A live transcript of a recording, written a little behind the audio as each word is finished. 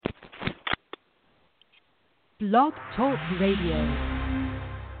Blog Talk Radio.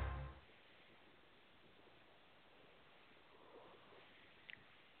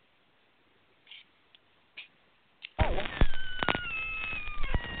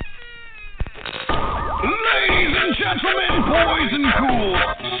 Ladies and gentlemen, boys and ghouls,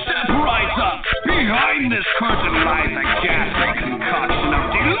 step right up. Behind this curtain lies a ghastly concoction of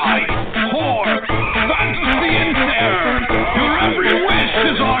delight, horror, fantasy, and terror. Your every wish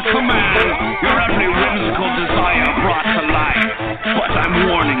is our command, your every whimsical desire brought to life. But I'm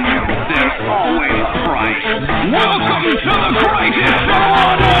warning you, there's always a price. Welcome to the greatest show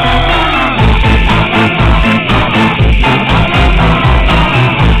on earth!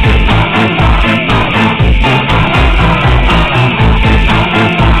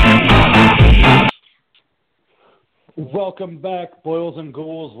 Welcome back, boils and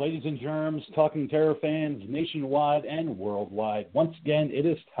ghouls, ladies and germs, Talking Terror fans nationwide and worldwide. Once again, it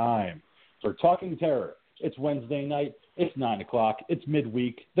is time for Talking Terror. It's Wednesday night. It's 9 o'clock. It's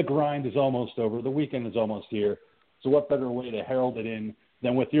midweek. The grind is almost over. The weekend is almost here. So what better way to herald it in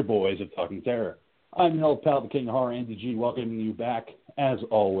than with your boys of Talking Terror? I'm your old pal, the King of Horror, Andy G, welcoming you back, as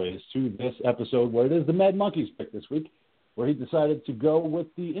always, to this episode where it is the Mad Monkey's pick this week, where he decided to go with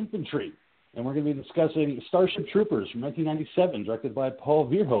the infantry. And we're going to be discussing Starship Troopers from 1997, directed by Paul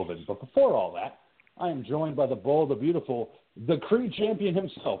Verhoeven. But before all that, I am joined by the bold, the beautiful, the Creed champion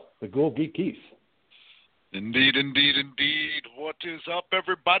himself, the Ghoul Geek Keith. Indeed, indeed, indeed. What is up,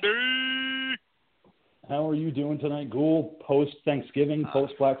 everybody? How are you doing tonight, Ghoul? Post-Thanksgiving,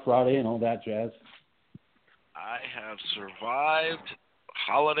 post-Black Friday, and all that jazz? I have survived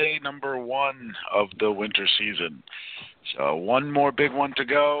holiday number one of the winter season. So one more big one to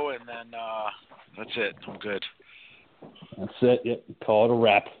go, and then that's it. I'm good. That's it. Yep. Call it a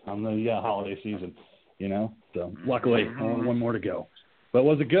wrap on the holiday season, you know. So luckily, only one more to go. But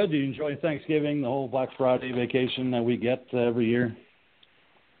was it good? Did you enjoy Thanksgiving, the whole Black Friday vacation that we get every year?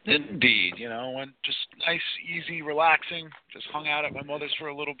 Indeed. You know, went just nice, easy, relaxing. Just hung out at my mother's for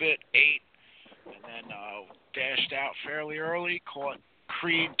a little bit, ate, and then dashed out fairly early, caught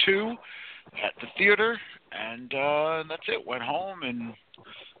Creed 2 at the theater, and that's it. Went home, and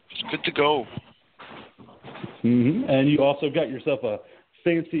it's good to go. Mm-hmm. And you also got yourself a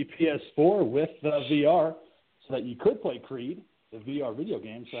fancy PS4 with VR so that you could play Creed, the VR video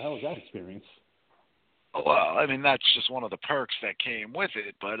game. So how was that experience? Well, I mean, that's just one of the perks that came with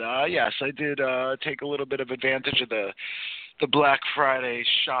it. But, yes, I did take a little bit of advantage of the Black Friday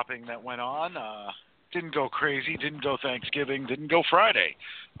shopping that went on. Didn't go crazy, didn't go Thanksgiving, didn't go Friday.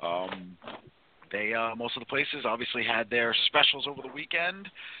 They most of the places obviously had their specials over the weekend.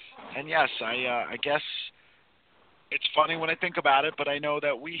 And, yes, I guess it's funny when I think about it, but I know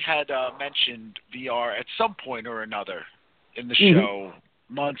that we had mentioned VR at some point or another in the show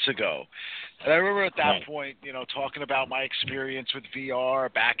months ago. And I remember at that point, you know, talking about my experience with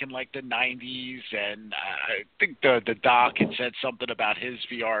VR back in like the 90s, and I think the doc had said something about his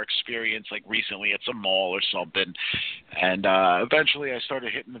VR experience like recently at some mall or something. And eventually I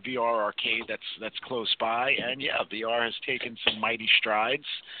started hitting the VR arcade that's close by, and yeah, VR has taken some mighty strides.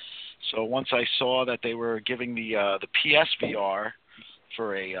 So once I saw that they were giving the PSVR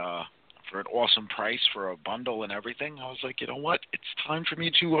for an awesome price for a bundle and everything, I was like, you know what? It's time for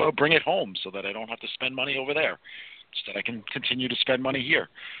me to bring it home so that I don't have to spend money over there, so that I can continue to spend money here.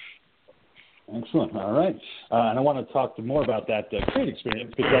 Excellent. All right. And I want to talk more about that Creed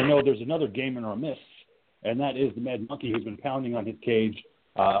experience because I know there's another game in our midst, and that is the Mad Monkey who's been pounding on his cage.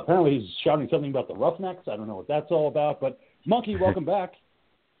 Apparently he's shouting something about the roughnecks. I don't know what that's all about, but Monkey, welcome back.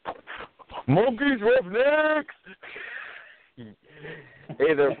 Monkeys, roughnecks!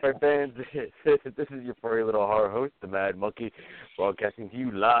 Hey there, my fans. This is your furry little horror host, the Mad Monkey, broadcasting to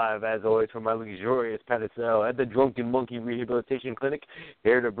you live, as always, from my luxurious padded cell at the Drunken Monkey Rehabilitation Clinic,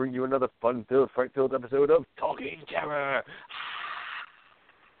 here to bring you another fun-filled, fright-filled episode of Talking Terror.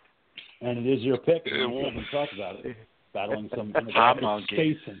 And it is your pick. We can talk about it. Battling some intergalactic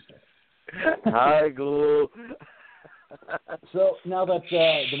space center. Hi, Ghoul. So now that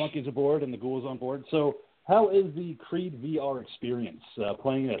the monkey's aboard and the ghoul's on board, so how is the Creed VR experience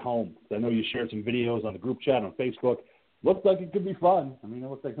playing it at home? I know you shared some videos on the group chat on Facebook. Looks like it could be fun. I mean, it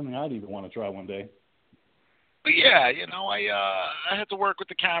looks like something I'd even want to try one day. But yeah, you know, I had to work with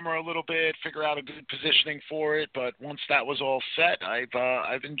the camera a little bit, figure out a good positioning for it. But once that was all set,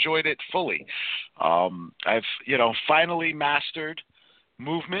 I've enjoyed it fully. I've finally mastered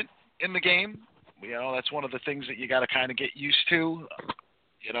movement in the game. You know, that's one of the things that you got to kind of get used to.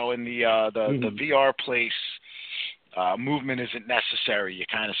 You know, in the VR place, movement isn't necessary. You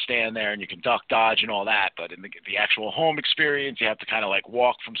kind of stand there and you can duck, dodge, and all that. But in the actual home experience, you have to kind of like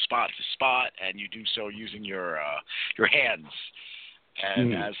walk from spot to spot, and you do so using your hands.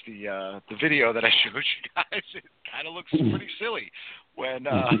 And as the video that I showed you guys, it kind of looks pretty silly when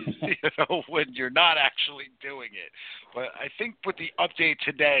when you're not actually doing it. But I think with the update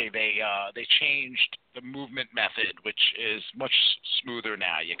today, they changed the movement method, which is much smoother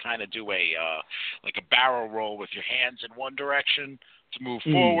now. You kind of do like a barrel roll with your hands in one direction to move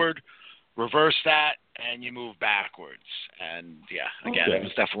forward, reverse that, and you move backwards. And again, it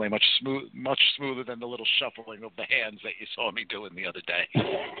was definitely much smoother than the little shuffling of the hands that you saw me doing the other day.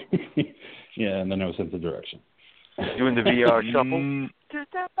 Yeah, and then no sense of direction. Doing the VR shuffle?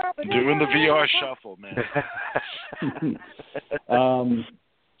 Doing the VR shuffle, man.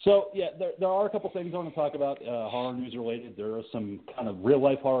 So, there are a couple things I want to talk about, horror news related. There are some kind of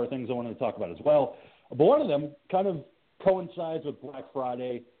real-life horror things I wanted to talk about as well. But one of them kind of coincides with Black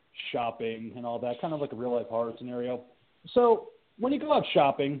Friday, shopping, and all that, kind of like a real-life horror scenario. So when you go out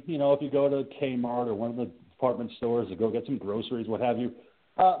shopping, if you go to Kmart or one of the department stores to go get some groceries, what have you,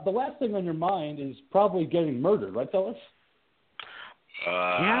 the last thing on your mind is probably getting murdered, right, fellas?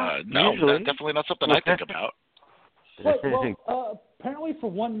 No, that's definitely not something I think about. Well, apparently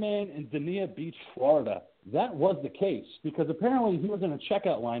for one man in Dania Beach, Florida, that was the case, because apparently he was in a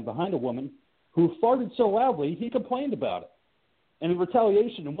checkout line behind a woman who farted so loudly he complained about it. And in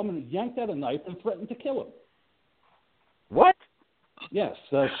retaliation, the woman yanked out a knife and threatened to kill him. What? Yes,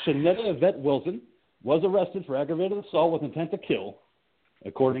 Shanetta Yvette Wilson was arrested for aggravated assault with intent to kill,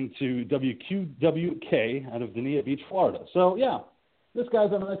 according to WQWK out of Dania Beach, Florida. So, this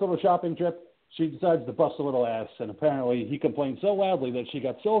guy's on a nice little shopping trip. She decides to bust a little ass, and apparently he complained so loudly that she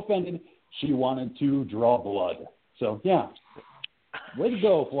got so offended she wanted to draw blood. So, way to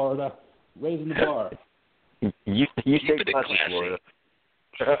go, Florida. Raising the bar. You take classy, Florida.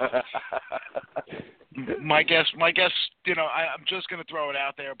 My guess. I'm just going to throw it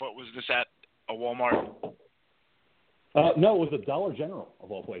out there, but was this at a Walmart? No, it was a Dollar General,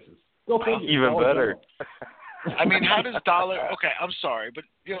 of all places. Go figure. Even Dollar better. I mean, how does Dollar... Okay, I'm sorry, but,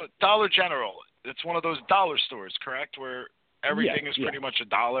 Dollar General, it's one of those dollar stores, correct, where everything is pretty much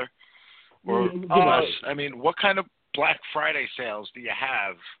 $1 or less? I mean, what kind of Black Friday sales do you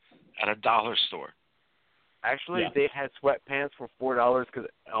have at a dollar store? Actually, they had sweatpants for $4 because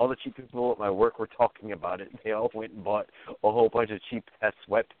all the cheap people at my work were talking about it. They all went and bought a whole bunch of cheap-ass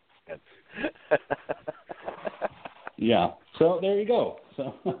sweatpants. So there you go.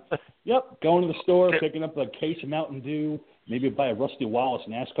 So, going to the store, picking up a case of Mountain Dew, maybe buy a Rusty Wallace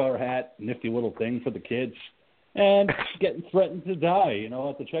NASCAR hat, nifty little thing for the kids, and getting threatened to die,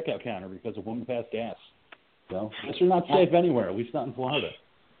 at the checkout counter because a woman passed gas. So, I guess you're not safe anywhere, at least not in Florida.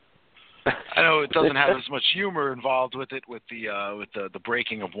 I know it doesn't have as much humor involved with it with the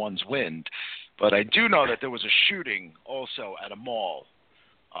breaking of one's wind, but I do know that there was a shooting also at a mall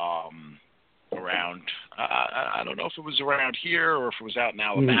around. I don't know if it was around here or if it was out in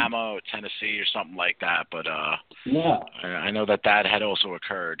Alabama or Tennessee or something like that, but I know that had also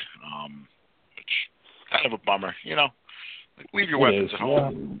occurred, which is kind of a bummer. Like, leave your weapons at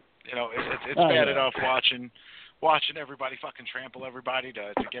home. It's bad enough watching everybody fucking trample everybody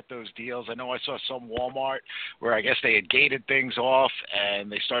to get those deals. I know I saw some Walmart where I guess they had gated things off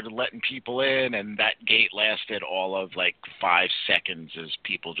and they started letting people in, and that gate lasted all of like 5 seconds as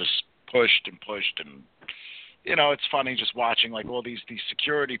people just pushed and it's funny just watching like all these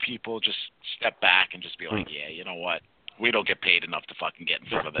security people just step back and just be like, you know what? We don't get paid enough to fucking get in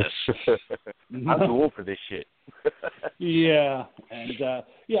front of this. I'm too old for this shit. I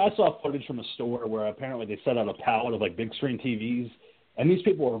saw footage from a store where apparently they set out a pallet of like big screen TVs, and these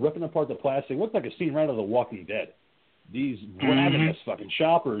people were ripping apart the plastic. It looked like a scene right out of The Walking Dead. These ravenous fucking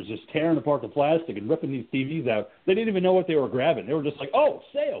shoppers just tearing apart the plastic and ripping these TVs out. They didn't even know what they were grabbing. They were just like, oh,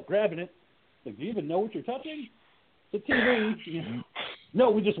 sale, grabbing it. Like, do you even know what you're touching? It's a TV. No,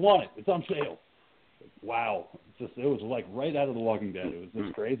 we just want it. It's on sale. Wow. It was like right out of The Walking Dead. It was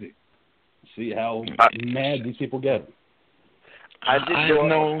just crazy. See how mad these people get. I did go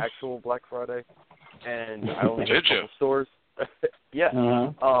on actual Black Friday, and I only hit a couple stores. I did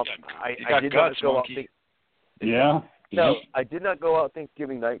not go out. No, I did not go out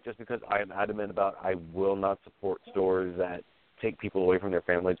Thanksgiving night just because I am adamant about I will not support stores that take people away from their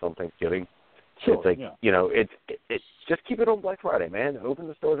families on Thanksgiving. Sure, it's like it's just keep it on Black Friday, man. Open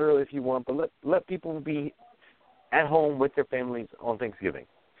the stores early if you want, but let people be at home with their families on Thanksgiving.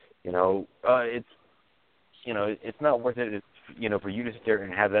 It's not worth it. It's, for you to sit there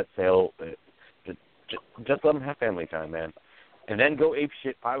and have that sale. Just let them have family time, man, and then go ape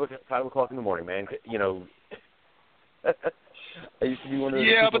shit 5 o'clock in the morning, man. I used to be one of those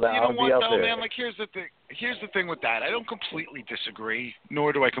yeah, people but that you know I'll what, be out though, there. man? Like, here's the thing with that. I don't completely disagree,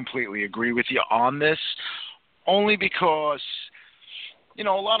 nor do I completely agree with you on this, only because, you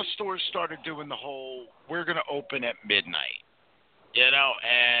know, a lot of stores started doing the whole, we're going to open at midnight, you know,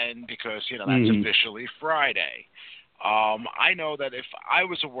 and because, you know, that's officially Friday. I know that if I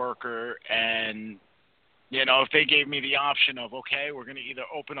was a worker and, you know, if they gave me the option of, okay, we're going to either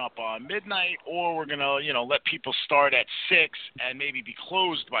open up on midnight or we're going to, you know, let people start at 6 and maybe be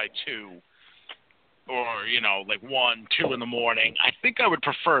closed by 2 or, you know, like 1, 2 in the morning, I think I would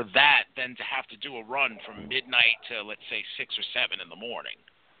prefer that than to have to do a run from midnight to, let's say, 6 or 7 in the morning.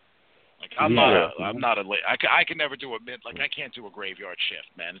 Like, I'm not a late. I can never do I can't do a graveyard shift,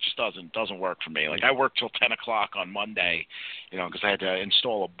 man. It just doesn't work for me. Like, I worked till 10 o'clock on Monday, you know, because I had to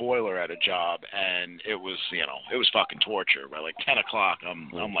install a boiler at a job, and it was, you know, it was fucking torture. By like 10 o'clock, I'm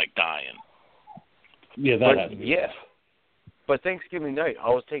like dying. Yeah, But Thanksgiving night, I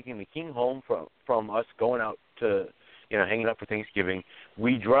was taking the king home from us going out to, you know, hanging out for Thanksgiving.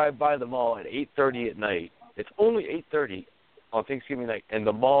 We drive by the mall at 8:30 at night. It's only 8:30 on Thanksgiving night, and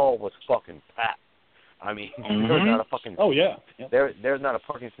the mall was fucking packed. I mean, there's not a fucking there's not a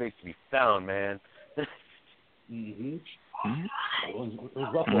parking space to be found, man. It was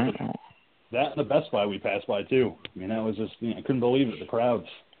rough. That and the Best Buy we passed by too. I mean, that was just, you know, I couldn't believe it. The crowds.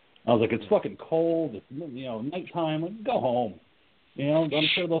 I was like, it's fucking cold. It's, you know, nighttime. Like, go home. You know, I'm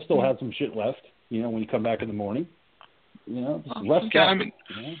sure they'll still have some shit left. You know, when you come back in the morning. You know, just rest up. I mean,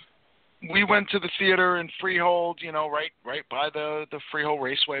 you know? We went to the theater in Freehold, you know, right by the Freehold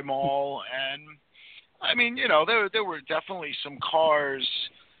Raceway Mall, and I mean, you know, there were definitely some cars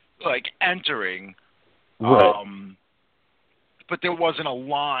like entering, right. But there wasn't a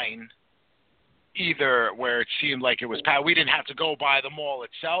line either where it seemed like it was packed. We didn't have to go by the mall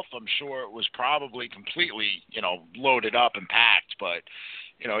itself. I'm sure it was probably completely, you know, loaded up and packed, but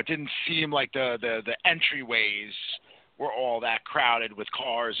you know, it didn't seem like the entryways were all that crowded with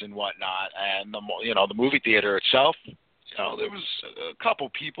cars and whatnot, and the movie theater itself, you know, there was a couple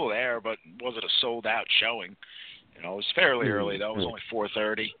people there, but wasn't a sold out showing. You know, it was fairly early though. It was only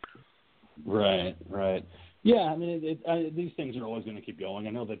 4:30. Right. Yeah, I mean, these things are always going to keep going. I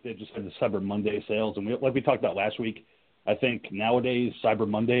know that they just had the Cyber Monday sales, and like we talked about last week, I think nowadays Cyber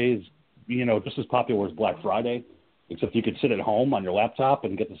Monday is, you know, just as popular as Black Friday, except you could sit at home on your laptop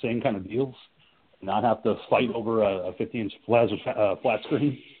and get the same kind of deals. Not have to fight over a 50-inch flat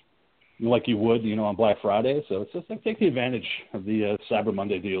screen like you would, you know, on Black Friday. So it's just like, take the advantage of the Cyber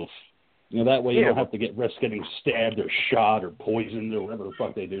Monday deals. You know, that way you don't have to risk getting stabbed or shot or poisoned or whatever the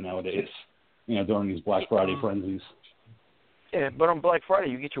fuck they do nowadays, you know, during these Black Friday frenzies. Yeah, but on Black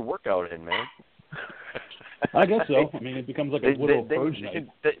Friday you get your workout in, man. I guess so. I mean, it becomes like a little purge night.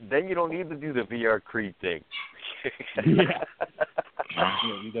 Then you don't need to do the VR Creed thing. Yeah,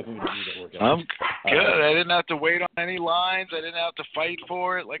 you definitely need that workout. I'm good. I didn't have to wait on any lines. I didn't have to fight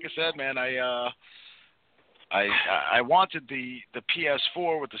for it. Like I said, man, I wanted the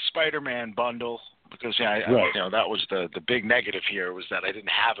PS4 with the Spider-Man bundle because you know, that was the big negative here was that I didn't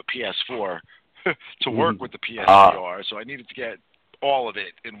have a PS4 to work with the PSVR, so I needed to get all of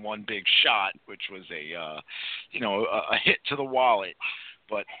it in one big shot, which was a hit to the wallet.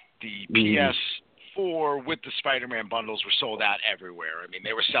 But the PS4 with the Spider-Man bundles were sold out everywhere. I mean,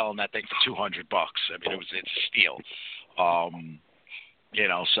 they were selling that thing for $200. I mean, it's a steal. You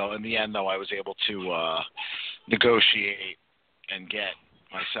know, so in the end, though, I was able to negotiate and get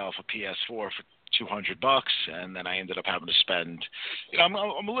myself a PS4 for $200, and then I ended up having to spend. You know,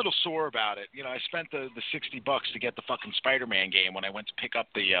 I'm a little sore about it. You know, I spent the $60 to get the fucking Spider-Man game when I went to pick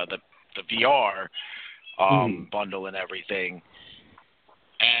up the VR bundle and everything.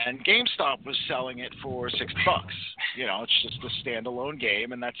 And GameStop was selling it for $60. You know, it's just a standalone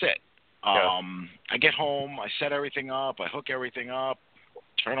game, and that's it. I get home, I set everything up, I hook everything up,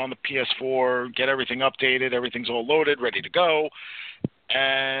 turn on the PS4, get everything updated, everything's all loaded, ready to go.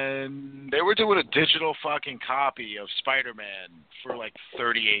 And they were doing a digital fucking copy of Spider-Man for like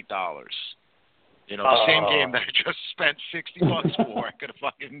 $38. You know, the same game that I just spent $60 for, I could have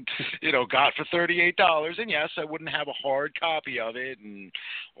fucking, you know, got for $38. And yes, I wouldn't have a hard copy of it and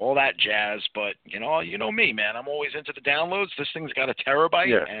all that jazz. But you know me, man. I'm always into the downloads. This thing's got a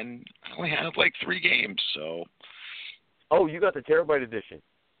terabyte, and I only have like 3 games. So. Oh, you got the terabyte edition.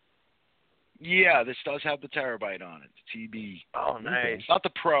 Yeah, this does have the terabyte on it, the TB. Oh, nice. It's not the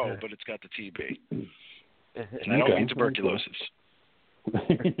Pro, but it's got the TB. And I don't mean tuberculosis.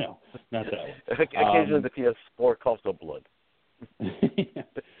 No, not that one. Occasionally the PS4 coughs up blood.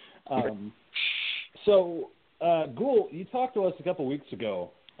 So, Ghoul, you talked to us a couple weeks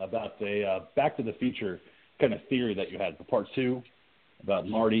ago about the Back to the Future kind of theory that you had for part 2 about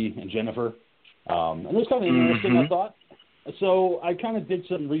Marty and Jennifer. And it was kind of interesting, I thought. So I kind of did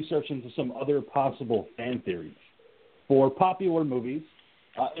some research into some other possible fan theories for popular movies.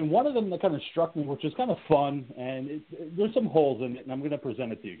 And one of them that kind of struck me, which is kind of fun, and there's some holes in it, and I'm going to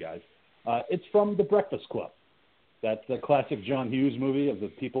present it to you guys. It's from The Breakfast Club. That's the classic John Hughes movie of the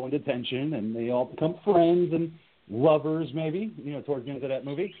people in detention, and they all become friends and lovers, maybe, towards the end of that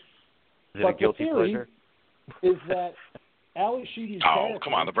movie. Is it a guilty pleasure? Is that Ali Sheedy's character... Oh,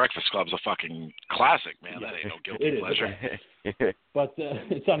 come on, The Breakfast Club's a fucking classic, man. Yeah, that ain't no guilty pleasure. But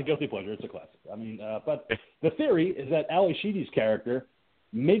it's not a guilty pleasure. It's a classic. But the theory is that Ali Sheedy's character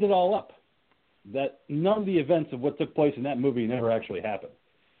made it all up, that none of the events of what took place in that movie never actually happened.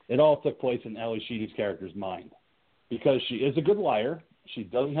 It all took place in Ali Sheedy's character's mind. Because she is a good liar, she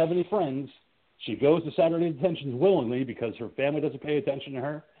doesn't have any friends, she goes to Saturday detentions willingly because her family doesn't pay attention to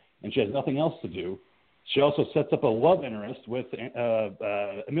her, and she has nothing else to do. She also sets up a love interest with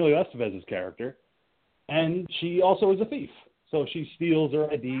Emilio Estevez's character, and she also is a thief. So she steals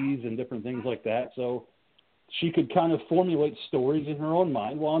her IDs and different things like that. So she could kind of formulate stories in her own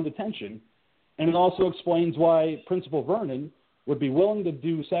mind while in detention. And it also explains why Principal Vernon would be willing to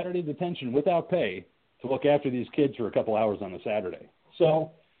do Saturday detention without pay to look after these kids for a couple hours on a Saturday.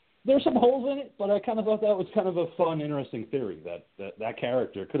 So there's some holes in it, but I kind of thought that was kind of a fun, interesting theory, that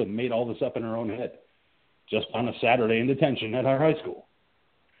character could have made all this up in her own head just on a Saturday in detention at our high school.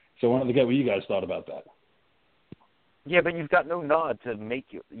 So I wanted to get what you guys thought about that. Yeah, but you've got no nod to make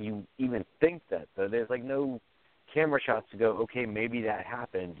you even think that. So there's like no camera shots to go, okay, maybe that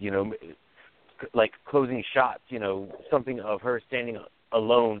happened, like closing shots, something of her standing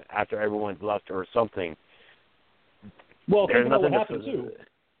alone after everyone's left or something. Well, think about what happened, too.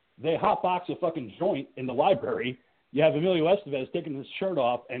 They hotbox a fucking joint in the library. You have Emilio Estevez taking his shirt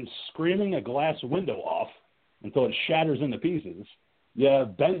off and screaming a glass window off until it shatters into pieces. You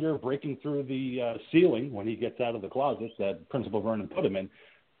have Bender breaking through the ceiling when he gets out of the closet that Principal Vernon put him in.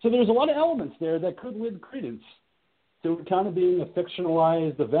 So there's a lot of elements there that could lend credence to it kind of being a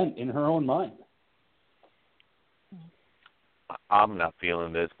fictionalized event in her own mind. I'm not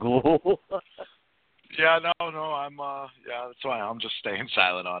feeling this. Cool. Yeah, no, I'm that's why I'm just staying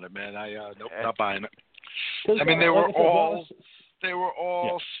silent on it, man. Nope, not buying it. I mean, they were all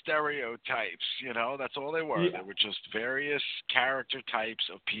stereotypes, that's all they were. Yeah. They were just various character types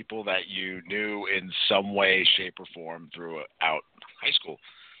of people that you knew in some way, shape, or form throughout high school.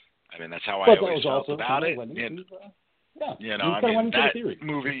 I mean, that's how I always felt about it.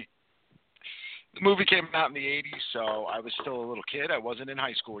 The movie came out in the 80s, so I was still a little kid. I wasn't in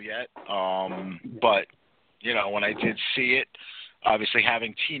high school yet. But, when I did see it, obviously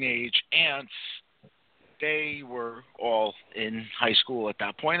having teenage aunts, they were all in high school at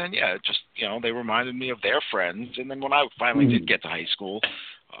that point. And, they reminded me of their friends. And then when I finally did get to high school,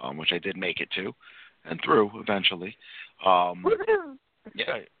 which I did make it to and through eventually, woo,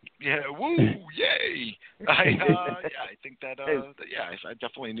 yay. I think that, I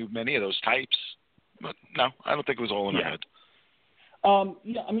definitely knew many of those types. But no, I don't think it was all in her head.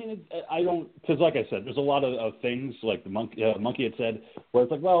 I don't, because like I said, there's a lot of things, like the monkey had said, where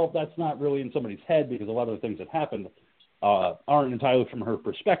it's like, well, that's not really in somebody's head because a lot of the things that happened aren't entirely from her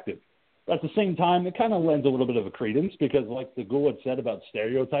perspective. But at the same time, it kind of lends a little bit of a credence because, like the ghoul had said about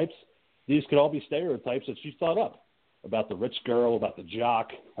stereotypes, these could all be stereotypes that she's thought up about the rich girl, about the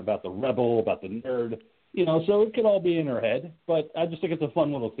jock, about the rebel, about the nerd. So it could all be in her head, but I just think it's a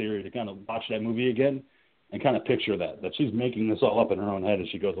fun little theory to kind of watch that movie again and kind of picture that she's making this all up in her own head as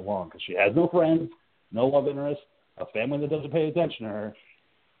she goes along because she has no friends, no love interest, a family that doesn't pay attention to her,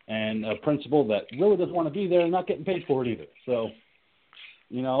 and a principal that really doesn't want to be there and not getting paid for it either. So,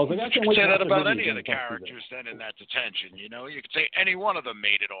 I was like, I can't wait to say that about any of the characters then in that detention, You could say any one of them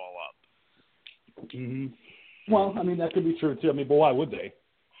made it all up. Mm-hmm. Well, that could be true, too. But why would they?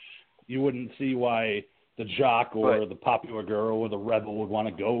 You wouldn't see why the jock or the popular girl or the rebel would want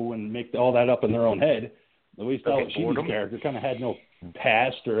to go and make all that up in their own head. At least Sheedy's character kind of had no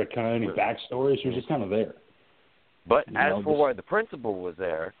past or kind of any backstory. She was just kind of there. But as for why the principal was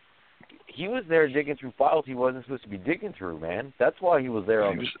there, he was there digging through files he wasn't supposed to be digging through, man. That's why he was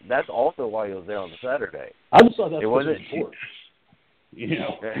there that's also why he was there on the Saturday. I just thought that's what it was.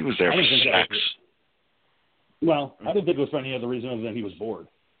 He was there for sex. Well, I didn't think it was for any other reason other than he was bored.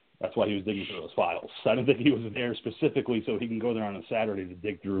 That's why he was digging through those files. I didn't think he was there specifically so he can go there on a Saturday to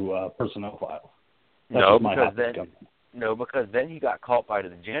dig through personnel files. Because then he got caught by the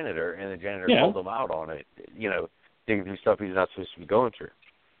janitor, and the janitor called him out on it, digging through stuff he's not supposed to be going through.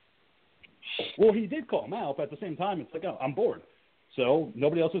 Well, he did call him out, but at the same time, it's like, oh, I'm bored. So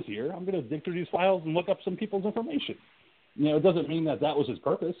nobody else is here. I'm going to dig through these files and look up some people's information. It doesn't mean that was his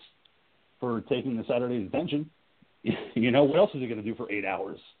purpose for taking the Saturday's attention. What else is he going to do for 8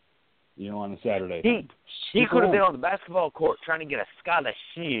 hours, on a Saturday? He could have been on the basketball court trying to get a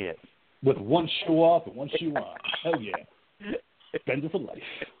scholarship. With one shoe off and one shoe on. Hell yeah. Bender for life.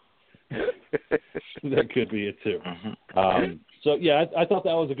 That could be it, too. So, yeah, I thought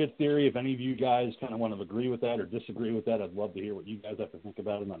that was a good theory. If any of you guys kind of want to agree with that or disagree with that, I'd love to hear what you guys have to think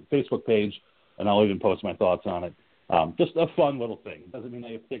about it on the Facebook page, and I'll even post my thoughts on it. Just a fun little thing. Doesn't mean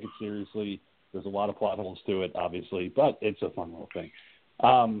I have to take it seriously. There's a lot of plot holes to it, obviously, but it's a fun little thing.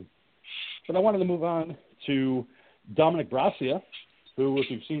 But I wanted to move on to Dominic Brassia, who, if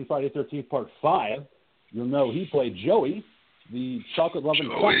you've seen Friday the 13th Part 5, you'll know he played Joey, the chocolate-loving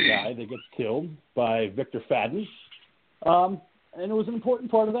black guy that gets killed by Victor Fadden. And it was an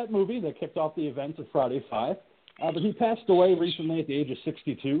important part of that movie that kicked off the events of Friday 5. But he passed away recently at the age of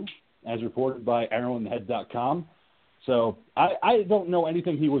 62, as reported by ArrowInTheHead.com. So I don't know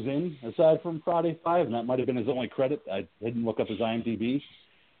anything he was in aside from Friday 5, and that might have been his only credit. I didn't look up his IMDb.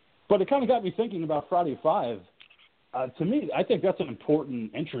 But it kind of got me thinking about Friday 5. To me, I think that's an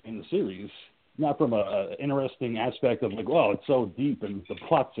important entry in the series, not from an interesting aspect of like, oh, it's so deep and the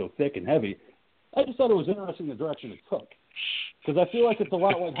plot's so thick and heavy. I just thought it was interesting the direction it took. Because I feel like it's a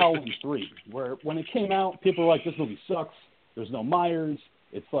lot like Halloween 3, where when it came out, people were like, this movie sucks. There's no Myers.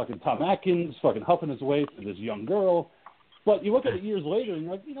 It's fucking Tom Atkins fucking huffing his way to this young girl. But you look at it years later and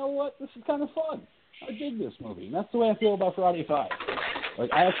you're like, you know what? This is kind of fun. I dig this movie. And that's the way I feel about Friday 5.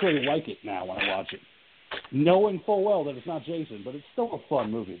 Like, I actually like it now when I watch it. Knowing full well that it's not Jason, but it's still a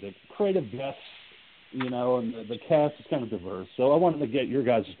fun movie. The creative guests, and the cast is kind of diverse. So I wanted to get your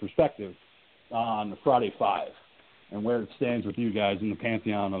guys' perspective on Friday 5 and where it stands with you guys in the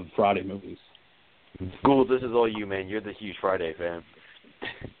pantheon of Friday movies. Gould, this is all you, man. You're the huge Friday fan.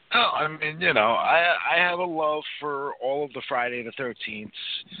 Oh, I mean, I have a love for all of the Friday the 13th,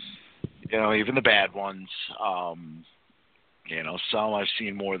 even the bad ones. Some I've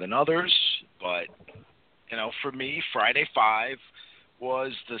seen more than others, but, for me, Friday 5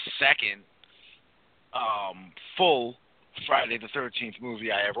 was the second full Friday the 13th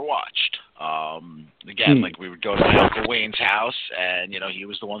movie I ever watched. Again, like we would go to my Uncle Wayne's house, and, he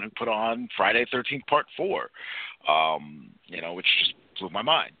was the one who put on Friday the 13th Part 4, which just blew my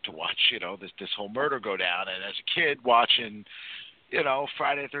mind to watch, this whole murder go down. And as a kid watching,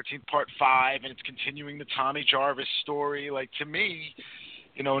 Friday the 13th Part 5, and it's continuing the Tommy Jarvis story, like to me,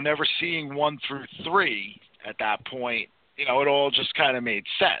 never seeing 1 through 3 at that point, it all just kind of made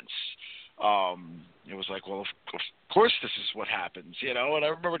sense. It was like, well, of course this is what happens, and I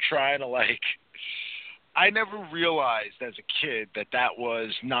remember trying to I never realized as a kid that was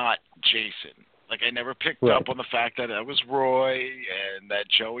not Jason. Like, I never picked up on the fact that it was Roy and that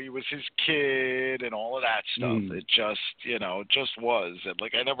Joey was his kid and all of that stuff. It just was. And,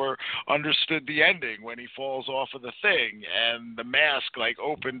 I never understood the ending when he falls off of the thing and the mask,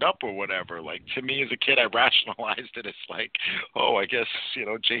 opened up or whatever. To me as a kid, I rationalized it as I guess,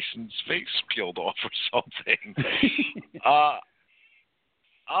 Jason's face peeled off or something.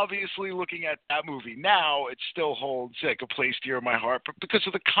 Obviously, looking at that movie now, it still holds a place dear in my heart, but because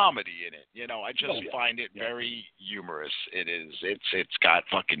of the comedy in it, I just find it very humorous. It is. It's got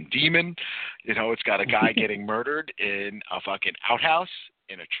fucking demon, it's got a guy getting murdered in a fucking outhouse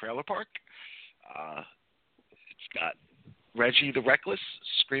in a trailer park. It's got Reggie the Reckless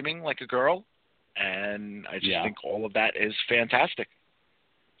screaming like a girl, and I just think all of that is fantastic.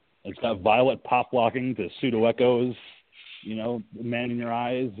 It's got Violet pop locking to pseudo echoes. Man in Your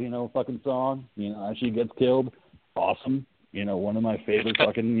Eyes, fucking song, as she gets killed. Awesome. One of my favorite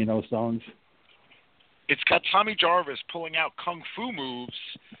fucking, songs. It's got Tommy Jarvis pulling out kung fu moves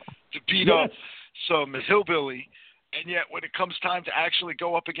to beat up some hillbilly, and yet when it comes time to actually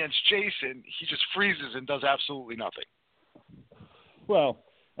go up against Jason, he just freezes and does absolutely nothing. Well,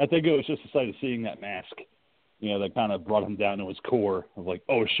 I think it was just the sight of seeing that mask, that kind of brought him down to his core of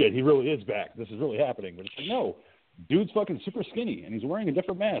oh shit, he really is back. This is really happening. But it's no. Dude's fucking super skinny, and he's wearing a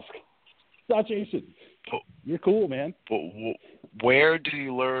different mask. It's not Jason. You're cool, man. But where did he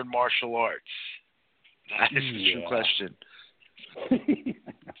learn martial arts? That is the true question.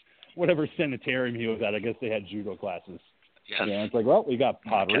 Whatever sanitarium he was at, I guess they had judo classes. Yes. It's we got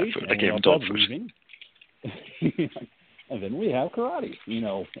pottery, I gave him dog food. And then we have karate,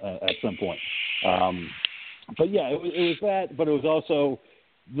 at some point. But yeah, it was that, but it was also...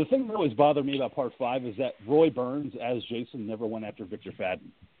 The thing that always bothered me about Part 5 is that Roy Burns, as Jason, never went after Victor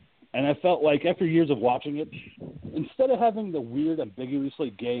Fadden. And I felt like after years of watching it, instead of having the weird,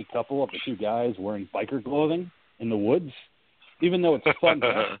 ambiguously gay couple of the two guys wearing biker clothing in the woods, even though it's fun.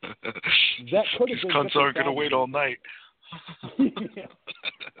 That could have These been. cunts aren't going to wait all night. Yeah.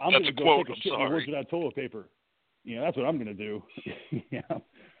 I'm That's going to a go quote. take a I'm shit in the sorry. woods without toilet paper. That's what I'm going to do. Yeah.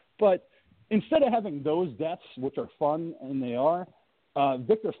 But instead of having those deaths, which are fun, and they are,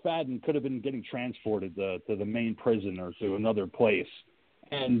 Victor Fadden could have been getting transported to the main prison or to another place.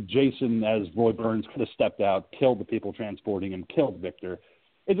 And Jason, as Roy Burns, could have stepped out, killed the people transporting him, killed Victor.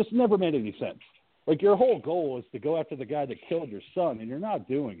 It just never made any sense. Like, your whole goal is to go after the guy that killed your son, and you're not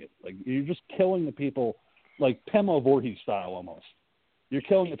doing it. Like, you're just killing the people, like Pemo Voorhees style almost. You're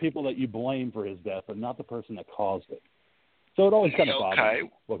killing the people that you blame for his death, but not the person that caused it. So it always kind of bothers me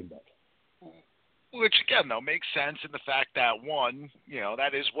looking back. Which, again, though, makes sense in the fact that, one,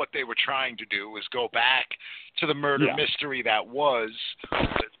 that is what they were trying to do, is go back to the murder mystery that was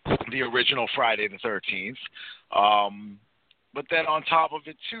the original Friday the 13th. But then on top of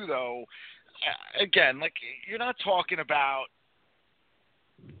it, too, though, again, like, you're not talking about,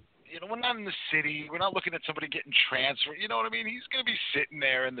 we're not in the city. We're not looking at somebody getting transferred. You know what I mean? He's going to be sitting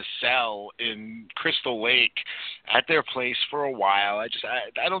there in the cell in Crystal Lake at their place for a while.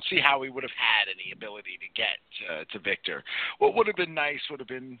 I don't see how he would have had any ability to get to Victor. What would have been nice would have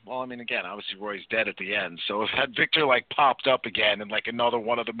been, well, I mean, again, obviously Roy's dead at the end. So if had Victor, like, popped up again in, like, another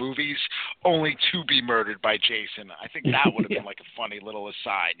one of the movies, only to be murdered by Jason, I think that would have been, like, a funny little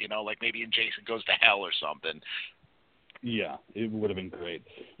aside, like maybe in Jason Goes to Hell or something. Yeah, it would have been great.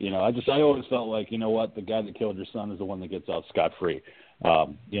 I always felt like, the guy that killed your son is the one that gets out scot-free.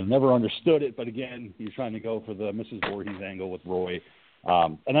 Never understood it, but again, you're trying to go for the Mrs. Voorhees angle with Roy.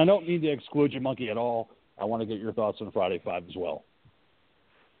 And I don't mean to exclude you, Monkey, at all. I want to get your thoughts on Friday 5 as well.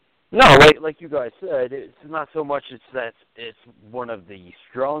 No, like you guys said, it's not so much that it's one of the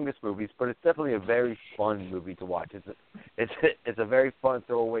strongest movies, but it's definitely a very fun movie to watch. It's a very fun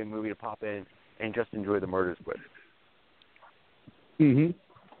throwaway movie to pop in and just enjoy the murders with. Mm-hmm.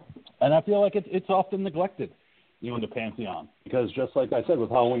 And I feel like it's often neglected, in the Pantheon. Because just like I said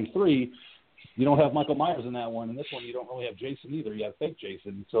with Halloween 3, you don't have Michael Myers in that one. In this one, you don't really have Jason either. You have fake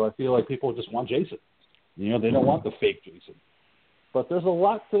Jason. So I feel like people just want Jason. They don't want the fake Jason. But there's a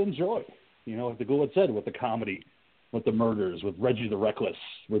lot to enjoy. Like the Ghoul had said, with the comedy, with the murders, with Reggie the Reckless,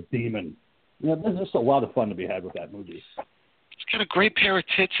 with Demon. There's just a lot of fun to be had with that movie. It's got a great pair of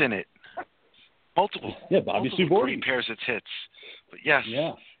tits in it. Multiple. Yeah, Bobby Sue Voorhees. Great pairs of tits. But yes,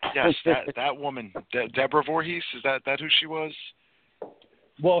 that woman, Deborah Voorhees, is that who she was?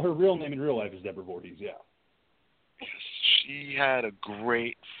 Well, her real name in real life is Deborah Voorhees, yeah. Yes, she had a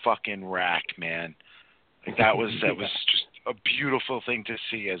great fucking rack, man. Like that was just a beautiful thing to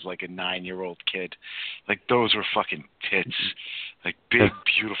see as like a 9-year-old kid. Like those were fucking tits, like big,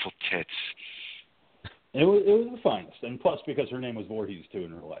 beautiful tits. It was the finest, and plus because her name was Voorhees too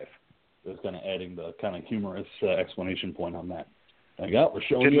in real life. It was kind of adding the kind of humorous explanation point on that. We're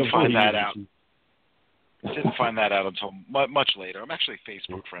showing Didn't find that out. Didn't find that out until much later. I'm actually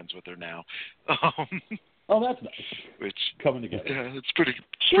Facebook friends with her now. Oh, that's nice. Which coming together. Yeah, it's pretty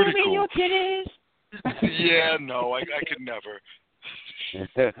Show pretty me cool. your titties. Yeah, no, I could never.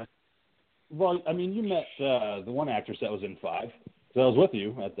 Well, I mean, you met the one actress that was in 5. So I was with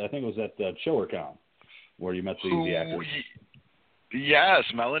you. I think it was at ChillerCon where you met the actress. Yes,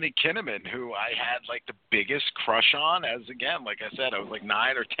 Melanie Kinnaman, who I had like the biggest crush on. As again, like I said, I was like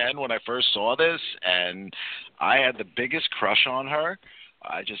 9 or 10 when I first saw this, and I had the biggest crush on her.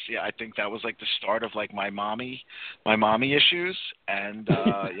 I think that was like the start of like my mommy issues, and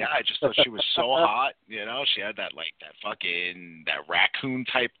I just thought she was so hot. She had that raccoon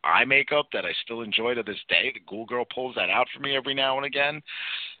type eye makeup that I still enjoy to this day. The Ghoul Girl pulls that out for me every now and again.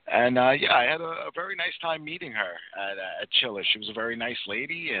 And I had a very nice time meeting her at Chiller. She was a very nice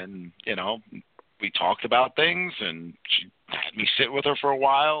lady, and we talked about things, and she had me sit with her for a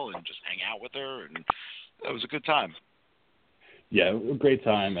while and just hang out with her, and it was a good time. Yeah, great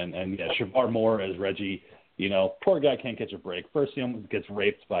time, and Shavar Moore as Reggie. Poor guy can't catch a break. First, he almost gets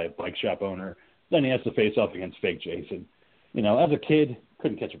raped by a bike shop owner. Then he has to face off against fake Jason. As a kid,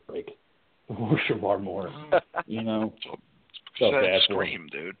 couldn't catch a break. Poor Shavar Moore. So that scream,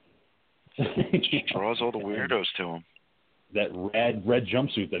 dude. She draws all the weirdos to him. That rad red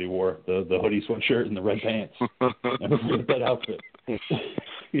jumpsuit that he wore, the hoodie sweatshirt and the red pants. Never forget that outfit.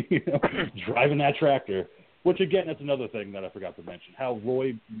 Driving that tractor. Which, again, that's another thing that I forgot to mention. How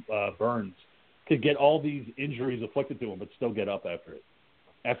Roy Burns could get all these injuries afflicted to him but still get up after it.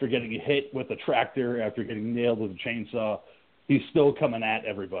 After getting hit with a tractor, after getting nailed with a chainsaw, he's still coming at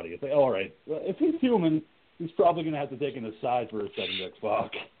everybody. It's like, all right, well, if he's human, he's probably going to have to take an aside for a second. Like,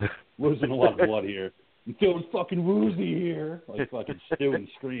 fuck, losing a lot of blood here. I'm feeling fucking woozy here. Like fucking Stu and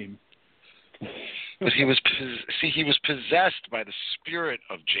Scream. But he was possessed by the spirit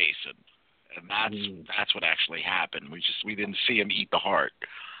of Jason, and that's what actually happened. We didn't see him eat the heart.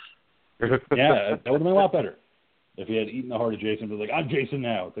 Yeah, that would have been a lot better if he had eaten the heart of Jason. But like, I'm Jason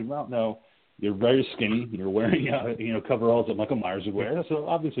now. It's like, well, no, you're very skinny. You're wearing coveralls that Michael Myers would wear, so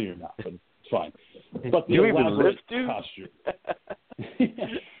obviously you're not. But it's fine. But the elaborate costume. Yeah.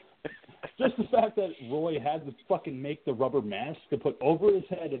 Just the fact that Roy had to fucking make the rubber mask to put over his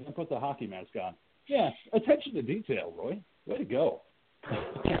head and then put the hockey mask on. Yeah, attention to detail, Roy. Way to go.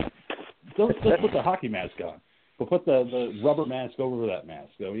 Don't just put the hockey mask on, but put the rubber mask over that mask.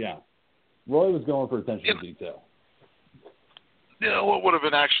 So, yeah, Roy was going for attention to detail. What would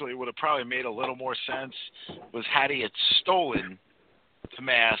have probably made a little more sense was had he had stolen the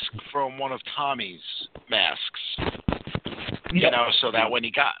mask from one of Tommy's masks. Yep. So that when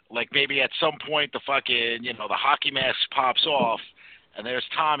he got, like, maybe at some point the fucking, the hockey mask pops off, and there's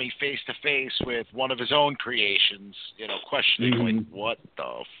Tommy face to face with one of his own creations, questioning, like, what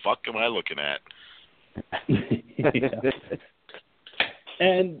the fuck am I looking at? Yeah.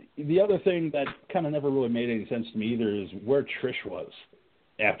 And the other thing that kind of never really made any sense to me either is where Trish was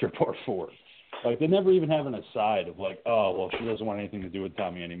after part 4. Like, they never even have an aside of like, oh, well, she doesn't want anything to do with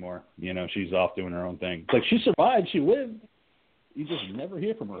Tommy anymore. She's off doing her own thing. Like, she survived, she lived. You just never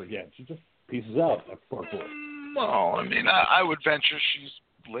hear from her again. She just pieces out after part 4. Well, I mean, I would venture she's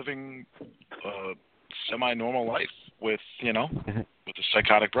living a semi-normal life with a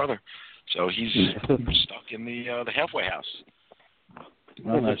psychotic brother. So he's stuck in the halfway house.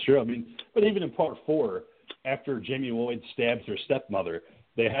 Well, that's true. I mean, but even in part 4, after Jamie Lloyd stabs her stepmother,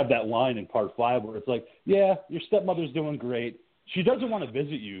 they have that line in part 5 where it's like, yeah, your stepmother's doing great. She doesn't want to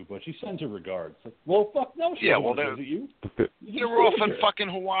visit you, but she sends her regards. Like, well, fuck no, she doesn't want to visit you. They were off in fucking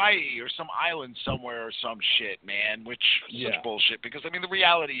Hawaii or some island somewhere or some shit, man, which is such bullshit. Because, I mean, the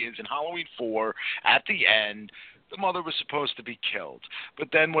reality is in Halloween 4, at the end, the mother was supposed to be killed. But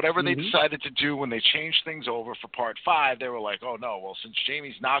then whatever they decided to do when they changed things over for part 5, they were like, oh, no, well, since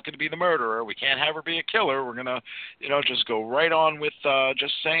Jamie's not going to be the murderer, we can't have her be a killer. We're going to, just go right on with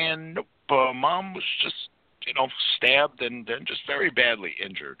just saying, nope, Mom was just, stabbed and then just very badly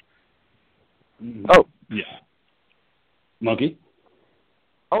injured. Oh. Yeah. Monkey?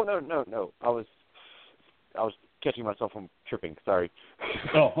 Oh, no. I was catching myself from tripping. Sorry.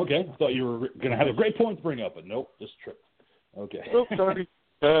 Oh, okay. I thought you were going to have a great point to bring up, but nope, just tripped. Okay. Oh, sorry.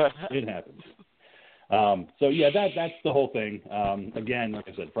 It happens. So, yeah, that's the whole thing. Again, like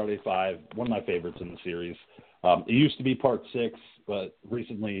I said, Friday 5, one of my favorites in the series. It used to be part 6, but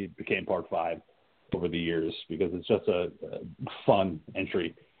recently it became part 5 over the years because it's just a fun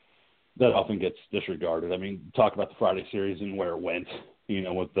entry that often gets disregarded. I mean, talk about the Friday series and where it went,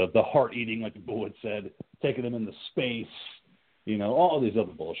 with the heart eating, like the bullet said, taking them into space, all these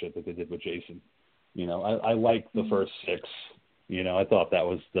other bullshit that they did with Jason. I like the first 6. I thought that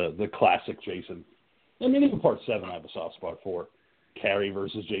was the classic Jason. I mean, even part 7 I have a soft spot for. Carrie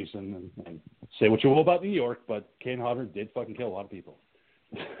versus Jason, and say what you will about New York, but Kane Hodder did fucking kill a lot of people.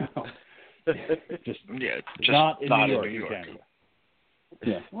 just not in New York. In Canada.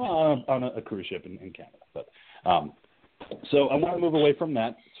 Yeah, well, on a cruise ship in Canada. But so I want to move away from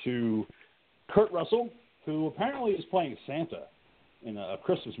that to Kurt Russell, who apparently is playing Santa in a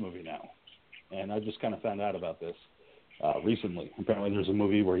Christmas movie now. And I just kind of found out about this recently. Apparently there's a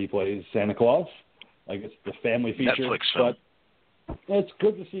movie where he plays Santa Claus. Like it's the family feature. Netflix film. But it's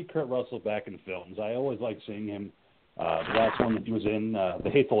good to see Kurt Russell back in films. I always like seeing him. The last one that he was in, The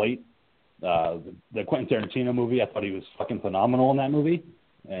Hateful Eight, the Quentin Tarantino movie, I thought he was fucking phenomenal in that movie.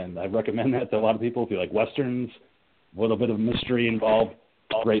 And I recommend that to a lot of people if you like Westerns, a little bit of mystery involved.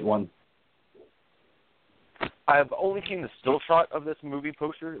 Great one. I've only seen the still shot of this movie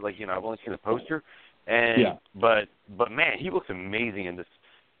poster. I've only seen the poster. And but man, he looks amazing in this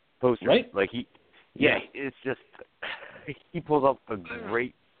poster. Right? It's just he pulls off a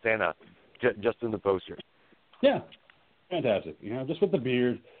great Santa just in the poster. Yeah, fantastic. Just with the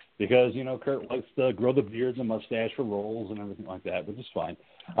beard, because Kurt likes to grow the beard and the mustache for roles and everything like that, which is fine.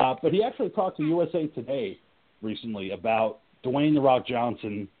 But he actually talked to USA Today recently about Dwayne "The Rock"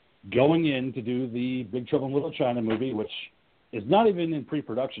 Johnson going in to do the Big Trouble in Little China movie, which is not even in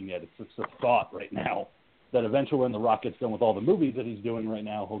pre-production yet. It's just a thought right now that eventually when The Rock gets done with all the movies that he's doing right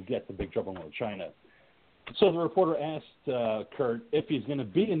now, he'll get the Big Trouble in Little China. So the reporter asked Kurt if he's going to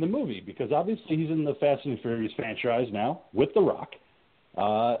be in the movie, because obviously he's in the Fast and Furious franchise now with The Rock.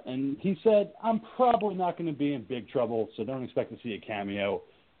 And he said, I'm probably not going to be in Big Trouble, so don't expect to see a cameo.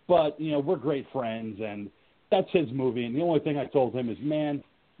 But, we're great friends, and that's his movie. And the only thing I told him is, man,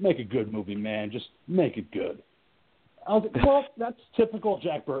 make a good movie, man. Just make it good. I was like, well, that's typical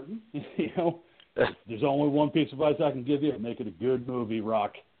Jack Burton. There's only one piece of advice I can give you: make it a good movie,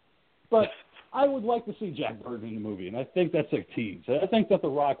 Rock. But I would like to see Jack Burton in the movie, and I think that's a tease. I think that The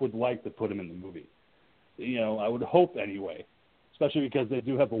Rock would like to put him in the movie. I would hope anyway, especially because they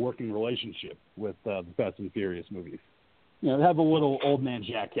do have a working relationship with the Fast and Furious movies. Have a little Old Man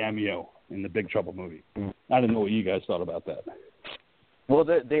Jack cameo in the Big Trouble movie. I don't know what you guys thought about that. Well,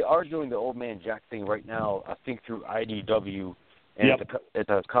 they are doing the Old Man Jack thing right now, I think, through IDW, and it's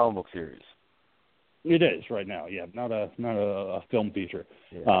a comic book series. It is right now, not a film feature.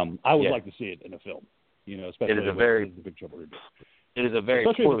 Yeah. I would like to see it in a film, especially with the Big Trouble reboot. It is a very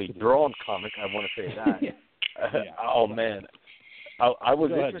poorly drawn comic, I want to say that. Oh, man. I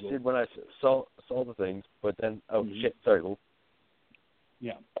was interested when I saw the things, but then, shit, sorry, Lou.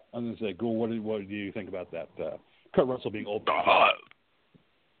 Yeah, I was going to say, Ghoul, what do you think about that? Kurt Russell being old. I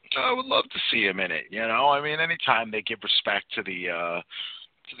would love to see him in it, I mean, anytime they give respect to the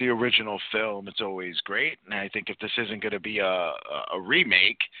original film, it's always great. And I think if this isn't going to be a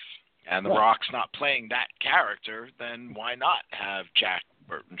remake and The Rock's not playing that character, then why not have Jack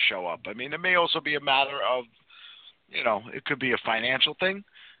Burton show up? I mean, it may also be a matter of, it could be a financial thing.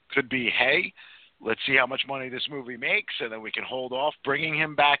 Could be, hey, let's see how much money this movie makes, and then we can hold off bringing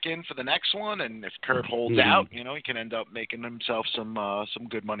him back in for the next one. And if Kurt holds out, he can end up making himself some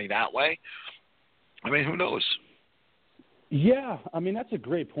good money that way. I mean, who knows? Yeah, I mean, that's a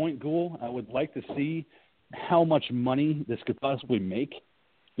great point, Ghoul. I would like to see how much money this could possibly make,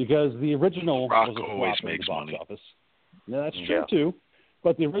 because the original Rock was a always flop makes in the box money. office. Yeah, that's true, too.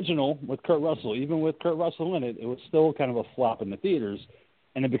 But the original with Kurt Russell, even with Kurt Russell in it, it was still kind of a flop in the theaters,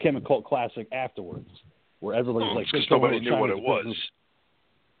 and it became a cult classic afterwards, where everybody's like, because nobody knew what it was.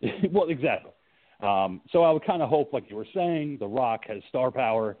 Well, exactly. So I would kind of hope, like you were saying, The Rock has star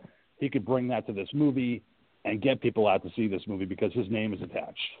power. He could bring that to this movie and get people out to see this movie because his name is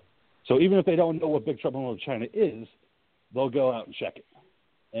attached. So even if they don't know what Big Trouble in Little China is, they'll go out and check it.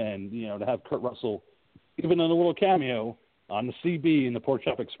 And, to have Kurt Russell, even in a little cameo on the CB in the Pork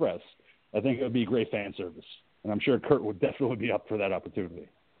Chop Express, I think it would be great fan service. And I'm sure Kurt would definitely be up for that opportunity.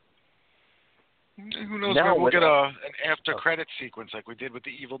 Who knows? Maybe we'll get an after-credit sequence like we did with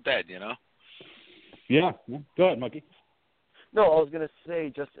The Evil Dead, Yeah. Go ahead, Monkey. No, I was going to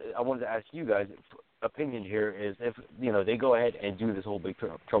say, I wanted to ask you guys, opinion here is if, they go ahead and do this whole Big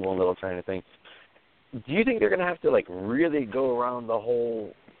Trouble in Little China thing, do you think they're going to have to, really go around the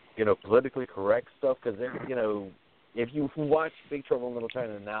whole, politically correct stuff? Because, if you watch Big Trouble in Little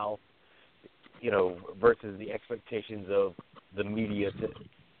China now, versus the expectations of the media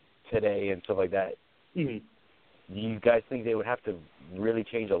today and stuff like that, do you guys think they would have to really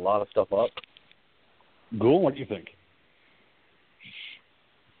change a lot of stuff up? Ghoul, what do you think?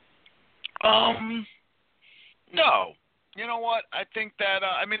 No. You know what? I think that,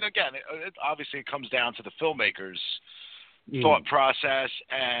 again, it obviously comes down to the filmmaker's thought process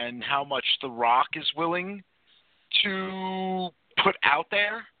and how much The Rock is willing to put out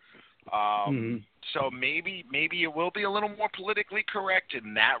there. So maybe it will be a little more politically correct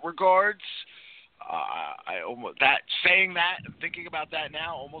in that regards. Saying that and thinking about that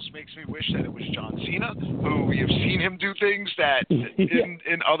now almost makes me wish that it was John Cena, who we have seen him do things that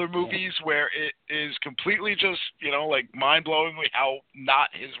in other movies where it is completely just, mind-blowingly how not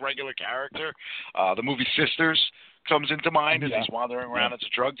his regular character. The movie Sisters comes into mind as he's wandering around as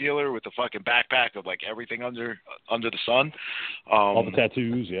a drug dealer with a fucking backpack of everything under the sun. All the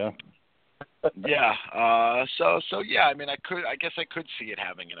tattoos, So yeah, I guess I could see it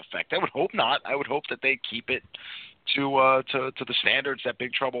having an effect. I would hope not. I would hope that they keep it to the standards that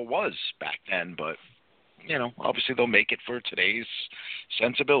Big Trouble was back then, but obviously they'll make it for today's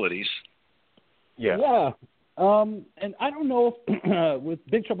sensibilities. Yeah. And I don't know if with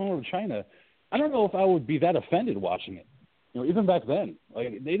Big Trouble in Little China, I don't know if I would be that offended watching it. Even back then,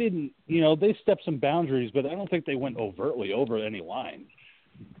 they didn't, they stepped some boundaries, but I don't think they went overtly over any line,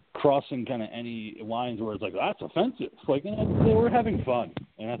 crossing kind of any lines where it's that's offensive. They were having fun,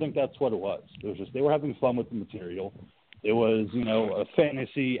 and I think that's what it was. It was just they were having fun with the material. It was, a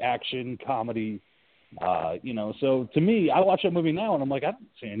fantasy, action, comedy, So to me, I watch that movie now, and I'm like, I don't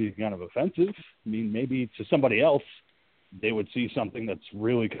see anything kind of offensive. Maybe to somebody else, they would see something that's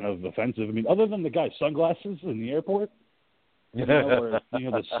really kind of offensive. Other than the guy's sunglasses in the airport,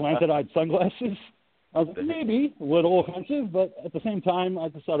 the slanted-eyed sunglasses. I was like, maybe a little offensive, but at the same time, I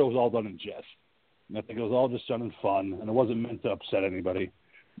just thought it was all done in jest. And I think it was all just done in fun, and it wasn't meant to upset anybody.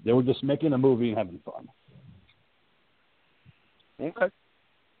 They were just making a movie and having fun. Okay.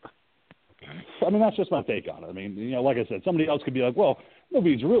 That's just my take on it. Like I said, somebody else could be like, well, the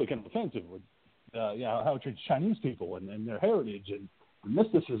movie's really kind of offensive. how it treats Chinese people and their heritage and the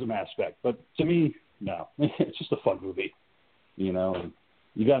mysticism aspect. But to me, no, it's just a fun movie, and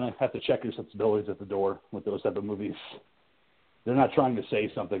you gotta have to check your sensibilities at the door with those type of movies. They're not trying to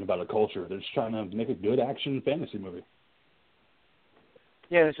say something about a culture. They're just trying to make a good action fantasy movie.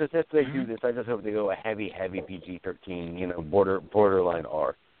 Yeah, it's just if they do this, I just hope they go a heavy PG-13, borderline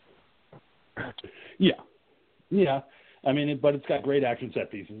R. Yeah. I mean, but it's got great action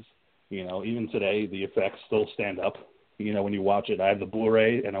set pieces. Even today, the effects still stand up. When you watch it, I have the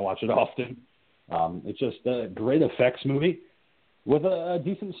Blu-ray and I watch it often. It's just a great effects movie with a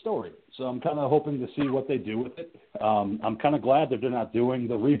decent story. So I'm kind of hoping to see what they do with it. I'm kind of glad that they're not doing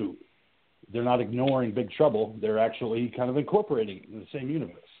the reboot. They're not ignoring Big Trouble. They're actually kind of incorporating it in the same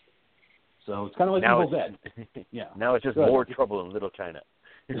universe. So it's kind of like Evil Dead. Yeah. Now it's just more trouble in Little China.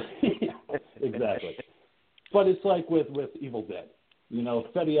 Yeah, exactly. But it's like with Evil Dead.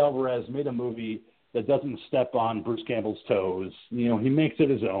 Fede Alvarez made a movie that doesn't step on Bruce Campbell's toes. He makes it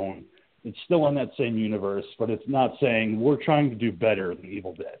his own. It's still in that same universe, but it's not saying we're trying to do better than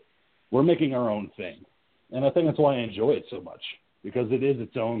Evil Dead. We're making our own thing. And I think that's why I enjoy it so much, because it is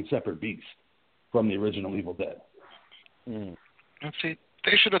its own separate beast from the original Evil Dead. And see,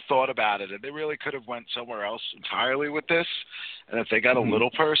 they should have thought about it, and they really could have went somewhere else entirely with this. And if they got a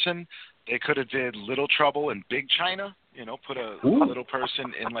little person, they could have did Little Trouble in Big China, put a little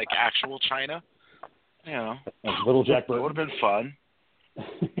person in, like, actual China. Like Little Jack Burton. It would have been fun.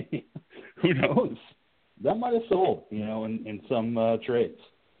 Who knows? That might have sold, in some trades.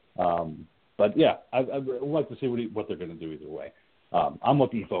 But, yeah, I'd like to see what they're going to do either way. I'm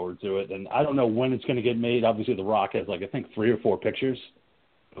looking forward to it, and I don't know when it's going to get made. Obviously, The Rock has, I think 3 or 4 pictures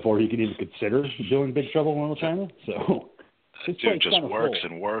before he could even consider doing Big Trouble in Little China. So, dude just works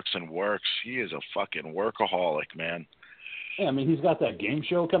and works and works. He is a fucking workaholic, man. Yeah, I mean, he's got that game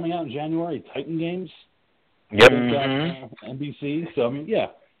show coming out in January, Titan Games. Yep. NBC. So, I mean, yeah.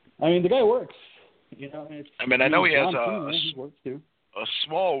 I mean, the guy works. I know he has he works too. A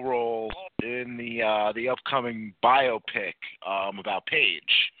small role in the upcoming biopic about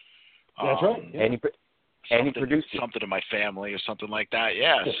Paige. That's right. Yeah. And he produced something to my family or something like that.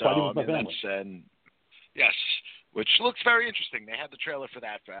 Yeah. Yes, which looks very interesting. They had the trailer for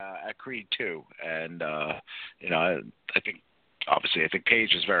that at Creed 2, and I think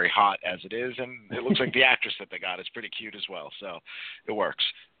Paige is very hot as it is, and it looks like the actress that they got is pretty cute as well. So it works.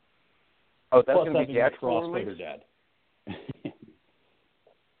 Oh, that's going to be theatrical release? Dad.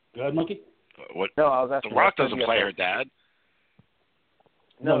 Go ahead, Monkey. What? No, I was asking. The Rock doesn't play her dad.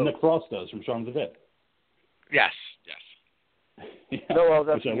 No, Nick Frost does from Shaun of the Dead. Yes. Yeah. No, I was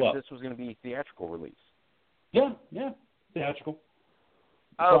asking if this was going to be theatrical release. Yeah, theatrical.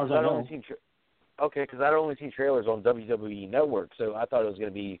 Oh, because I'd only seen trailers on WWE Network, so I thought it was going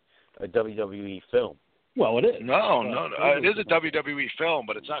to be a WWE film. Well, it is. No. It is a WWE film,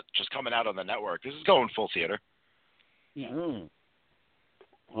 but it's not just coming out on the network. This is going full theater. Yeah.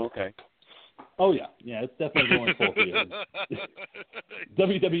 Okay. Oh, yeah. Yeah, it's definitely going full theater.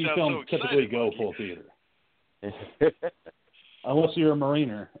 WWE films typically go full theater. Unless you're a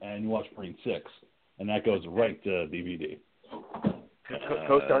Mariner and you watch Marine 6, and that goes right to DVD. I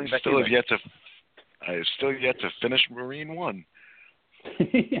have still yet to finish Marine 1.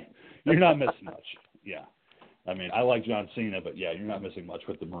 You're not missing much. Yeah. I mean, I like John Cena, but yeah, you're not missing much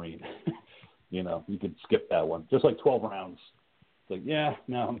with the Marine. You could skip that one. Just like 12 Rounds. It's like, yeah,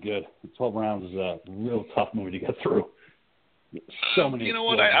 no, I'm good. 12 Rounds is a real tough movie to get through. So many. You know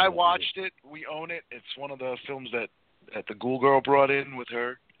what? I watched it. We own it. It's one of the films that the Ghoul Girl brought in with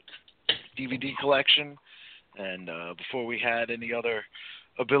her DVD collection. And before we had any other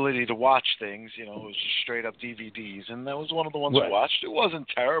ability to watch things, it was just straight up DVDs, and that was one of the ones we watched. It wasn't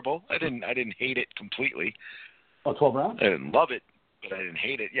terrible. I didn't hate it completely. Oh, 12 Rounds? I didn't love it, but I didn't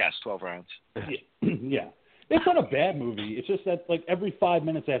hate it. Yes, 12 Rounds. Yeah. It's not a bad movie. It's just that, like, every 5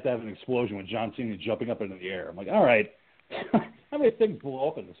 minutes I have to have an explosion with John Cena jumping up into the air. I'm like, all right, how many things blow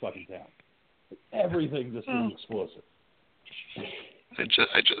up in this fucking town? Everything just is explosive. I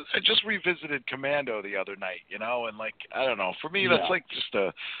just revisited Commando the other night, and I don't know. For me, that's like just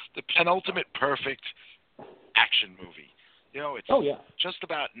the penultimate perfect action movie. It's just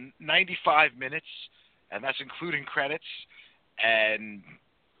about 95 minutes, and that's including credits. And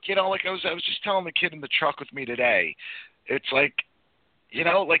like I was just telling the kid in the truck with me today, it's like You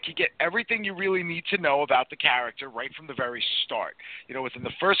know, like you get everything you really need to know about the character right from the very start. You know, within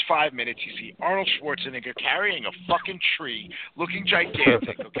the first 5 minutes, you see Arnold Schwarzenegger carrying a fucking tree, looking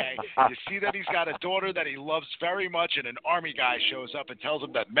gigantic, okay? You see that he's got a daughter that he loves very much, and an army guy shows up and tells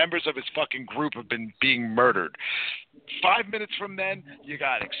him that members of his fucking group have been being murdered. 5 minutes from then, you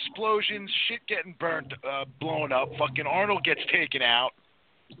got explosions, shit getting burnt, blown up, fucking Arnold gets taken out,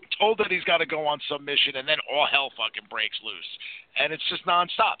 told that he's got to go on some mission, and then all hell fucking breaks loose. And it's just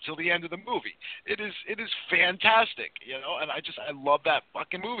nonstop till the end of the movie. It is fantastic, you know, and I love that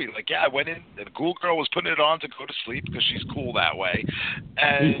fucking movie. Like, yeah, I went in, the cool girl was putting it on to go to sleep because she's cool that way.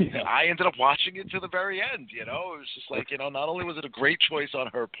 And I ended up watching it to the very end, you know. It was just like, you know, not only was it a great choice on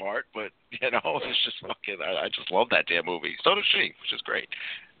her part, but, you know, it's just fucking, I just love that damn movie. So does she, which is great.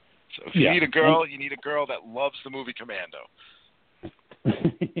 So if you need a girl, you need a girl that loves the movie Commando.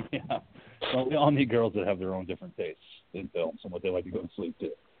 Yeah. Well, we all need girls that have their own different tastes in films and what they like to go to sleep to.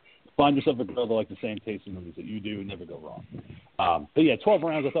 Find yourself a girl that likes the same taste in movies that you do, never go wrong. But yeah, 12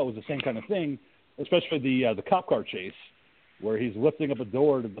 Rounds I thought was the same kind of thing, especially the cop car chase where he's lifting up a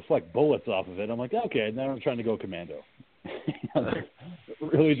door to deflect bullets off of it. I'm like, okay, now I'm trying to go Commando. They're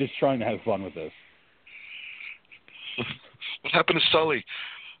really just trying to have fun with this. What happened to Sully?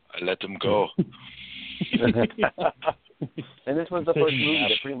 I let him go. And this was the first movie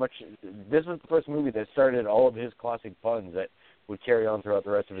that this was the first movie that started all of his classic puns that would carry on throughout the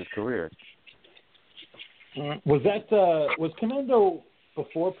rest of his career. Was Commando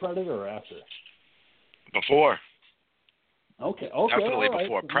before Predator or after? Before. Okay. Definitely right.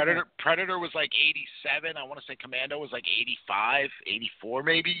 before. Predator was like 87. I want to say Commando was like 85, 84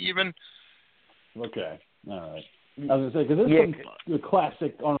 maybe even. Okay. All right. I was going to say, because there's some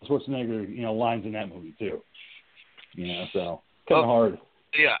classic Arnold Schwarzenegger, you know, lines in that movie too. You know, so kind of hard.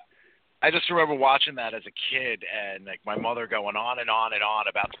 Yeah. I just remember watching that as a kid and, like, my mother going on and on and on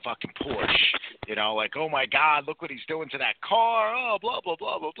about the fucking Porsche. You know, like, oh, my God, look what he's doing to that car. Oh, blah, blah,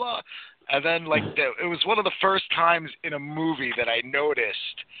 blah, blah, blah. And then, like, it was one of the first times in a movie that I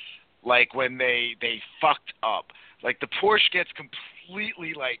noticed, like, when they fucked up. Like, the Porsche gets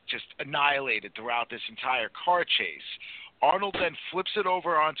completely, like, just annihilated throughout this entire car chase. Arnold then flips it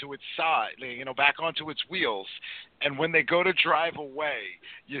over onto its side, you know, back onto its wheels, and when they go to drive away,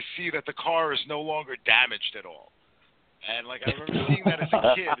 you see that the car is no longer damaged at all. And, like, I remember seeing that as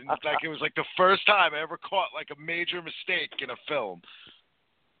a kid, and, like, it was, like, the first time I ever caught, like, a major mistake in a film.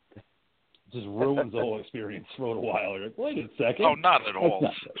 Just ruins the whole experience for a little while. You're like, wait a second. Oh, not at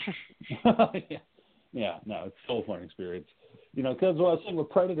all. Yeah, no, it's still a fun experience. You know, because what I was saying with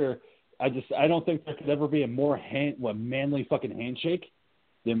Predator, I don't think there could ever be a more manly fucking handshake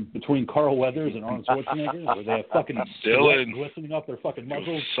than between Carl Weathers and Arnold Schwarzenegger, where they have fucking sweat glistening off their fucking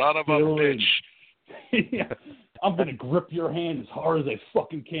muscles. Son of a bitch. Yeah, I'm gonna grip your hand as hard as I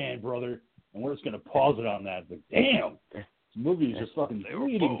fucking can, brother, and we're just gonna pause it on that. But damn, this movie is just fucking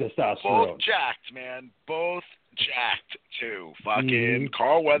bleeding testosterone. Both jacked, man. Both jacked too. Fucking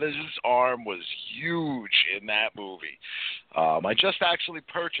Carl Weathers' arm was huge in that movie. I just actually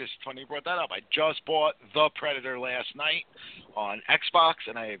purchased, funny you brought that up, I just bought The Predator last night on Xbox,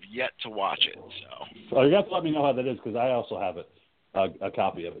 and I have yet to watch it. So you have to let me know how that is, because I also have it, a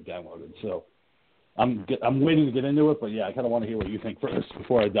copy of it downloaded. So I'm waiting to get into it, but yeah, I kind of want to hear what you think first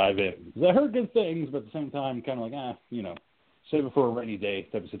before I dive in. Because I heard good things, but at the same time, kind of like, you know, save it for a rainy day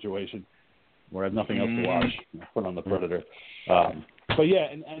type of situation where I have nothing else to watch. Put on The Predator. But yeah,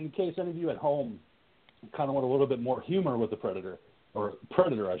 and in case any of you at home kind of want a little bit more humor with The Predator, or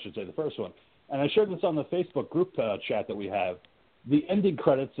Predator, I should say, the first one. And I shared this on the Facebook group chat that we have. The ending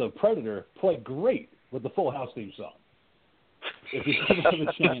credits of Predator play great with the Full House theme song. If you ever have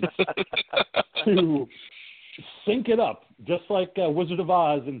a chance to sync it up, just like Wizard of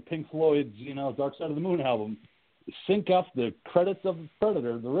Oz and Pink Floyd's, you know, Dark Side of the Moon album, sync up the credits of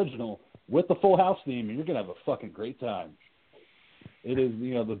Predator, the original, with the Full House theme, and you're going to have a fucking great time. It is,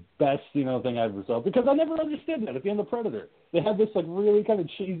 you know, the best, you know, thing I've ever saw. Because I never understood that at the end of Predator. They had this, like, really kind of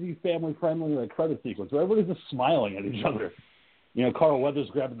cheesy, family-friendly, like, credit sequence where everybody's just smiling at each other. You know, Carl Weathers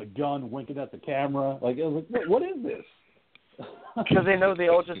grabbing the gun, winking at the camera. Like, I was like, what is this? Because they know they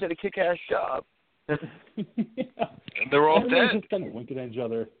all just did a kick-ass job. Yeah. And they're all dead. Just kind of winking at each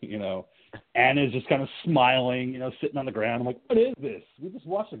other, you know. Anna's just kind of smiling, you know, sitting on the ground. I'm like, what is this? We just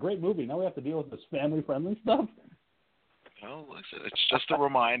watched a great movie. Now we have to deal with this family-friendly stuff? Well, listen, it's just a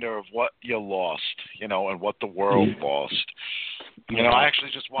reminder of what you lost, you know, and what the world lost. You know, I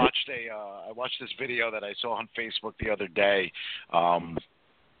actually just watched I watched this video that I saw on Facebook the other day. I'll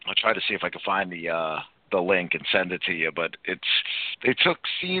try to see if I can find the link and send it to you, but they took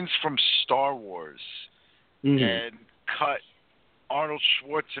scenes from Star Wars and cut Arnold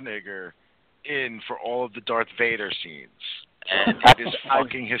Schwarzenegger in for all of the Darth Vader scenes, and it is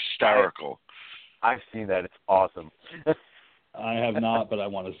fucking hysterical. I've seen that. It's awesome. I have not, but I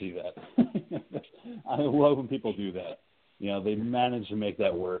want to see that. I love when people do that. They manage to make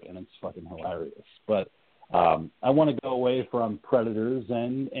that work, and it's fucking hilarious. But I want to go away from predators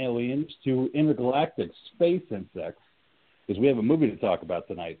and aliens to intergalactic space insects, because we have a movie to talk about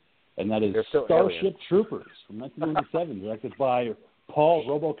tonight, and that is Starship Troopers from 1997, directed by Paul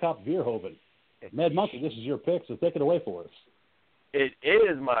RoboCop Verhoeven. Mad Monkey, this is your pick, so take it away for us. It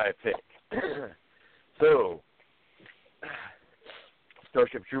is my pick. So,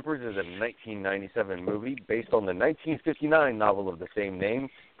 Starship Troopers is a 1997 movie based on the 1959 novel of the same name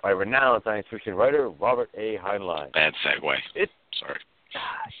by renowned science fiction writer Robert A. Heinlein. Bad segue. Sorry.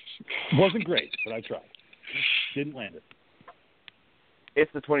 Wasn't great, but I tried. Didn't land it. It's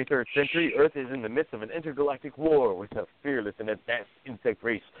the 23rd century. Earth is in the midst of an intergalactic war with a fearless and advanced insect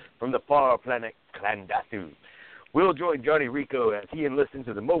race from the far planet Klandatu. We'll join Johnny Rico as he enlists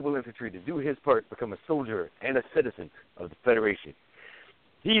into the mobile infantry to do his part, become a soldier and a citizen of the Federation.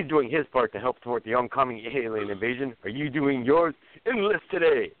 He's doing his part to help thwart the oncoming alien invasion. Are you doing yours? Enlist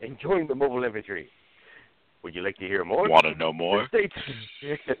today and join the mobile infantry. Would you like to hear more? Want to know more? Stay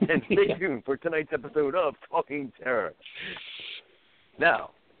tuned for tonight's episode of Talking Terror.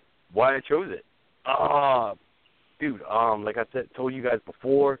 Now, why I chose it? Like I told you guys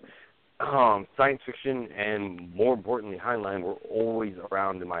before, science fiction and, more importantly, Heinlein were always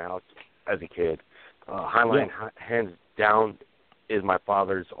around in my house as a kid. Heinlein, hands down, is my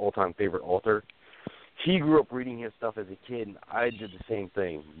father's all-time favorite author. He grew up reading his stuff as a kid, and I did the same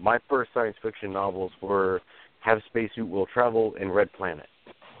thing. My first science fiction novels were Have a Spacesuit Will Travel and Red Planet.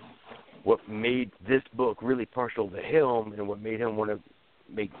 What made this book really partial to him and what made him want to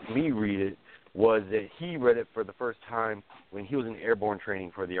make me read it was that he read it for the first time when he was in airborne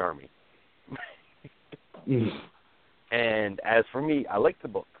training for the Army. And as for me, I like the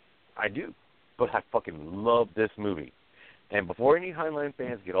book. I do. But I fucking love this movie. And before any Heinlein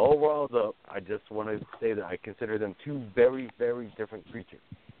fans get all riled up, I just want to say that I consider them two very, very different creatures.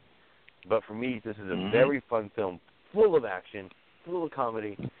 But for me, this is a very fun film, full of action, full of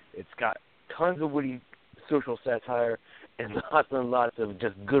comedy. It's got tons of witty social satire and lots of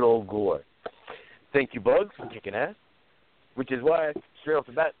just good old gore. Thank you, Bugs, for kicking ass. Which is why, straight off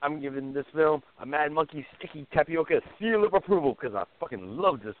the bat, I'm giving this film a Mad Monkey Sticky Tapioca seal of approval, because I fucking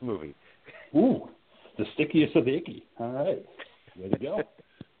love this movie. Ooh, the stickiest of the icky. All right. Way to go.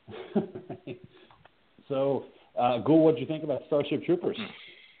 So, Ghoul, what did you think about Starship Troopers?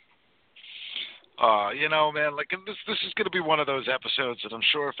 Man, like this is going to be one of those episodes that I'm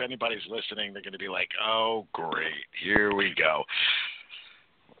sure if anybody's listening, they're going to be like, oh, great, here we go.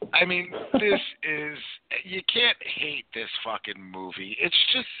 I mean, you can't hate this fucking movie. It's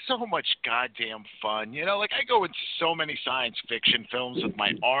just so much goddamn fun. Like I go into so many science fiction films with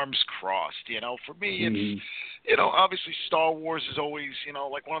my arms crossed. For me, it's, obviously Star Wars is always,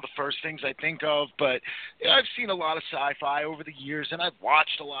 like one of the first things I think of. But I've seen a lot of sci-fi over the years, and I've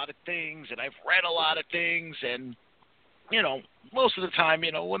watched a lot of things, and I've read a lot of things, and most of the time,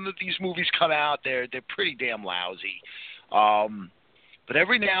 when these movies come out, they're pretty damn lousy. But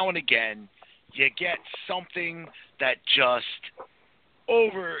every now and again, you get something that just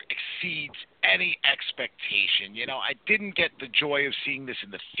exceeds any expectation. I didn't get the joy of seeing this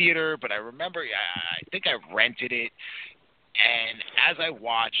in the theater, but I remember, I think I rented it. And as I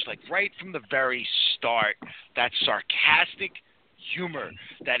watched, like right from the very start, that sarcastic humor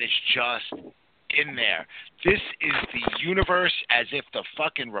that is just in there. This is the universe as if the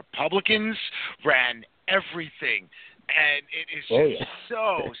fucking Republicans ran everything. And it is just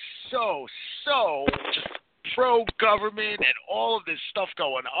so just pro-government and all of this stuff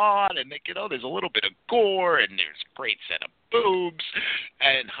going on. And, there's a little bit of gore and there's a great set of boobs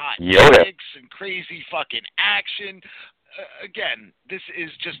and hot chicks and crazy fucking action. Again, this is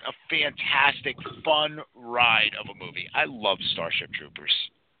just a fantastic, fun ride of a movie. I love Starship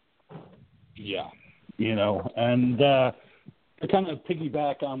Troopers. Yeah. And to kind of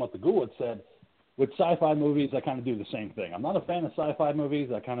piggyback on what the Ghoul had said, with sci-fi movies, I kind of do the same thing. I'm not a fan of sci-fi movies.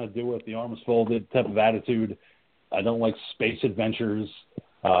 I kind of do it the arms folded type of attitude. I don't like space adventures.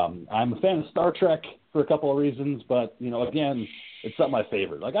 I'm a fan of Star Trek for a couple of reasons, but, again, it's not my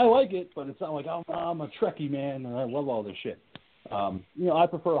favorite. Like, I like it, but it's not like, I'm a Trekkie man and I love all this shit. I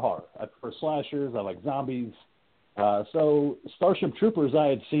prefer horror. I prefer slashers. I like zombies. So Starship Troopers I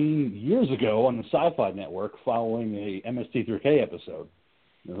had seen years ago on the Sci-Fi Network following a MST3K episode.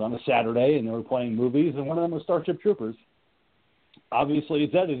 It was on a Saturday, and they were playing movies, and one of them was Starship Troopers. Obviously,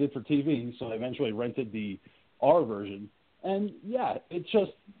 it's edited for TV, so I eventually rented the R version, And, yeah, it's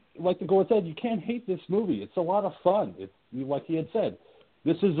just, like the Gore said, you can't hate this movie. It's a lot of fun. It's, like he had said,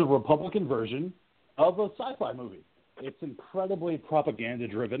 this is a Republican version of a sci-fi movie. It's incredibly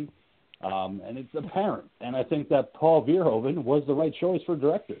propaganda-driven, and it's apparent. And I think that Paul Verhoeven was the right choice for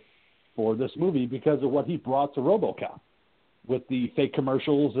director for this movie because of what he brought to RoboCop, with the fake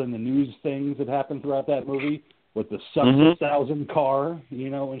commercials and the news things that happened throughout that movie, with the sub-6,000 car,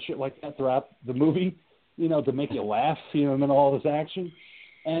 and shit like that throughout the movie, to make you laugh, and all this action.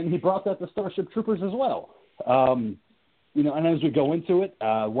 And he brought that to Starship Troopers as well. And as we go into it,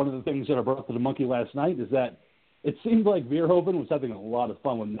 one of the things that I brought up to the monkey last night is that it seemed like Verhoeven was having a lot of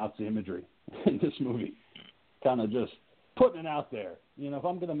fun with Nazi imagery in this movie, kind of just putting it out there. If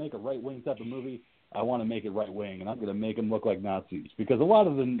I'm going to make a right-wing type of movie, I want to make it right-wing, and I'm going to make them look like Nazis. Because a lot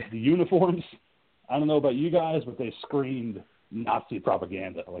of the uniforms, I don't know about you guys, but they screamed Nazi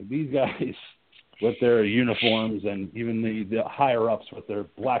propaganda. Like these guys with their uniforms and even the higher-ups with their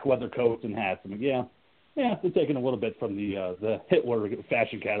black leather coats and hats. I'm like, yeah, they're taking a little bit from the Hitler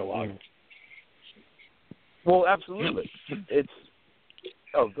fashion catalog. Well, absolutely. It's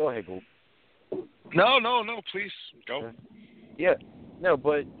 – oh, go ahead, Gould. No, please, go. Yeah. No,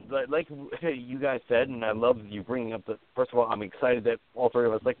 but like you guys said, and I love you bringing up first of all, I'm excited that all three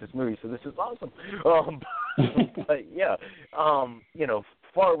of us like this movie, so this is awesome. But, yeah,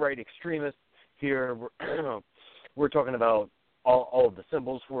 far-right extremists here, we're talking about all of the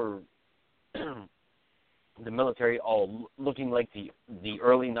symbols for the military all looking like the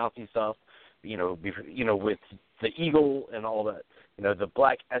early Nazi stuff, with the eagle and all that. The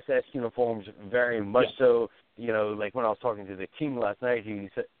black SS uniforms very much so. Like when I was talking to the king last night, he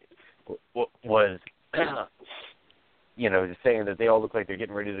said, was, saying that they all look like they're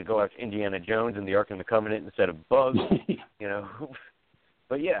getting ready to go after Indiana Jones and the Ark of the Covenant instead of bugs,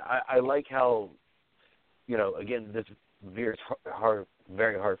 But, yeah, I like how, again, this veers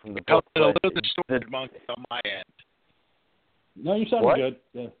very hard from the book. A little distorted, Monk, on my end. No, you're sounding good.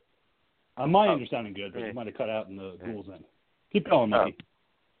 Yeah. On my end, you're sounding good, but you might have cut out in the Ghoul's end. Keep going, Mikey.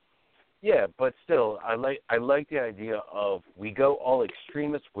 Yeah, but still, I like the idea of we go all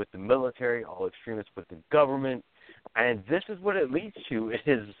extremists with the military, all extremists with the government, and this is what it leads to. It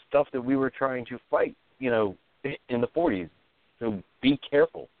is stuff that we were trying to fight, in the 40s. So be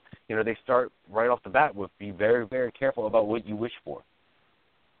careful. They start right off the bat with be very, very careful about what you wish for.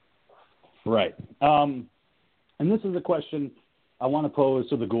 Right. And this is a question I want to pose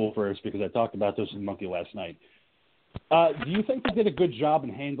to the Ghoul first because I talked about this with Monkey last night. Do you think they did a good job in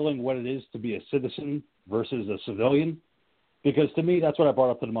handling what it is to be a citizen versus a civilian? Because to me, that's what I brought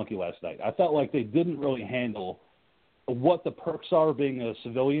up to the Monkey last night. I felt like they didn't really handle what the perks are of being a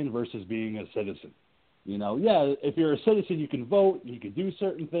civilian versus being a citizen. If you're a citizen, you can vote, you can do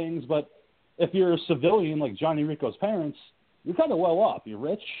certain things, but if you're a civilian like Johnny Rico's parents, you're kind of well off. You're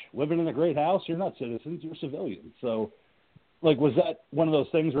rich, living in a great house. You're not citizens. You're civilians. So, was that one of those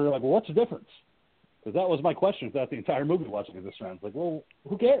things where you're like, well, what's the difference? Because that was my question throughout the entire movie watching it this round. It's like, well,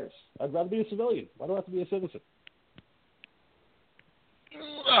 who cares? I'd rather be a civilian. Why do I have to be a citizen?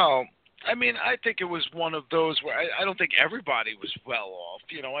 Well, I think it was one of those where I don't think everybody was well off.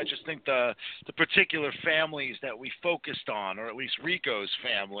 I just think the particular families that we focused on, or at least Rico's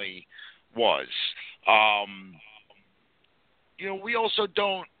family was. We also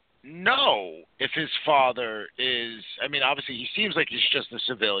don't know if his father is, obviously he seems like he's just a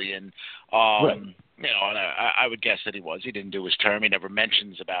civilian. Right. And I would guess that he was. He didn't do his term. He never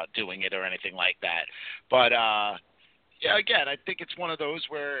mentions about doing it or anything like that. But, again, I think it's one of those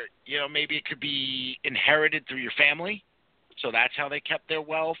where, maybe it could be inherited through your family. So that's how they kept their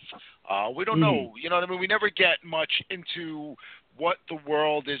wealth. We don't know. You know what I mean? We never get much into what the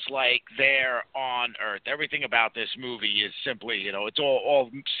world is like there on Earth. Everything about this movie is simply, it's all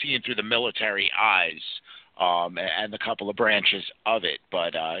seen through the military eyes. And the couple of branches of it.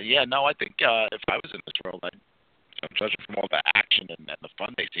 But, I think if I was in this world, judging from all the action and the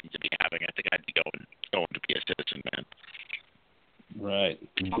fun they seem to be having, I think I'd be going to be a citizen, man. Right.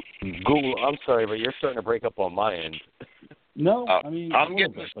 Google, I'm sorry, but you're starting to break up on my end. No, I'm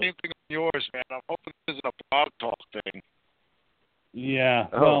getting the same thing on yours, man. I'm hoping this isn't a blog talk thing. Yeah,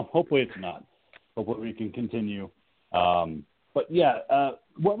 well, hopefully it's not. Hopefully we can continue. But,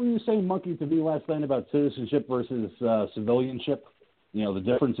 what were you saying, Monkey, to me last night about citizenship versus civilianship? The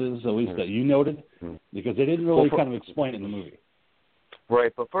differences, at least that you noted? Because they didn't really kind of explain it in the movie.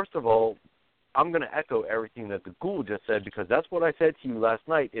 Right, but first of all, I'm going to echo everything that the Ghoul just said because that's what I said to you last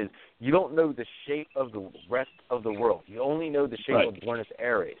night is you don't know the shape of the rest of the world. You only know the shape of Buenos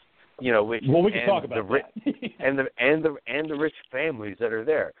Aires. which well, we can talk about that. and the rich families that are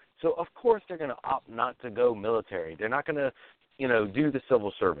there. So of course they're going to opt not to go military. They're not going to, do the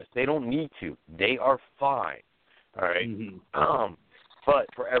civil service. They don't need to. They are fine. All right. Mm-hmm. But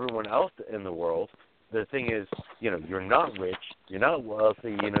for everyone else in the world, the thing is, you're not rich, you're not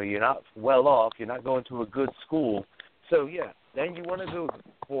wealthy, you're not well off, you're not going to a good school. So yeah, then you want to go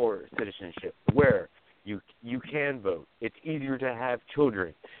for citizenship where you can vote. It's easier to have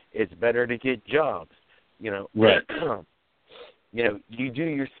children. It's better to get jobs. Right. You do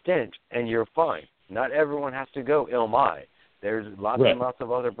your stint and you're fine. Not everyone has to go Illinois. There's lots and lots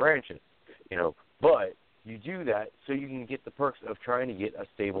of other branches. But you do that so you can get the perks of trying to get a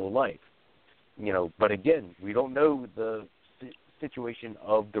stable life. But again, we don't know the situation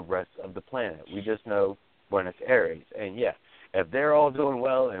of the rest of the planet. We just know Buenos Aires. And yeah, if they're all doing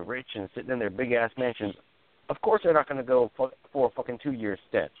well and rich and sitting in their big-ass mansions, of course they're not going to go for a fucking 2-year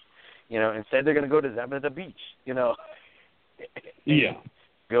stint. Instead they're going to go to Zabata Beach, Yeah.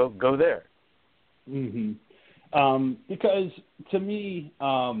 Go there. Mm-hmm. Because to me,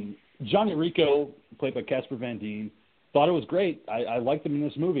 Johnny Rico, played by Casper Van Dien, thought it was great. I liked him in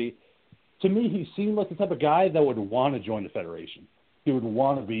this movie. To me, he seemed like the type of guy that would want to join the Federation. He would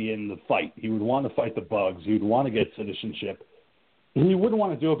want to be in the fight. He would want to fight the bugs. He would want to get citizenship. He wouldn't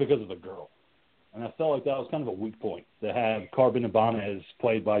want to do it because of the girl. And I felt like that was kind of a weak point, to have Carbon Ibanez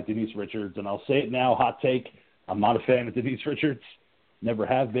played by Denise Richards. And I'll say it now, hot take, I'm not a fan of Denise Richards. Never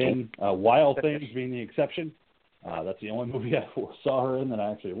have been. Wild Things being the exception. That's the only movie I saw her in that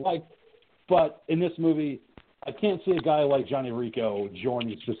I actually liked. But in this movie, I can't see a guy like Johnny Rico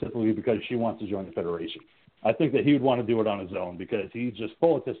joining specifically because she wants to join the Federation. I think that he would want to do it on his own because he's just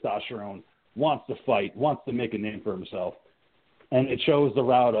full of testosterone, wants to fight, wants to make a name for himself. And it shows the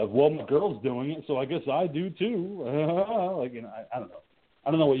route of, well, my girl's doing it, so I guess I do too. I don't know. I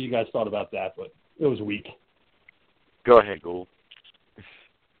don't know what you guys thought about that, but it was weak. Go ahead, Gould.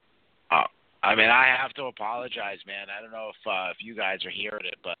 I have to apologize, man. I don't know if you guys are hearing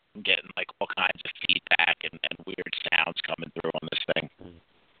it, but I'm getting all kinds of feedback and weird sounds coming through on this thing.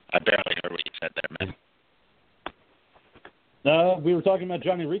 I barely heard what you said there, man. We were talking about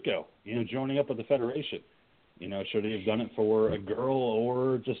Johnny Rico, joining up with the Federation. Should he have done it for a girl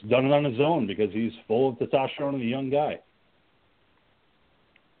or just done it on his own because he's full of testosterone and a young guy?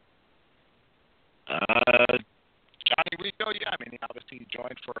 Johnny Rico, yeah. Obviously he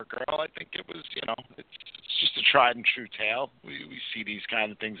joined for a girl. I think it was, it's just a tried and true tale. We see these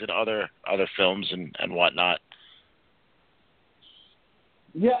kind of things in other films and whatnot.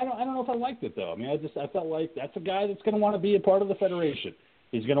 Yeah, I don't know if I liked it though. I felt like that's a guy that's going to want to be a part of the Federation.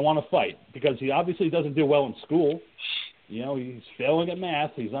 He's going to want to fight because he obviously doesn't do well in school. He's failing at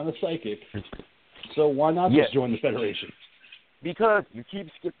math. He's not a psychic. So why not just join the Federation? Because you keep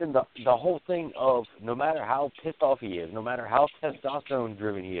skipping the whole thing of no matter how pissed off he is, no matter how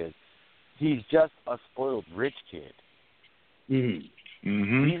testosterone-driven he is, he's just a spoiled rich kid. Mm-hmm.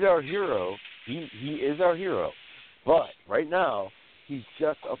 Mm-hmm. He's our hero. He is our hero. But right now, he's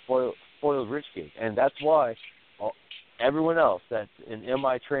just a spoiled rich kid. And that's why everyone else that's in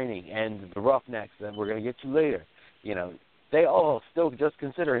MI training and the roughnecks that we're going to get to later, they all still just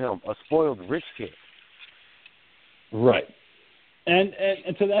consider him a spoiled rich kid. Right. And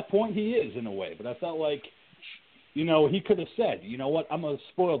to that point, he is in a way. But I felt like, he could have said, you know what, I'm a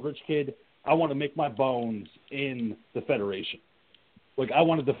spoiled rich kid. I want to make my bones in the Federation. I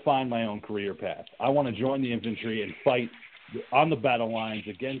want to define my own career path. I want to join the infantry and fight on the battle lines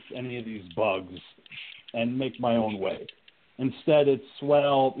against any of these bugs and make my own way. Instead, it's,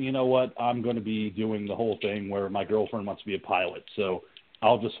 well, you know what, I'm going to be doing the whole thing where my girlfriend wants to be a pilot, so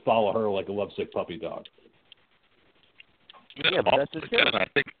I'll just follow her like a lovesick puppy dog. Yeah, but that's just I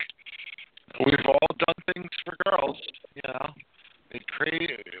think we've all done things for girls,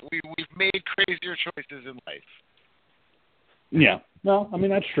 We've made crazier choices in life. Yeah, no,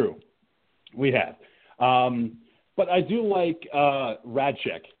 that's true. We have. But I do like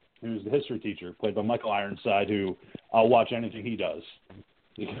Radchek, who's the history teacher, played by Michael Ironside, who I'll watch anything he does.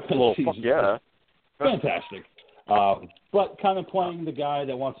 Well, fuck yeah. Fantastic. But kind of playing the guy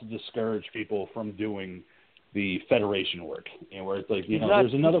that wants to discourage people from doing the Federation work, where it's like,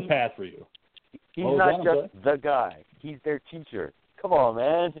 there's another path for you. He's not just the guy. He's their teacher. Come on,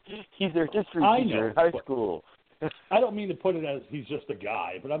 man. He's their history teacher in high school. I don't mean to put it as he's just a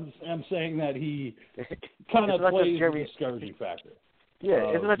guy, but I'm saying that he kind of plays the discouraging factor. Yeah,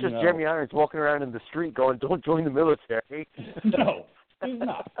 isn't that just Jeremy Irons walking around in the street going, don't join the military? No, he's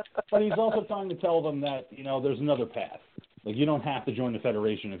not. But he's also trying to tell them that, there's another path. You don't have to join the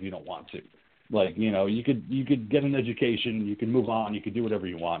Federation if you don't want to. You could get an education, you can move on, you can do whatever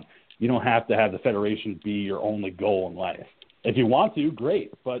you want. you don't have to have the Federation be your only goal in life. If you want to,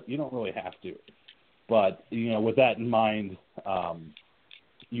 great, but you don't really have to. But, with that in mind,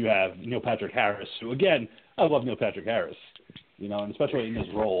 you have Neil Patrick Harris, who, again, I love Neil Patrick Harris, and especially in this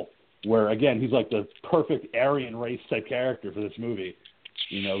role where, again, he's like the perfect Aryan race type character for this movie.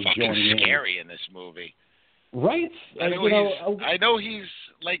 Fucking scary in this movie. Right? I know he's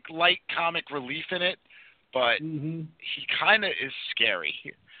like light comic relief in it, but he kind of is scary.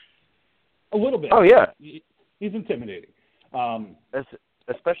 A little bit. Oh, yeah. He's intimidating.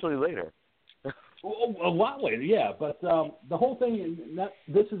 Especially later. A lot later, yeah. But the whole thing,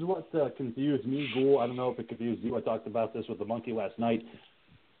 this is what confused me, Ghoul. I don't know if it confused you. I talked about this with the monkey last night.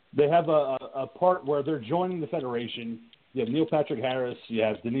 They have a part where they're joining the Federation. You have Neil Patrick Harris, you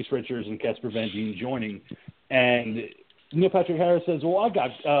have Denise Richards and Casper Van Dien joining. And Neil Patrick Harris says, well, I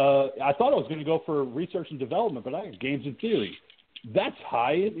thought I was going to go for research and development, but I got games and theory. That's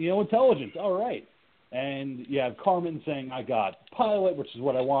high, intelligence. All right. And you have Carmen saying, I got pilot, which is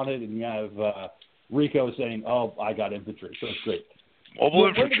what I wanted. And you have Rico saying, oh, I got infantry. So it's great. Mobile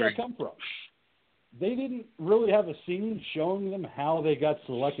Where did infantry. that come from? They didn't really have a scene showing them how they got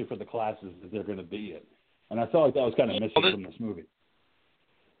selected for the classes that they're going to be in. And I felt like that was kind of missing from this movie.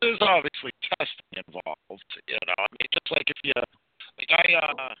 There's obviously testing involved, just like if you, at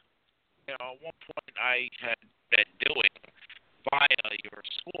one point I had been doing via your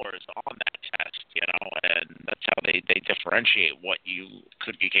scores on that test, and that's how they differentiate what you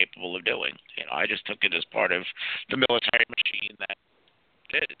could be capable of doing. I just took it as part of the military machine that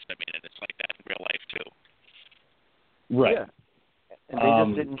it is. And it's like that in real life too. Right. Yeah. And they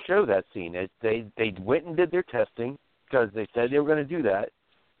just didn't show that scene. They went and did their testing because they said they were going to do that,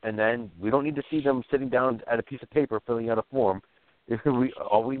 and then we don't need to see them sitting down at a piece of paper filling out a form.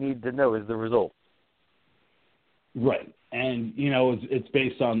 All we need to know is the result. Right. And, it's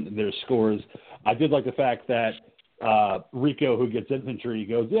based on their scores. I did like the fact that Rico, who gets infantry,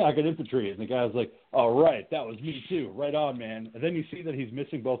 goes, yeah, I got infantry. And the guy's like, all right, that was me too. Right on, man. And then you see that he's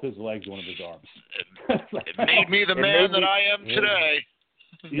missing both his legs, one of his arms. It made me the man that I am today.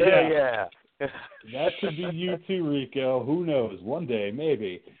 Yeah. That could be you too, Rico. Who knows? One day,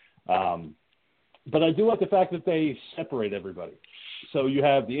 maybe. But I do like the fact that they separate everybody. So you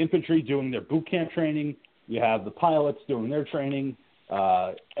have the infantry doing their boot camp training. You have the pilots doing their training.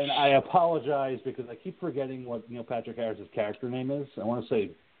 And I apologize because I keep forgetting what Neil Patrick Harris's character name is. I want to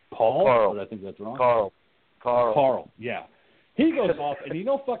say Paul, Carl. but I think that's wrong. Carl. Yeah. He goes off, and you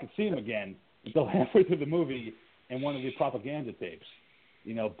don't fucking see him again until halfway through the movie in one of the propaganda tapes,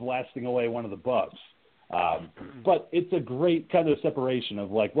 blasting away one of the bugs. But it's a great kind of separation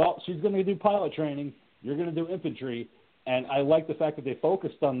of like, well, she's going to do pilot training, you're going to do infantry, and I like the fact that they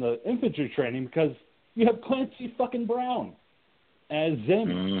focused on the infantry training because you have Clancy fucking Brown as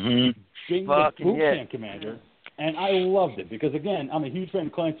Zim being the boot camp commander. And I loved it because, again, I'm a huge fan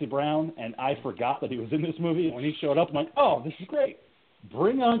of Clancy Brown, and I forgot that he was in this movie. And when he showed up, I'm like, oh, this is great.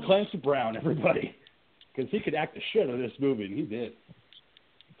 Bring on Clancy Brown, everybody. Because he could act the shit out of this movie, and he did.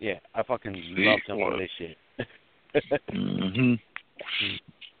 Yeah, I fucking love some of this shit.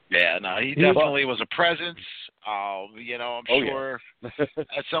 Yeah, no, he definitely was a presence. I'm sure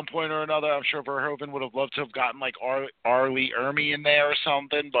at some point or another, I'm sure Verhoeven would have loved to have gotten like Arlie Ermey in there or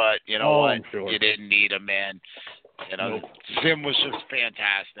something, but you know what? Sure. You didn't need him, man. Zim was just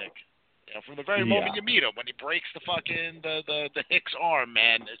fantastic. From the very moment you meet him, when he breaks the fucking the Hicks arm,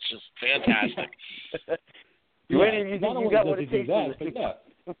 man, it's just fantastic. Not only does he do that,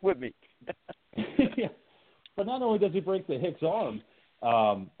 but with me. But not only does he break the Hicks arm,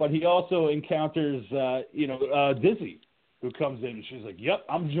 but he also encounters, Dizzy, who comes in and she's like, "Yep,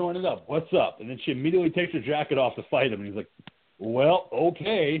 I'm joining up. What's up?" And then she immediately takes her jacket off to fight him. And he's like, "Well,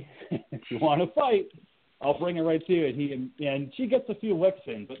 okay, if you want to fight, I'll bring it right to you." And she gets a few licks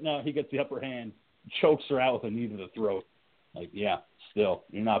in, but no, he gets the upper hand, chokes her out with a knee to the throat. Like, yeah, still,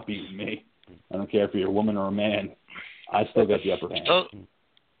 you're not beating me. I don't care if you're a woman or a man. I still got the upper hand.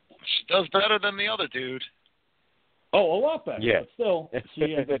 She does better than the other dude. Oh, a lot better. Yeah. But still,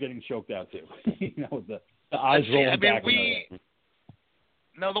 she ends up getting choked out too. The eyes rolling back.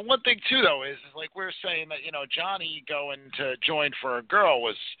 No, the one thing too though is like we're saying that Johnny going to join for a girl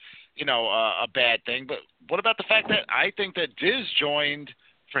was a bad thing. But what about the fact that I think that Diz joined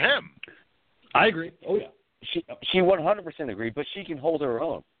for him? I agree. Oh yeah. She 100% agreed, but she can hold her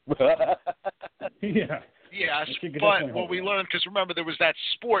own. Yeah. Yes, but what we learned, because remember there was that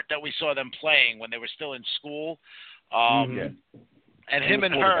sport that we saw them playing when they were still in school, and him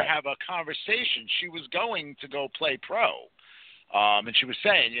and her have a conversation. She was going to go play pro, and she was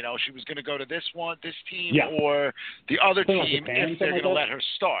saying, she was going to go to this team or the other team if they're going to let her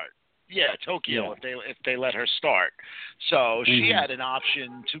start. Tokyo, if they let her start. So she had an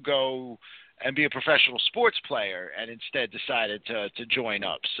option to go and be a professional sports player, and instead decided to join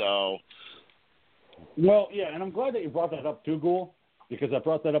up. So, well, yeah, and I'm glad that you brought that up too, Ghoul, because I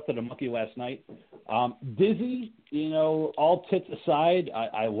brought that up to the monkey last night. Dizzy, all tits aside,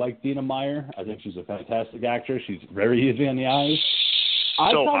 I like Dina Meyer. I think she's a fantastic actress. She's very easy on the eyes.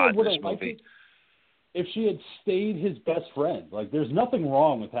 I so thought hot I would this have liked movie. it if she had stayed his best friend. Like, there's nothing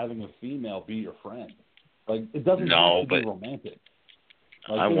wrong with having a female be your friend. Like, it doesn't have to be romantic.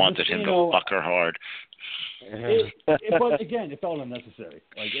 Like, I wanted him to fuck her hard. But again, it felt unnecessary.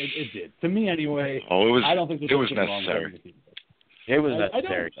 Like, it did. To me, anyway. Oh, it was. I don't think there's anything wrong with having a female. It was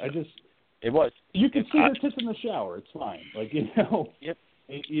necessary. It was. You can see her tits in the shower. It's fine. Like, Yep.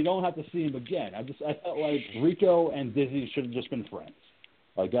 You don't have to see him again. I felt like Rico and Dizzy should have just been friends.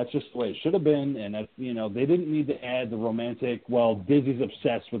 Like, that's just the way it should have been. And that's, they didn't need to add the romantic. Well, Dizzy's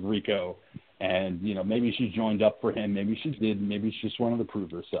obsessed with Rico, and maybe she joined up for him. Maybe she did. Maybe she just wanted to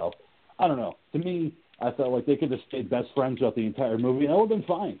prove herself. I don't know. To me, I felt like they could have stayed best friends throughout the entire movie, and that would have been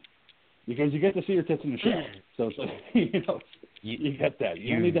fine. Because you get to see her tits in the shower. So it's like, you get that.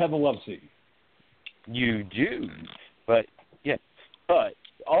 You don't need to have a love scene. You do. But, yeah. But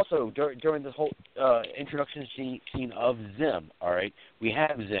also, during this whole introduction scene of Zim, all right, we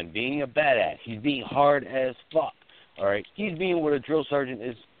have Zim being a badass. He's being hard as fuck, all right? He's being what a drill sergeant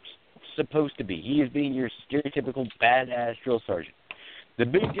is supposed to be. He is being your stereotypical badass drill sergeant. The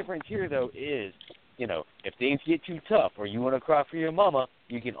big difference here, though, is, if things get too tough or you want to cry for your mama,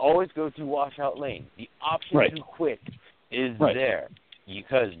 you can always go through washout lane. The option to quit is there.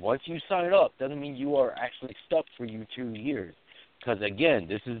 Because once you sign up, doesn't mean you are actually stuck for you 2 years. Because again,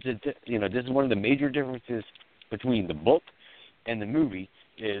 this is this is one of the major differences between the book and the movie.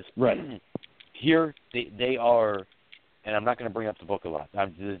 Is here they are, and I'm not going to bring up the book a lot.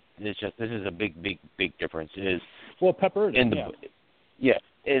 This is a big difference. Is Pepper in the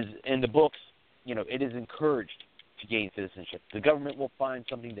is in the books. It is encouraged to gain citizenship. The government will find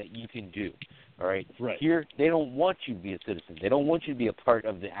something that you can do. All right. Here, they don't want you to be a citizen. They don't want you to be a part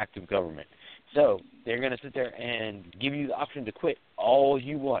of the active government. So they're going to sit there and give you the option to quit all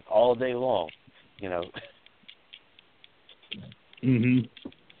you want, all day long.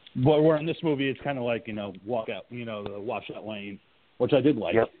 But where in this movie, it's kind of like walk out, the washout lane, which I did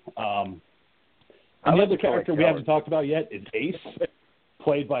like. Yep. And the other character we haven't talked about yet is Ace,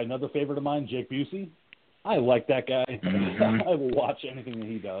 played by another favorite of mine, Jake Busey. I like that guy. I will watch anything that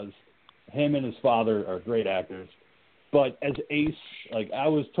he does. Him and his father are great actors. But as Ace, I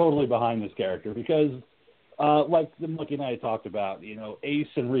was totally behind this character because, like the Monkey and I talked about, Ace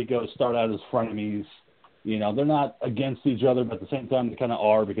and Rico start out as frenemies. They're not against each other, but at the same time they kind of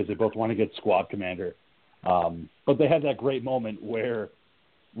are because they both want to get squad commander. But they had that great moment where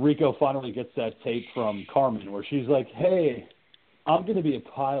Rico finally gets that tape from Carmen where she's like, hey, I'm going to be a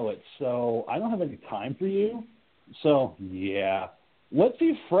pilot, so I don't have any time for you. So, yeah. Let's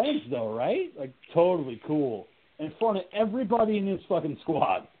be friends, though, right? Totally cool. In front of everybody in this fucking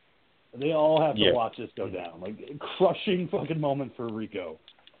squad. They all have to watch this go down. Crushing fucking moment for Rico.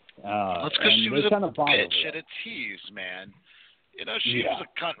 That's because she was a bitch and a tease, man. She was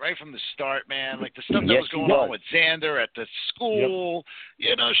a cunt right from the start, man. The stuff that was going on with Xander at the school.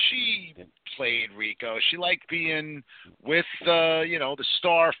 She played Rico. She liked being with, the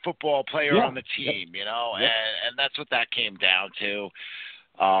star football player on the team, and that's what that came down to.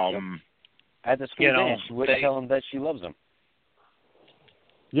 At the school dance, she wouldn't tell him that she loves him.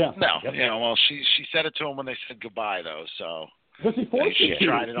 Yeah. No, well, she said it to him when they said goodbye, though, so. Because he forced it. She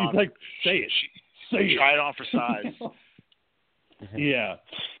tried it on. Say it. She tried it on for size. Yeah,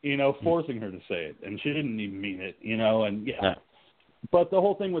 forcing her to say it, and she didn't even mean it, and But the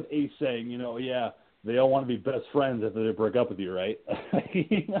whole thing with Ace saying, they all want to be best friends after they break up with you, right?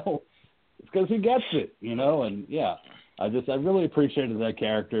 It's because he gets it, and I really appreciated that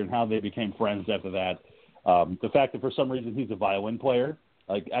character and how they became friends after that. The fact that for some reason he's a violin player,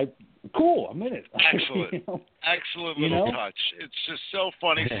 cool, I'm in it. Excellent. Excellent little touch. It's just so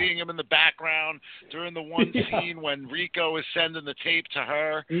funny seeing him in the background during the one scene when Rico is sending the tape to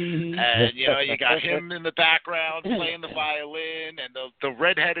her. And, you got him in the background playing the violin and the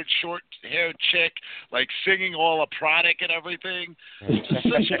redheaded short-haired chick, singing all erotic and everything. Just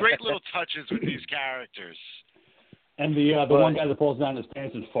such great little touches with these characters. And the one guy that pulls down his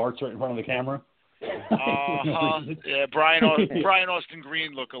pants and farts right in front of the camera. Yeah, Brian Austin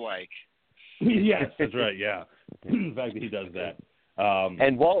Green look-alike. Yes, that's right. Yeah, the fact that he does that.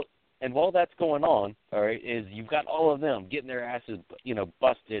 And while that's going on, all right, is you've got all of them getting their asses,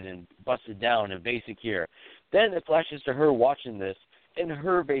 busted down in basic gear. Then it flashes to her watching this, in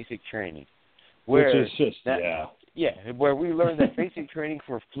her basic training, where which is just where we learned that basic training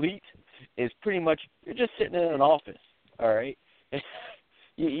for fleet is pretty much you're just sitting in an office, all right.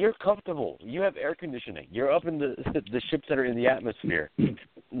 You're comfortable. You have air conditioning. You're up in the ships that are in the atmosphere, and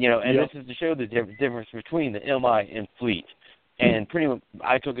this is to show the difference between the MI and fleet. And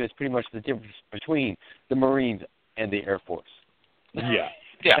I took it as pretty much the difference between the Marines and the Air Force. Yeah.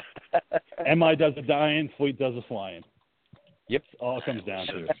 Yeah. MI does the dying, fleet does the flying. Yep. All it comes down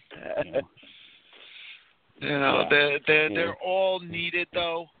to. They're all needed,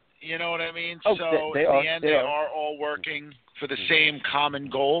 though. You know what I mean? Oh, so they in are. the end, they are all working for the same common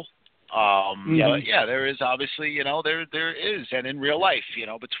goal. But there is obviously, there is, and in real life,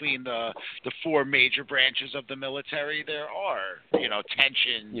 between the four major branches of the military, there are,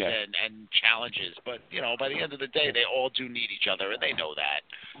 tensions and challenges. But by the end of the day, they all do need each other, and they know that.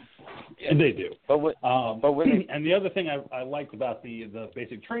 And they do. And the other thing I liked about the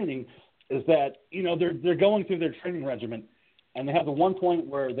basic training is that they're going through their training regimen, and they have the one point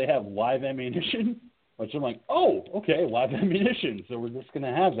where they have live ammunition. Which I'm like, oh, okay, live ammunition. So we're just going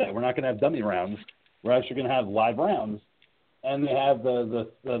to have that. We're not going to have dummy rounds. We're actually going to have live rounds. And they have the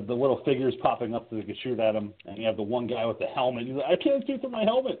little figures popping up so they can shoot at them. And you have the one guy with the helmet. He's like, I can't see through my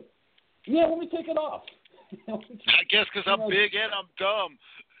helmet. Yeah, let me take it off. I guess because I'm big and I'm dumb.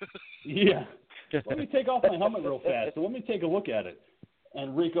 Yeah. Let me take off my helmet real fast. So let me take a look at it.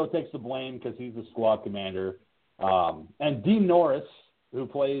 And Rico takes the blame because he's the squad commander. And Dean Norris, who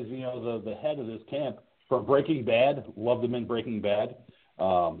plays, the head of this camp, from Breaking Bad, loved him in Breaking Bad,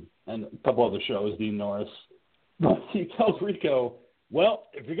 and a couple other shows, Dean Norris. But he tells Rico, well,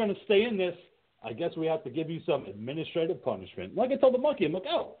 if you're going to stay in this, I guess we have to give you some administrative punishment. Like I told the monkey, I'm like,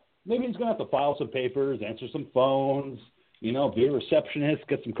 oh, maybe he's going to have to file some papers, answer some phones, be a receptionist,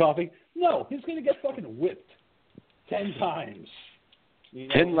 get some coffee. No, he's going to get fucking whipped 10 times.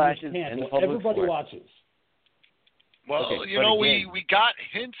 10 lashes in public everybody court. watches. Well, we got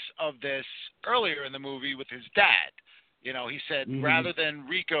hints of this earlier in the movie with his dad. He said rather than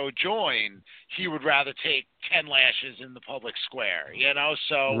Rico join, he would rather take 10 lashes in the public square.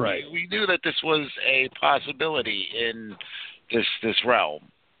 So right. we knew that this was a possibility in this realm.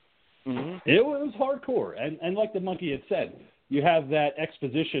 Mm-hmm. It was hardcore, and like the monkey had said, you have that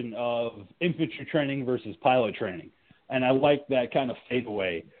exposition of infantry training versus pilot training, and I like that kind of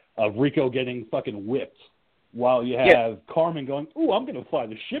fadeaway of Rico getting fucking whipped. While you have Carmen going, ooh, I'm going to fly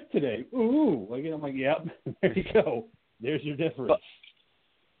the ship today. Ooh. I'm like, yep, there you go. There's your difference.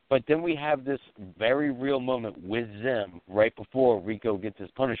 But then we have this very real moment with Zim right before Rico gets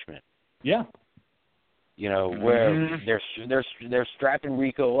his punishment. Yeah. Where they're strapping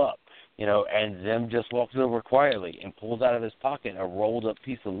Rico up, and Zim just walks over quietly and pulls out of his pocket a rolled up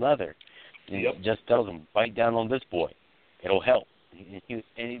piece of leather. And just tells him, bite down on this boy. It'll help. Then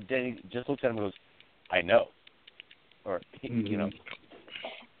he just looks at him and goes, I know. Or,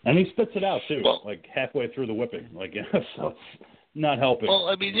 And he spits it out, too, like halfway through the whipping. So it's not helping. Well,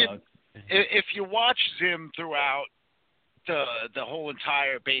 I mean, if you watch Zim throughout the whole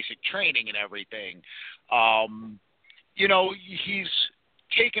entire basic training and everything, he's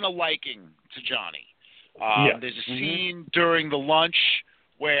taken a liking to Johnny. There's a scene during the lunch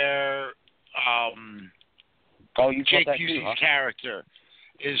where Jake Busey's character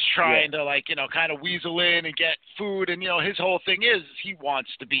is trying to, kind of weasel in and get food. And, his whole thing is he wants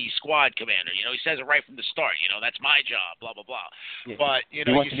to be squad commander. He says it right from the start. That's my job, blah, blah, blah. Yeah. But, you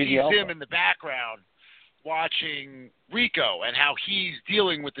see him in the background watching Rico and how he's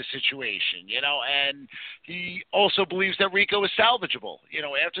dealing with the situation, and he also believes that Rico is salvageable.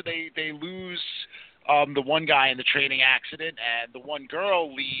 After they lose the one guy in the training accident and the one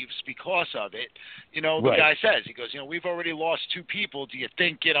girl leaves because of it, the guy says, he goes, we've already lost 2 people. Do you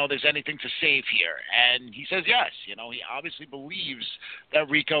think, there's anything to save here? And he says yes. He obviously believes that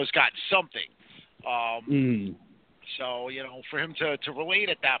Rico's got something. So, for him to relate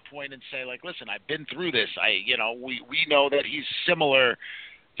at that point and say, listen, I've been through this. We know that he's similar,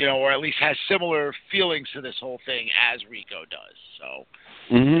 or at least has similar feelings to this whole thing as Rico does. So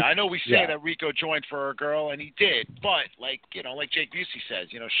I know we say that Rico joined for a girl, and he did, but like Jake Busey says,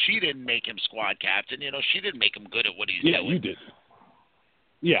 she didn't make him squad captain. She didn't make him good at what he's doing. Yeah, you did.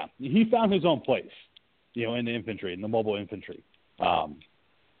 Yeah, he found his own place, in the infantry, in the mobile infantry.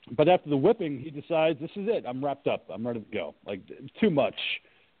 But after the whipping, he decides, this is it. I'm wrapped up. I'm ready to go. Too much.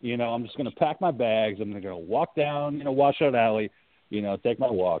 I'm just going to pack my bags. I'm going to walk down, Washout Alley, take my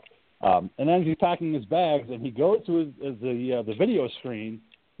walk. And then he's packing his bags, and he goes to the video screen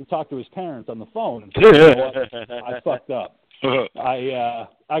to talk to his parents on the phone. And says, I fucked up.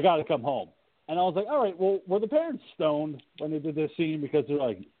 I got to come home. And I was like, all right, well, were the parents stoned when they did this scene? Because they're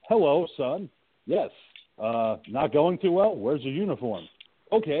like, hello, son. Yes. Not going too well? Where's your uniform?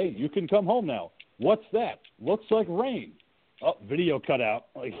 Okay, you can come home now. What's that? Looks like rain. Oh, video cut out.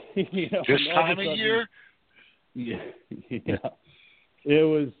 Like, you know, this time of year? Yeah. It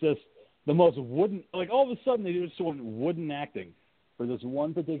was just the most wooden, like all of a sudden they just went wooden acting for this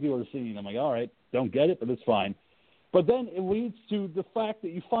one particular scene. I'm like, all right, don't get it, but it's fine. But then it leads to the fact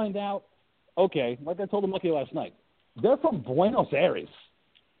that you find out, okay, like I told Lucky last night, they're from Buenos Aires.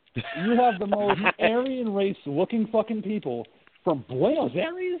 You have the most Aryan race-looking fucking people from Buenos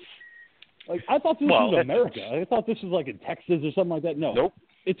Aires? Like, I thought this was America. I thought this was like in Texas or something like that. No. Nope.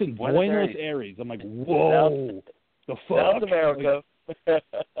 It's in Buenos Aires. I'm like, whoa. The fuck? South America. Like,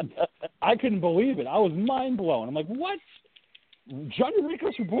 I couldn't believe it. I was mind blown. I'm like, what? Johnny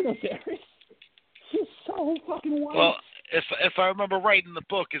Rico's from Buenos Aires? He's so fucking white. Well, if I remember right in the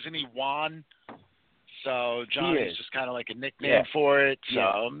book, isn't he Juan? So Johnny's just kind of like a nickname for it. So,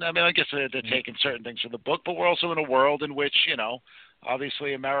 I mean, I guess they're taking certain things from the book, but we're also in a world in which, you know,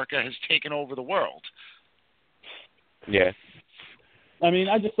 obviously America has taken over the world. Yeah. I mean,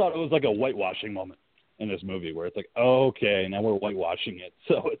 I just thought it was like a whitewashing moment in this movie where it's like, okay, now we're whitewashing it.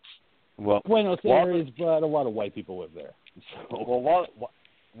 So it's Buenos Aires, but a lot of white people live there. So.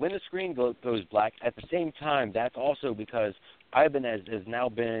 When the screen goes black, at the same time, that's also because Ivan has now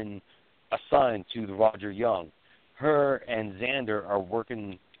been assigned to the Roger Young. Her and Xander are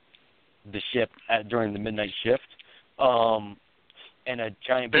working the ship during the midnight shift. And a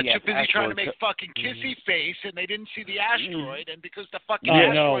giant They're big too busy asteroid trying to make fucking kissy face, and they didn't see the asteroid. And because the fucking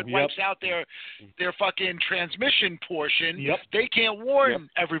asteroid wipes out their fucking transmission portion, they can't warn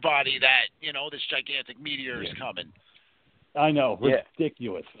everybody that, you know, this gigantic meteor is coming. I know,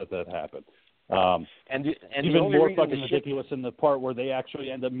 ridiculous that happened. And even more fucking ridiculous in the part where they actually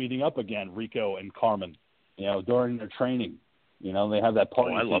end up meeting up again, Rico and Carmen, you know, during their training. You know, they have that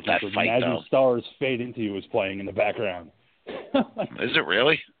party. I love that fight, Imagine though. Stars Fade Into You is playing in the background. Is it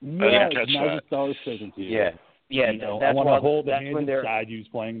really? Yeah, I didn't catch Imagine that. Stars Fade Into You. Yeah. You know, that's I want to hold the that's hand when inside you's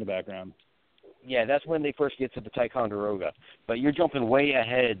playing in the background. Yeah, that's when they first get to the Ticonderoga. But you're jumping way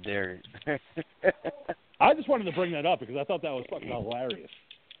ahead there. I just wanted to bring that up because I thought that was fucking hilarious.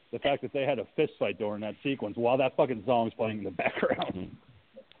 The fact that they had a fist fight during that sequence while that fucking song's playing in the background.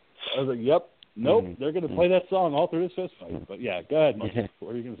 I was like, yep, nope, they're going to play that song all through this fist fight. But yeah, go ahead, Mike.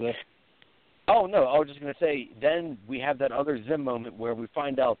 What are you going to say? Oh, no, I was just going to say, then we have that other Zim moment where we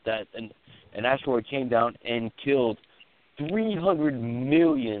find out that an asteroid came down and killed 300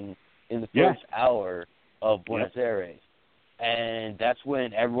 million in the first hour of Buenos Aires. And that's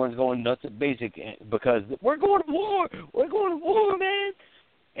when everyone's going nuts at basic because we're going to war. We're going to war, man.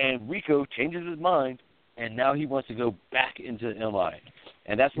 And Rico changes his mind, and now he wants to go back into MI.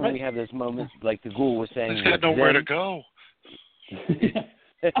 And that's when we have this moment, like the ghoul was saying. He's got nowhere to go.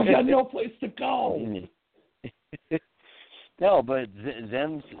 I've got no place to go. No, but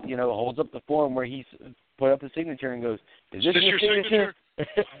Zem, you know, holds up the form where he's put up the signature and goes, "Is this your signature?"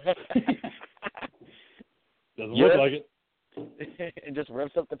 Doesn't look like it. And just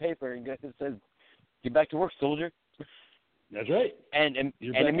rips up the paper and says, "Get back to work, soldier." That's right. And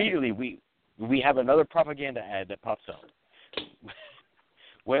immediately we have another propaganda ad that pops up.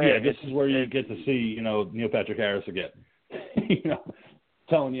 This is where you get to see, you know, Neil Patrick Harris again. You know,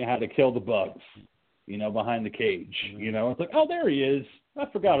 telling you how to kill the bugs, you know, behind the cage. You know, it's like, oh, there he is. I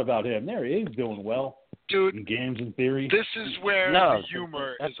forgot about him. There he is, doing well. Dude, in games and theory. This is where the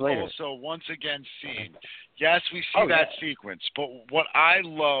humor is also once again seen. Yes, we see that sequence, but what I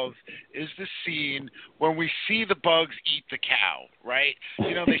love is the scene when we see the bugs eat the cow, right?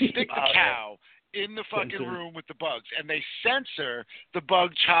 You know, they stick the cow in the fucking room with the bugs, and they censor the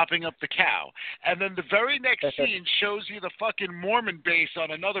bug chopping up the cow. And then the very next scene shows you the fucking Mormon base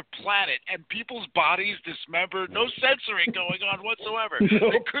on another planet, and people's bodies dismembered, no censoring going on whatsoever.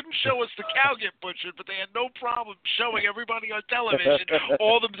 They couldn't show us the cow get butchered, but they had no problem showing everybody on television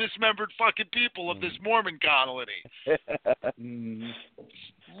all the dismembered fucking people of this Mormon colony.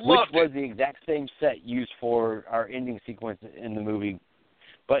 Which was the exact same set used for our ending sequence in the movie.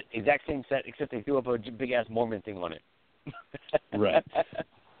 But exact same set, except they threw up a big-ass Mormon thing on it. Right.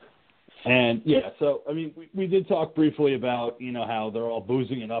 And, so, I mean, we did talk briefly about, you know, how they're all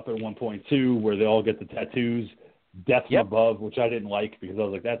boozing it up at 1.2, where they all get the tattoos, Death from Above, which I didn't like because I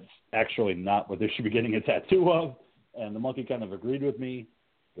was like, that's actually not what they should be getting a tattoo of. And the monkey kind of agreed with me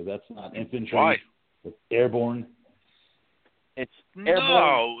because that's not infantry. Why? It's airborne. It's No,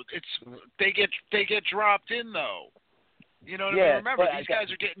 airborne. they get dropped in, though. You know what I mean? Remember, these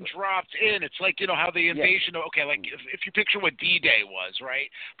guys are getting dropped in. It's like, how the invasion of, like if you picture what D-Day was, right?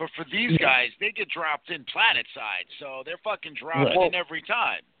 But for these guys, they get dropped in planet side, so they're fucking dropped in every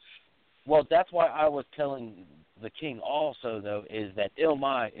time. Well, that's why I was telling the King also, though, is that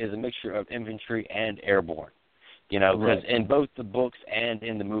Ilmai is a mixture of infantry and airborne. Because in both the books and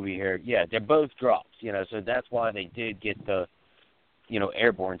in the movie here, they're both drops, so that's why they did get the,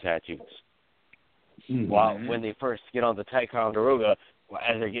 airborne tattoos. While when they first get on the Ticonderoga,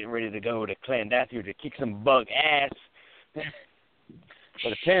 as they're getting ready to go to Clandathu to kick some bug ass.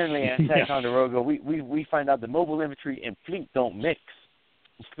 But apparently at Ticonderoga, we find out the mobile infantry and fleet don't mix.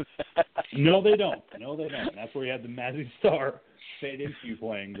 No, they don't. That's where you had the Mazzy Star fade into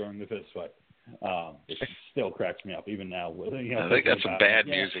playing during the fist fight. It still cracks me up even now. They got some bad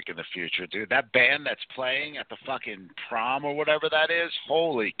music in the future, dude. That band that's playing at the fucking prom or whatever that is,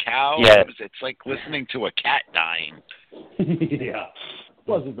 holy cow! Yeah. It's like listening to a cat dying. Yeah,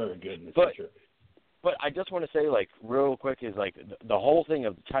 wasn't very good in the future. But I just want to say, like, real quick, is like the whole thing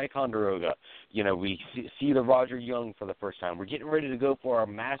of Ticonderoga. We see the Roger Young for the first time. We're getting ready to go for our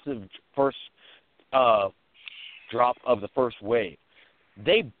massive first drop of the first wave.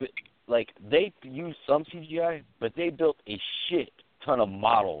 They used some CGI, but they built a shit ton of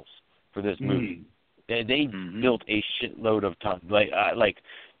models for this movie. They built a shitload of tons.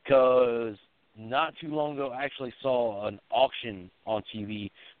 Because not too long ago, I actually saw an auction on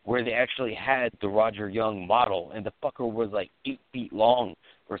TV where they actually had the Roger Young model, and the fucker was like 8 feet long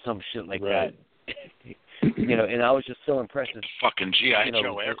or some shit like that. And I was just so impressed. Fucking G.I.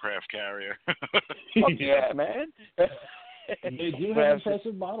 Joe aircraft carrier. Fuck yeah, man. They do have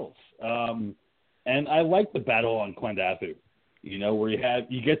impressive models. And I like the battle on Clandathu, where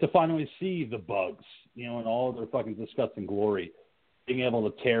you get to finally see the bugs, in all of their fucking disgusting glory, being able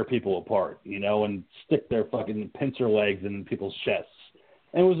to tear people apart, and stick their fucking pincer legs in people's chests.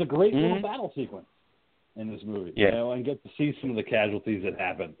 And it was a great little battle sequence in this movie, and get to see some of the casualties that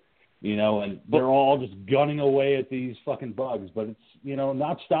happen, and they're all just gunning away at these fucking bugs, but it's,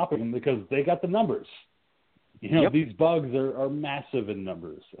 not stopping them because they got the numbers. These bugs are massive in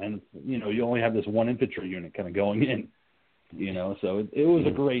numbers, and, you only have this one infantry unit kind of going in, so it was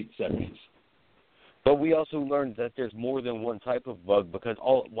a great set piece. But we also learned that there's more than one type of bug because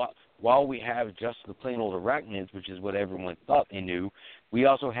while we have just the plain old arachnids, which is what everyone thought they knew, we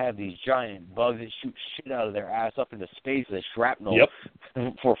also have these giant bugs that shoot shit out of their ass up into space as shrapnel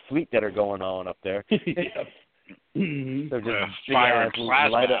for fleet that are going on up there. They're just fire and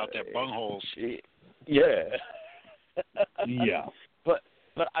plasma out their bungholes. Yeah.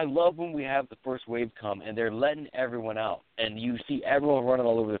 But I love when we have the first wave come and they're letting everyone out and you see everyone running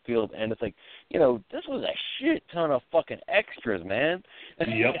all over the field and it's like, this was a shit ton of fucking extras, man.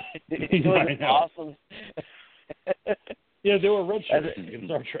 Yep. It was awesome. Yeah, they were red shirts in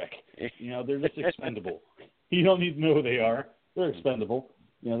Star Trek. They're just expendable. You don't need to know who they are. They're expendable.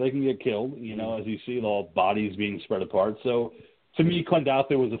 They can get killed, as you see all bodies being spread apart. So to me,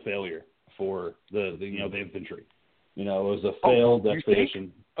 Clandathu was a failure for the infantry. It was a failed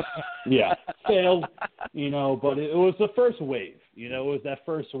expedition. Yeah, failed, but it was the first wave. It was that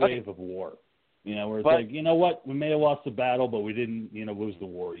first wave of war, where it's like, what, we may have lost the battle, but we didn't, lose the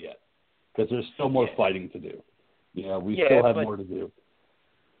war yet. Because there's still more fighting to do. We still have more to do.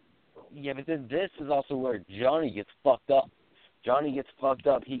 Yeah, but then this is also where Johnny gets fucked up.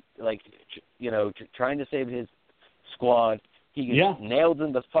 He, trying to save his squad. He gets nailed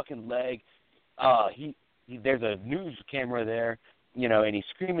in the fucking leg. There's a news camera there, and he's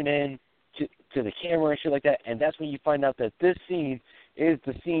screaming in to the camera and shit like that. And that's when you find out that this scene is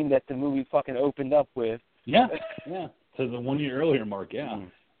the scene that the movie fucking opened up with. Yeah, to the 1 year earlier mark,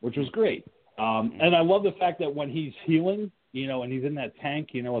 which was great. And I love the fact that when he's healing, and he's in that tank,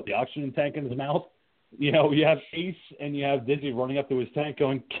 with the oxygen tank in his mouth, you have Ace and you have Dizzy running up to his tank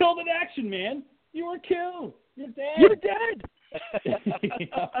going, "Killed in action, man! You were killed! You're dead! You're dead!"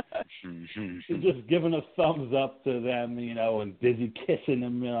 Just giving a thumbs up to them, and Dizzy kissing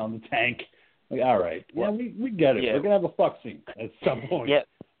him on the tank. Like, all right, we get it. We're gonna have a fuck scene at some point. Yeah.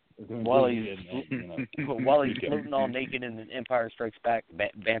 While he's floating all naked in the Empire Strikes Back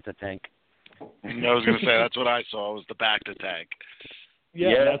Banta tank. I was gonna say that's what I saw was the Bacta tank.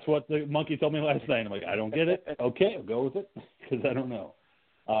 Yeah, that's what the monkey told me last night. I'm like, I don't get it. Okay, I'll go with it because I don't know.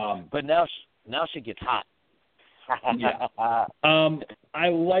 But now she gets hot. I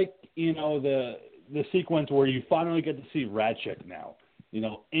like, the sequence where you finally get to see Ratchek now,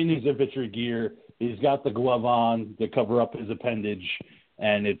 in his infantry gear. He's got the glove on to cover up his appendage,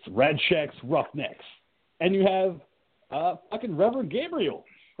 and it's Ratchek's Roughnecks. And you have fucking Reverend Gabriel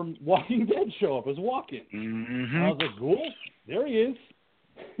from Walking Dead show up as Walken. Mm-hmm. And I was like, Ghoul? There he is.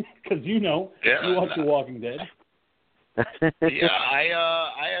 Because you watch The Walking Dead. Yeah,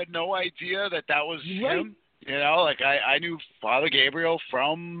 I had no idea that was him. You know, like I knew Father Gabriel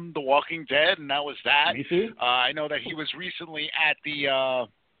from The Walking Dead, and that was that. Me too. I know that he was recently at the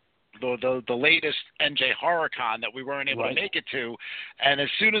latest NJ HorrorCon that we weren't able to make it to, and as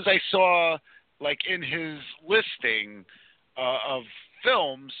soon as I saw, like, in his listing of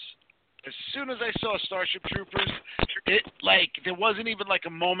films, as soon as I saw Starship Troopers, there wasn't even like a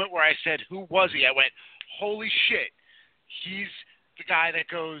moment where I said, who was he? I went, holy shit, he's the guy that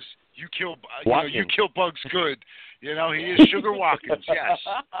goes, you kill bugs good. You know, he is Sugar Watkins, yes.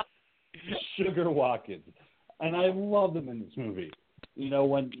 Sugar Watkins. And I love him in this movie. You know,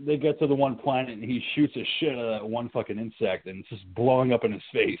 when they get to the one planet and he shoots a shit out of that one fucking insect and it's just blowing up in his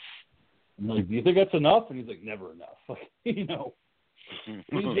face. I'm like, do you think that's enough? And he's like, never enough. Like, you know.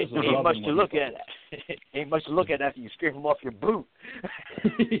 Ain't much to look at. Ain't much to look at after you scrape them off your boot.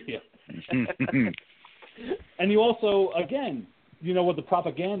 And you also, again, you know, with the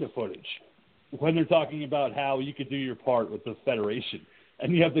propaganda footage, when they're talking about how you could do your part with the Federation,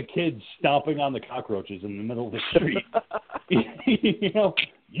 and you have the kids stomping on the cockroaches in the middle of the street. You know,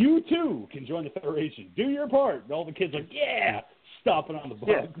 you too can join the Federation. Do your part. And all the kids are like, yeah, stomping on the bugs.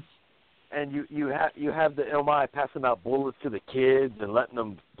 Yeah. And you have the MI passing out bullets to the kids and letting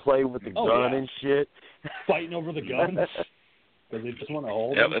them play with the gun and shit. Fighting over the guns because they just want to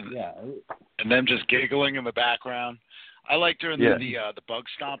hold them. And them just giggling in the background. I like during the bug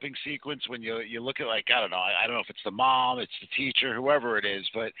stomping sequence when you look at, like, I don't know if it's the mom, it's the teacher, whoever it is,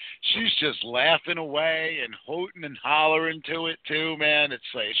 but she's just laughing away and hooting and hollering to it too, man. It's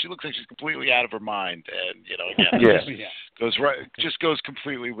like she looks like she's completely out of her mind, and you know, again, goes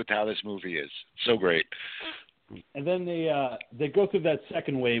completely with how this movie is. So great. And then they go through that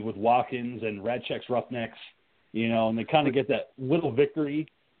second wave with Watkins and Radcheck's Roughnecks, you know, and they kind of get that little victory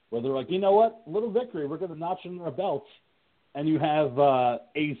where they're like, you know what, little victory, we're going to notch in our belts. And you have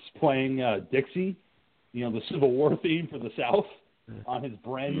Ace playing Dixie, you know, the Civil War theme for the South, on his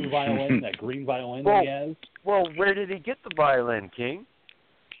brand new violin, that green violin that he has. Well, where did he get the violin, King?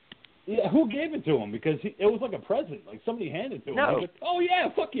 Yeah, who gave it to him? Because it was like a present. Like, somebody handed it to him. No. Like, oh, yeah,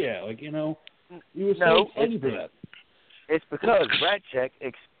 fuck yeah. Like, you know, he was so excited for that. It's because Radcheck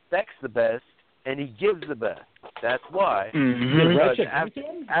expects the best, and he gives the best. That's why.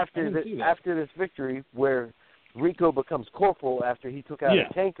 Mm-hmm. After this victory, where Rico becomes corporal after he took out a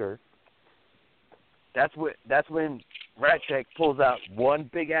tanker, that's when Radcheck pulls out one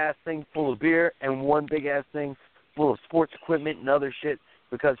big-ass thing full of beer and one big-ass thing full of sports equipment and other shit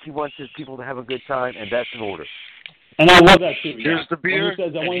because he wants his people to have a good time, and that's in order. And I love that, too. Here's the beer,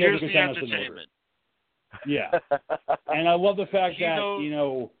 says, and here's the entertainment. Yeah. And I love the fact that, you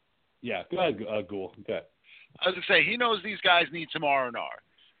know, go ahead, Ghoul. Okay. I was going to say, he knows these guys need some R&R.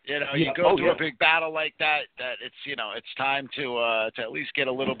 You know, you go through a big battle like that it's, you know, it's time to at least get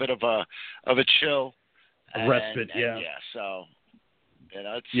a little bit of a chill. A respite, so, you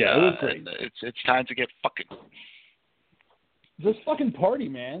know, it's it was great. It's time to get fucking. This fucking party,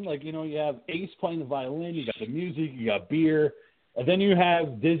 man. Like, you know, you have Ace playing the violin, you got the music, you got beer, and then you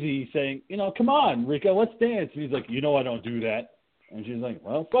have Dizzy saying, you know, come on, Rico, let's dance. And he's like, you know I don't do that. And she's like,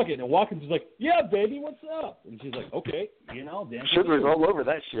 well, fuck it. And Watkins is like, yeah, baby, what's up? And she's like, okay, you know, dance. Sugar's all over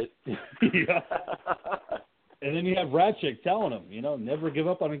that shit. Yeah. And then you have Radcheck telling him, you know, never give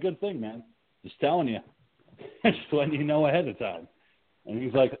up on a good thing, man. Just telling you. Just letting you know ahead of time. And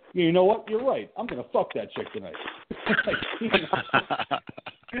he's like, you know what? You're right. I'm going to fuck that chick tonight.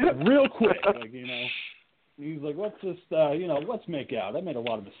 Real quick, like, you know. He's like, let's just, you know, let's make out. I made a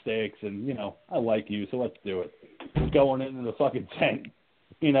lot of mistakes, and, you know, I like you, so let's do it. Going into the fucking tent,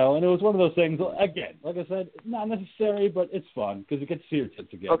 you know, and it was one of those things, again, like I said, not necessary, but it's fun, because you get to see your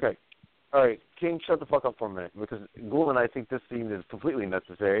tits again. Okay. All right, King, shut the fuck up for a minute, because Ghoul and I think this scene is completely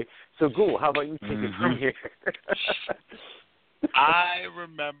necessary. So, Ghoul, how about you take it from here? I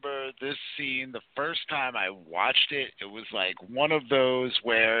remember this scene the first time I watched it. It was like one of those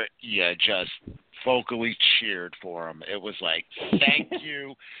where you just vocally cheered for him. It was like, thank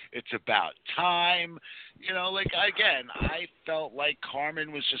you. It's about time. You know, like, again, I felt like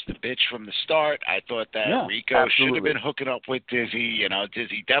Carmen was just a bitch from the start. I thought that Rico should have been hooking up with Dizzy. You know,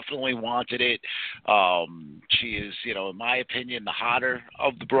 Dizzy definitely wanted it. She is, you know, in my opinion, the hotter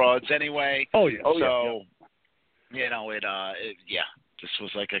of the broads anyway. Oh, yeah. So, you know, this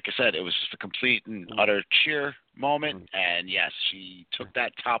was like I said, it was just a complete and utter cheer moment. And yes, she took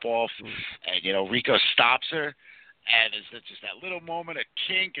that top off, and you know, Rico stops her, and it's just that little moment of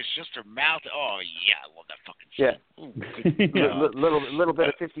kink. It's just her mouth. Oh yeah, I love that fucking Yeah. Yeah. Little bit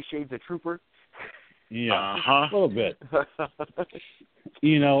of 50 Shades of Trooper. Yeah, Uh-huh. a little bit. And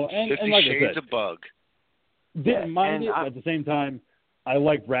 50 like Shades I said, of Bug. didn't mind it, and but at the same time, I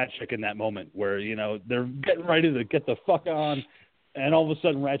like Ratchet in that moment where, they're getting ready to get the fuck on, and all of a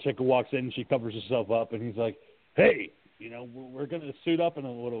sudden Ratchet walks in and she covers herself up, and he's like, hey, we're going to suit up in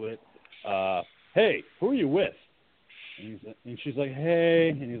a little bit. Hey, who are you with? And she's like, hey,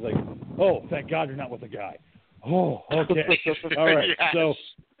 and he's like, oh, thank God you're not with a guy. Oh, okay. All right, Yes. so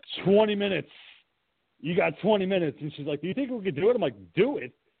 20 minutes. You got 20 minutes. And she's like, do you think we could do it? I'm like, do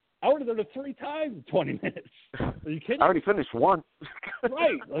it? I would have done it 3 times in 20 minutes. Are you kidding? I already finished one.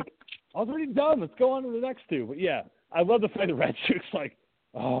 Right. Like, I was already done. Let's go on to the next 2. But, yeah, I love the fact that Ratchet's like,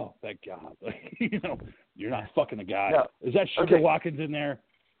 oh, thank God. Like, you're not fucking a guy. No. Is that Sugar Okay. Watkins in there?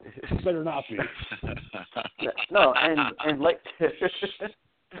 Better not be. No, and like,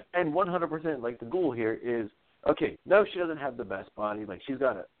 and 100%, like, the goal here is, okay, no, she doesn't have the best body. Like, she's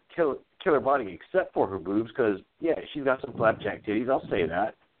got a killer body except for her boobs because, yeah, she's got some flapjack titties. I'll say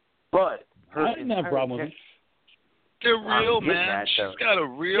that. But I didn't have a problem with it. They're real, I'm getting man. that, She's though. got a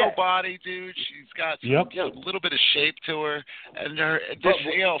real Yeah. body, dude. She's got Yep. some little bit of shape to her, and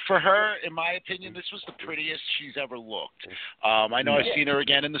for her, in my opinion, this was the prettiest she's ever looked. I know I've seen her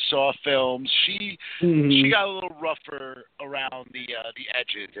again in the Saw films. She got a little rougher around the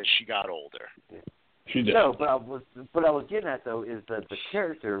edges as she got older. She did. No, but I was getting at, though, is that the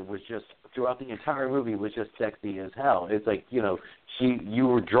character was just, throughout the entire movie, was just sexy as hell. It's like, you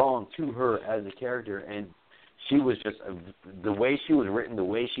were drawn to her as a character, and she was just, the way she was written, the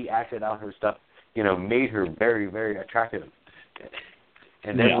way she acted out her stuff, made her very, very attractive.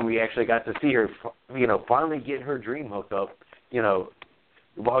 And then when we actually got to see her, finally get her dream hooked up,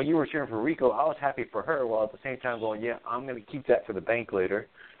 while you were cheering for Rico, I was happy for her, while at the same time going, yeah, I'm going to keep that for the bank later,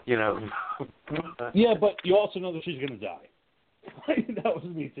 Yeah, but you also know that she's going to die. That was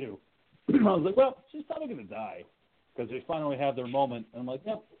me, too. I was like, well, she's probably going to die because they finally have their moment. And I'm like,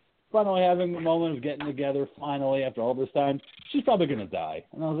 yep, finally having the moment of getting together, finally, after all this time, she's probably going to die.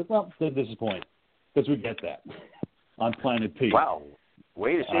 And I was like, well, that's a disappointment because we get that on Planet P. Wow.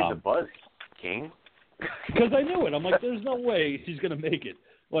 Way to save the buzz, King. Because I knew it. I'm like, there's no way she's going to make it.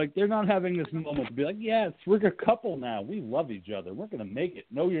 Like, they're not having this moment to be like, yes, we're a couple now. We love each other. We're going to make it.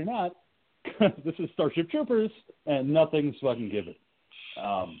 No, you're not. This is Starship Troopers, and nothing's fucking given.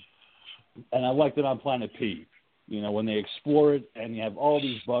 And I liked it on Planet P. When they explore it and you have all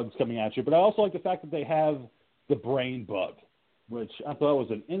these bugs coming at you. But I also like the fact that they have the brain bug, which I thought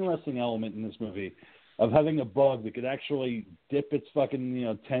was an interesting element in this movie of having a bug that could actually dip its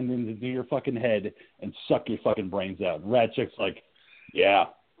fucking, tendons into your fucking head and suck your fucking brains out. And Ratchet's like, yeah,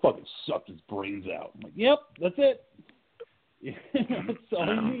 fucking sucked his brains out. I'm like, yep, that's it. That's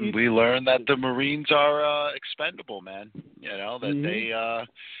all you need. We learned that the Marines are expendable, man.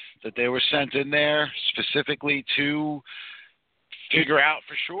 That they were sent in there specifically to figure out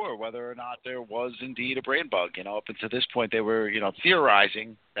for sure whether or not there was indeed a brain bug. Up until this point, they were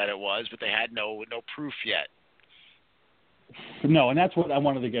theorizing that it was, but they had no proof yet. No, and that's what I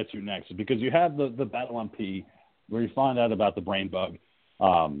wanted to get to next, because you have the battle on P, where you find out about the brain bug,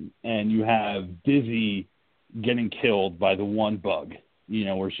 and you have Dizzy getting killed by the one bug,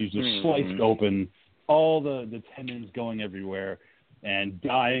 where she's just sliced open, all the tendons going everywhere, and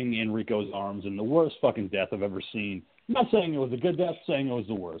dying in Rico's arms, in the worst fucking death I've ever seen. I'm not saying it was a good death, saying it was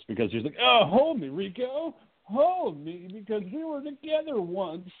the worst, because she's like, oh, hold me, Rico, hold me, because we were together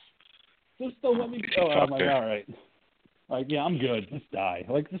once. Just don't let me go. I'm like, all right. Like, yeah, I'm good. Just die.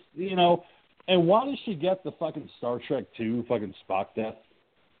 Like, just, and why does she get the fucking Star Trek 2 fucking Spock death,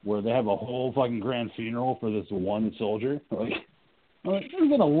 where they have a whole fucking grand funeral for this one soldier? Like, there's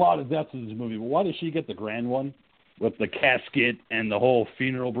been a lot of deaths in this movie, but why does she get the grand one with the casket and the whole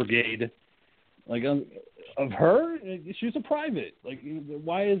funeral brigade? Like, of her, she's a private. Like,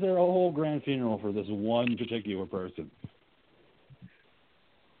 why is there a whole grand funeral for this one particular person?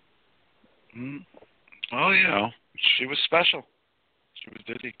 Oh, she was special. She was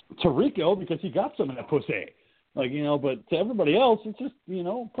Dizzy. To Rico, because he got some of that pussy. Like, but to everybody else, it's just,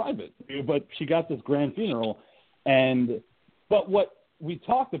 private. But she got this grand funeral. But what we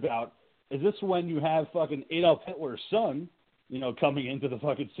talked about is this when you have fucking Adolf Hitler's son, coming into the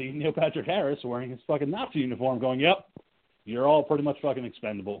fucking scene, Neil Patrick Harris, wearing his fucking Nazi uniform, going, yep, you're all pretty much fucking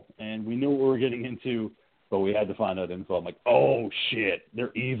expendable. And we knew what we were getting into, but we had to find out info. I'm like, oh, shit,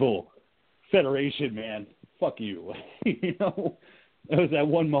 they're evil. Federation, man. Fuck you. It was that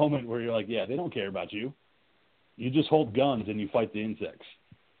one moment where you're like, yeah, they don't care about you. You just hold guns and you fight the insects.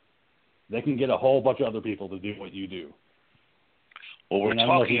 They can get a whole bunch of other people to do what you do. Well, we're And I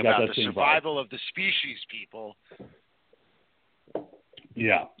don't know if talking you got about that the same vibe. survival of the species, people.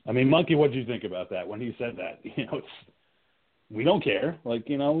 Yeah. I mean, Monkey, what did you think about that when he said that? We don't care. Like,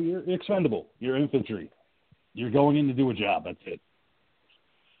 you're expendable. You're infantry. You're going in to do a job. That's it.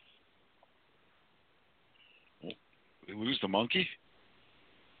 We lose the monkey?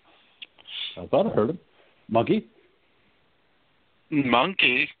 I thought I heard him. Monkey?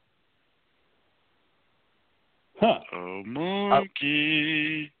 Monkey? Huh. Oh,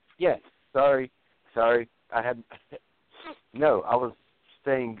 monkey. Yes. Sorry. I had... No, I was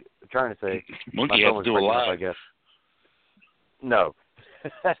trying to say... Monkey has to do a lot. I guess. No.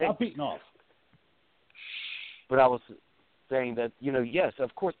 Stop beating off. But I was saying that, yes,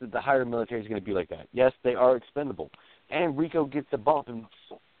 of course the higher military is going to be like that. Yes, they are expendable. And Rico gets a bump in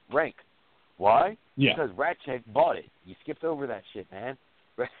rank. Why? Yeah. Because Ratchet bought it. You skipped over that shit, man.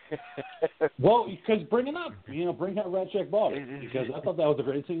 Well, because bring it up. Bring out Ratchet bought it. Because I thought that was a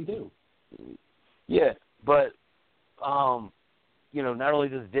great scene, too. Yeah, but, not only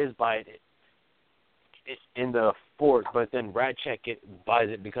does Diz buy it in the fort, but then Ratchet buys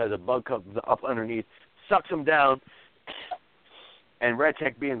it because a bug comes up underneath, sucks him down, and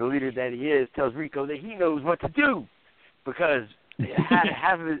Ratchet, being the leader that he is, tells Rico that he knows what to do because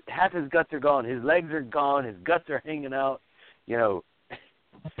half his guts are gone. His legs are gone. His guts are hanging out,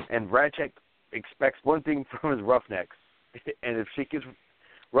 and Ratchet expects one thing from his roughnecks, and if shit gets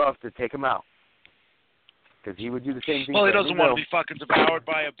rough, to take him out. Because he would do the same thing. Well, he doesn't want to be fucking devoured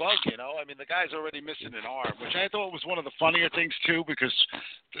by a bug, I mean, the guy's already missing an arm, which I thought was one of the funnier things, too, because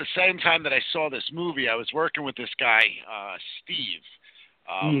the same time that I saw this movie, I was working with this guy, Steve,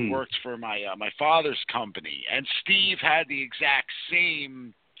 who worked for my father's company. And Steve had the exact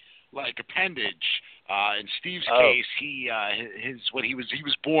same, appendage. In Steve's case, he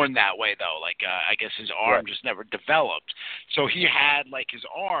was born that way, though. I guess his arm just never developed. So he had, his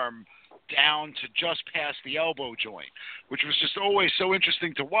arm down to just past the elbow joint, which was just always so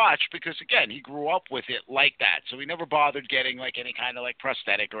interesting to watch because, again, he grew up with it like that. So he never bothered getting, any kind of,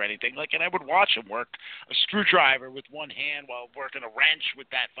 prosthetic or anything. And I would watch him work a screwdriver with one hand while working a wrench with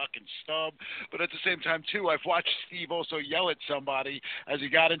that fucking stub. But at the same time, too, I've watched Steve also yell at somebody as he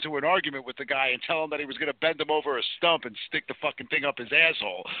got into an argument with the guy and tell him that he was going to bend him over a stump and stick the fucking thing up his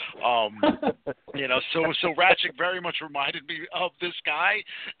asshole. So Ratchet very much reminded me of this guy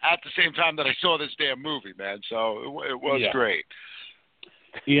at the same time that I saw this damn movie, man. So it was great.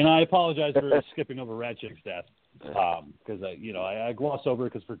 And I apologize for skipping over Ratchet's death because I glossed over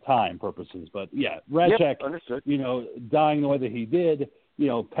it because for time purposes. But Ratchet, dying the way that he did,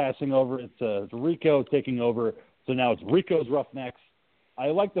 passing over it to Rico, taking over. So now it's Rico's Roughnecks. I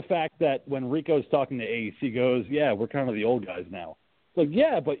like the fact that when Rico's talking to Ace, he goes, "Yeah, we're kind of the old guys now."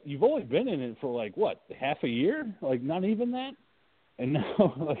 Yeah, but you've only been in it for half a year? Not even that? And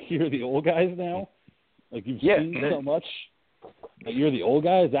now, you're the old guys now? You've seen so much that you're the old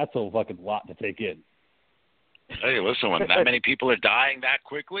guys? That's a fucking lot to take in. Hey, listen, when that many people are dying that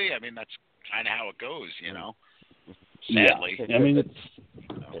quickly, I mean, that's kind of how it goes, Sadly. Yeah. I mean,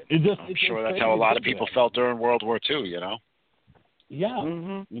 I'm sure that's how a lot of people felt during World War II, Yeah.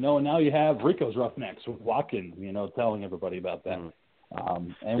 Mm-hmm. And now you have Rico's Roughnecks with Watkins, telling everybody about that.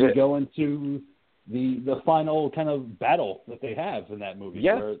 And we go into the final kind of battle that they have in that movie.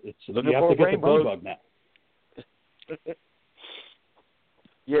 Yeah. Where you have to get the brain bug now.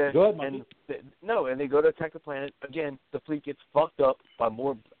 Yeah. Go ahead, and they go to attack the planet. Again, the fleet gets fucked up by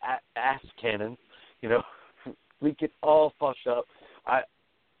more ass cannons. Fleet gets all fucked up.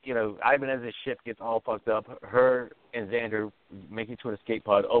 Ibanez's ship gets all fucked up. Her and Xander make it to an escape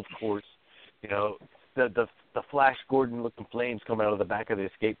pod, of course. The Flash Gordon looking flames coming out of the back of the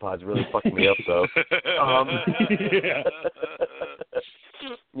escape pods really fucking me up though.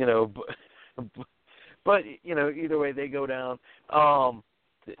 But either way they go down.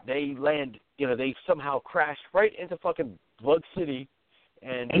 They land. They somehow crash right into fucking Blood City,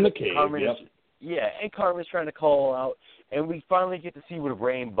 and in the cave. And Carmen's trying to call out, and we finally get to see what a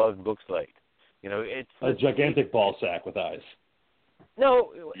brain bug looks like. It's a gigantic ball sack with eyes.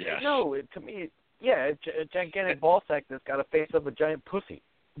 To me. Yeah, a gigantic ball sack that's got a face of a giant pussy.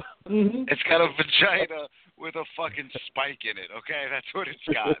 Mm-hmm. It's got a vagina with a fucking spike in it, okay? That's what it's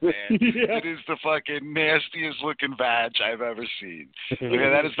got, man. It is the fucking nastiest looking vag I've ever seen. Okay,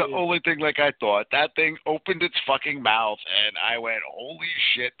 that is the only thing I thought. That thing opened its fucking mouth, and I went, holy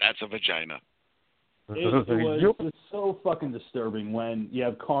shit, that's a vagina. It was so fucking disturbing when you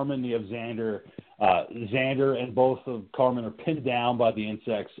have Carmen, you have Xander. Xander and both of Carmen are pinned down by the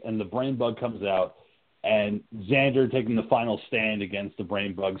insects, and the brain bug comes out, and Xander taking the final stand against the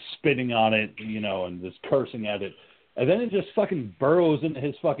brain bug, spitting on it, and just cursing at it. And then it just fucking burrows into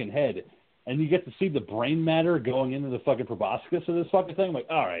his fucking head. And you get to see the brain matter going into the fucking proboscis of this fucking thing. I'm like,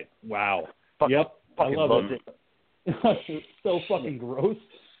 all right, wow. Yep, I love it. It's so fucking gross.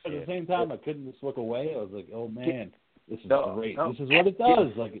 At the same time, I couldn't just look away. I was like, oh, man, this is great. This is what it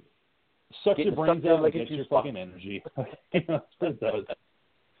does. Like, it sucks your brains out and gets your fucking energy. That's what it does.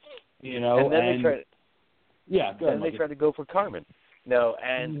 And then they try to go for Carmen.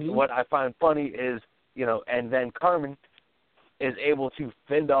 What I find funny is, and then Carmen is able to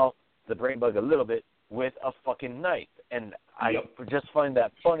fend off the brain bug a little bit with a fucking knife. And I just find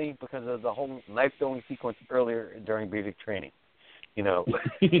that funny because of the whole knife-throwing sequence earlier during basic training. Yeah.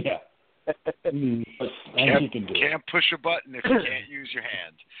 Can't push a button if you can't use your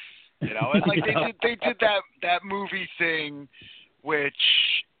hand. And like they did that movie thing, which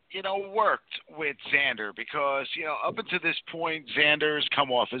worked with Xander because up until this point Xander's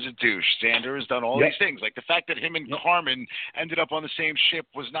come off as a douche. Xander has done all these things. Like the fact that him and Carmen ended up on the same ship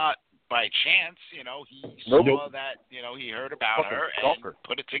was not by chance. He saw that, he heard about her and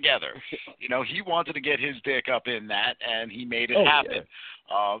put it together. He wanted to get his dick up in that, and he made it happen.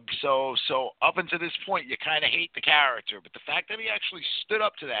 So up until this point, you kind of hate the character, but the fact that he actually stood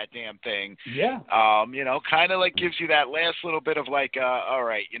up to that damn thing, kind of like gives you that last little bit of like, all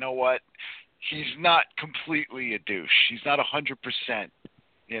right, you know what? He's not completely a douche. He's not 100%,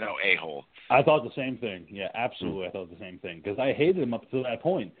 a-hole. I thought the same thing. Yeah, absolutely. I thought the same thing because I hated him up to that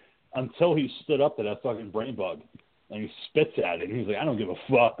point. Until he stood up to that fucking brain bug and he spits at it. And he's like, I don't give a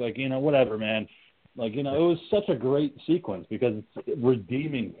fuck. Like, whatever, man. Like, it was such a great sequence because it's a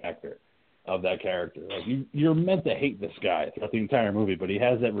redeeming factor of that character. Like, you're meant to hate this guy throughout the entire movie, but he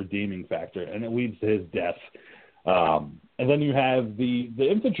has that redeeming factor, and it leads to his death. And then you have the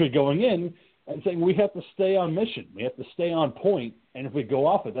infantry going in and saying, we have to stay on mission. We have to stay on point, and if we go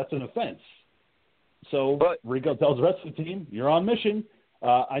off it, that's an offense. So Rico tells the rest of the team, you're on mission.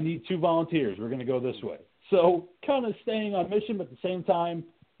 I need 2 volunteers. We're going to go this way. So kind of staying on mission, but at the same time,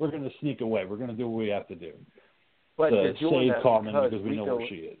 we're going to sneak away. We're going to do what we have to do to save Carmen because we know where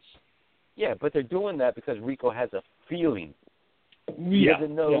she is. Yeah, but they're doing that because Rico has a feeling. He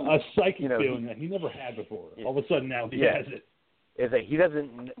doesn't know, a psychic feeling that he never had before. All of a sudden now he has it. Is that he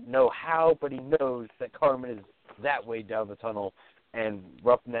doesn't know how, but he knows that Carmen is that way down the tunnel, and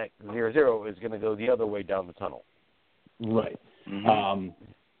Roughneck 00 is going to go the other way down the tunnel. Right. Mm-hmm.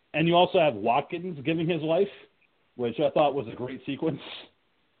 And you also have Watkins giving his life, which I thought was a great sequence.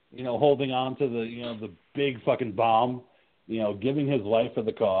 Holding on to the big fucking bomb, giving his life for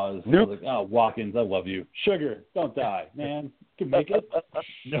the cause. Nope. Like, oh, Watkins, I love you. Sugar, don't die, man. You can make it.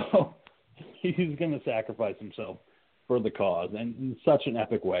 No, he's going to sacrifice himself for the cause, and in such an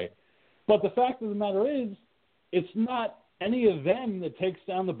epic way. But the fact of the matter is, it's not any of them that takes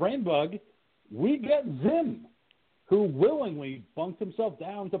down the brain bug. We get Zim, who willingly bunked himself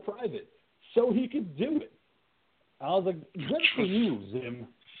down to private so he could do it. I was like, good for you, Zim,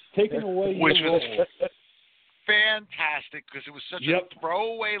 taking away your role. Fantastic, because it was such a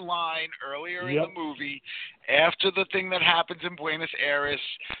throwaway line earlier in the movie. After the thing that happens in Buenos Aires,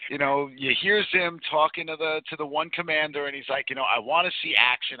 you hear Zim talking to the one commander, and he's like, I want to see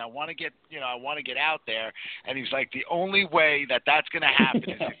action. I want to get, I want to get out there. And he's like, the only way that's going to happen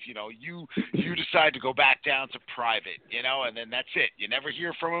is if you decide to go back down to private, and then that's it. You never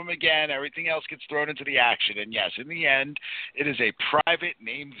hear from him again. Everything else gets thrown into the action. And yes, in the end, it is a private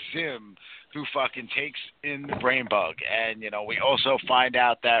named Zim who fucking takes in the brain bug. And, we also find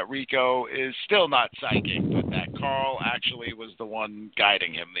out that Rico is still not psychic, but that Carl actually was the one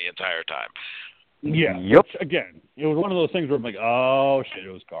guiding him the entire time. Yeah. Yep. Again, it was one of those things where I'm like, oh, shit, it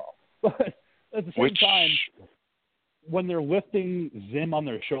was Carl. But at the same time, when they're lifting Zim on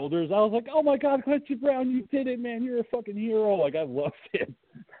their shoulders, I was like, oh, my God, Clancy Brown, you did it, man. You're a fucking hero. Like, I loved it.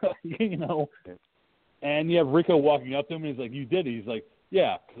 And you have Rico walking up to him, and he's like, you did it. He's like,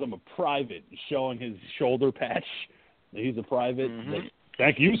 yeah, because I'm a private, showing his shoulder patch. He's a private. Mm-hmm. Like,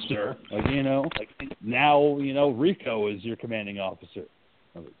 thank you, sir. Now, Rico is your commanding officer.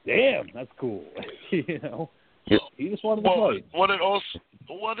 I was like, damn, that's cool. He just wanted to fight.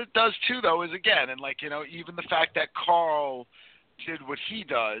 What it does, too, though, is, again, and, even the fact that Carl did what he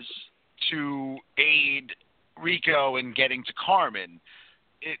does to aid Rico in getting to Carmen,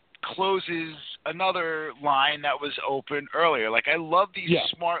 it closes another line that was open earlier. Like, I love these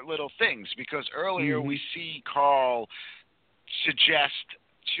smart little things because earlier we see Carl suggest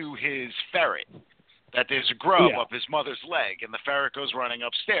to his ferret that there's a grub up his mother's leg, and the ferret goes running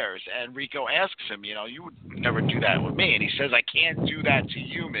upstairs. And Rico asks him, you would never do that with me. And he says, I can't do that to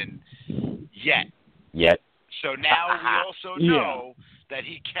human yet. So now we also know that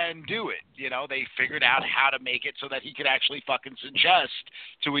he can do it. You know, they figured out how to make it so that he could actually fucking suggest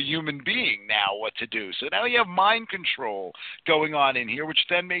to a human being now what to do. So now you have mind control going on in here, which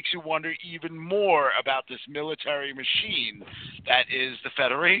then makes you wonder even more about this military machine that is the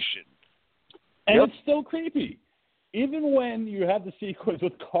Federation. And it's still creepy. Even when you have the sequence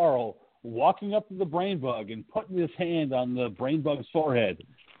with Carl walking up to the brain bug and putting his hand on the brain bug's forehead,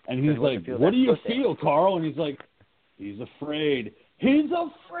 and he's like, "What do you feel, Carl?" And he's like, "He's afraid. He's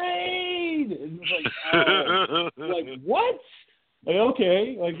afraid." And it's like, oh. Like, what? Like,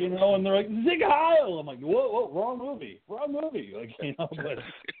 okay, like, you know, and they're like, "Zig Heil." I'm like, whoa, wrong movie. Like, you know, but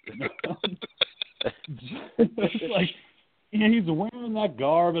it's like, yeah, he's wearing that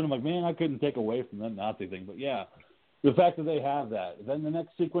garb, and I'm like, man, I couldn't take away from that Nazi thing. But yeah, the fact that they have that. Then the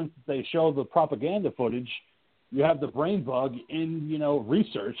next sequence, they show the propaganda footage. You have the brain bug in, you know,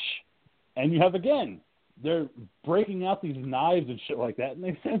 research, and you have, again, they're breaking out these knives and shit like that, and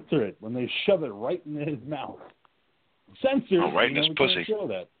they censor it when they shove it right in his mouth. Censor, right in his pussy. Show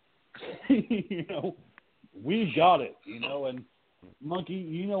that. You know, we got it, you know, and Monkey,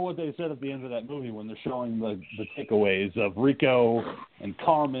 you know what they said at the end of that movie when they're showing the takeaways of Rico and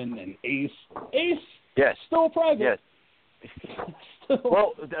Carmen and Ace. Ace? Yes. Still private. Yes.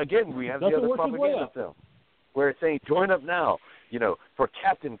 Well, again, we have the other propaganda film where it's saying, join up now, you know, for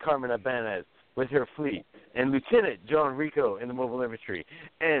Captain Carmen Abanez with her fleet, and Lieutenant John Rico in the mobile infantry,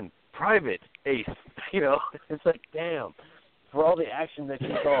 and Private Ace. You know, it's like, damn, for all the action that you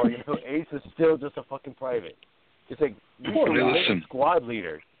saw, you know, Ace is still just a fucking private. It's like, you're a squad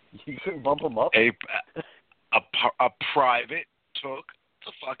leader. You couldn't bump him up? A private took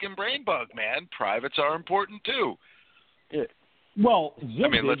the fucking brain bug, man. Privates are important, too. Yeah. Well, I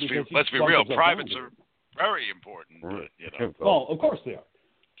mean, let's be real. Privates are very important, but, you know. Well, of course they are.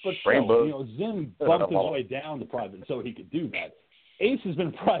 But still, you know, Zim bumped his way down to private so he could do that. Ace has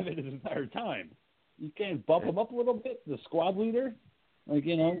been private his entire time. You can't bump him up a little bit, the squad leader? Like,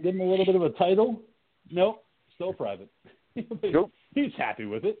 you know, give him a little bit of a title? Nope, still private. He's happy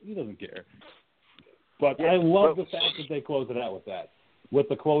with it. He doesn't care. But I love the fact that they close it out with that, with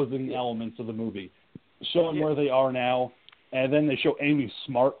the closing elements of the movie, showing where they are now. And then they show Amy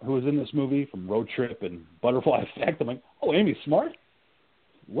Smart, who was in this movie from Road Trip and Butterfly Effect. I'm like, oh, Amy Smart?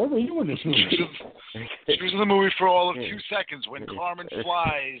 Where were you in this movie? She was in the movie for all of 2 seconds when Carmen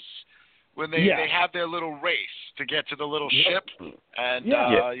flies, when they have their little race to get to the little ship. And, you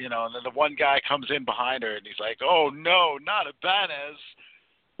know, and then the one guy comes in behind her and he's like, oh, no, not Abanez.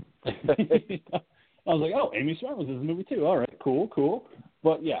 I was like, oh, Amy Smart was in this movie too. All right, cool.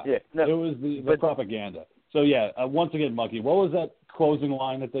 But, it was the propaganda. So, once again, Monkey, what was that closing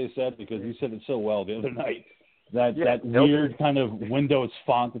line that they said? Because you said it so well the other night. That weird kind of Windows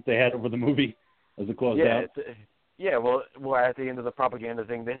font that they had over the movie as it closed out. Well, at the end of the propaganda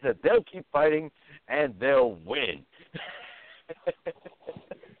thing, they said they'll keep fighting and they'll win.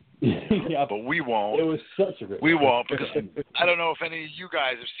 But we won't. It was such a great We won't, because I don't know if any of you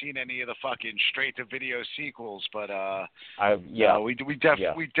guys have seen any of the fucking straight-to-video sequels, but we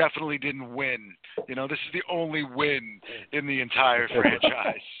definitely didn't win. You know, this is the only win in the entire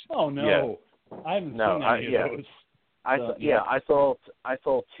franchise. Oh, no. Yeah. I haven't seen any of those. I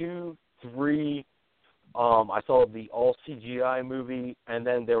saw 2, 3. I saw the all CGI movie, and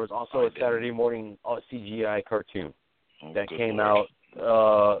then there was also a Saturday morning CGI cartoon that came out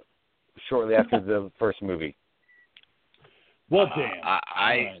shortly after the first movie. Well, damn.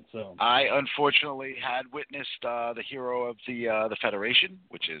 I unfortunately had witnessed the hero of the Federation,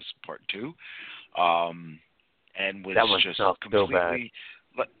 which is part 2, and was just completely.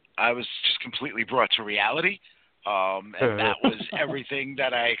 I was just completely brought to reality, and that was everything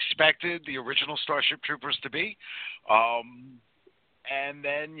that I expected the original Starship Troopers to be. And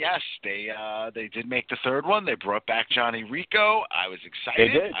then, yes, they did make the third one. They brought back Johnny Rico. I was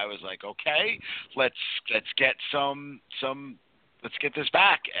excited. I was like, okay, let's get let's get this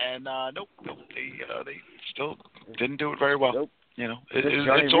back. And nope, they still didn't do it very well. Nope. You know,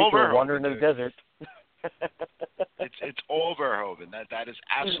 it's over. Wandering in the desert. It's all Verhoeven. That is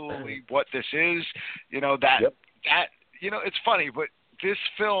absolutely what this is. You know that you know, it's funny, but this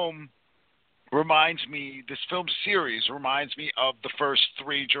film series reminds me of the first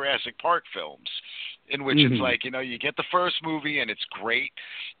 3 Jurassic Park films, in which it's like, you know, you get the first movie and it's great,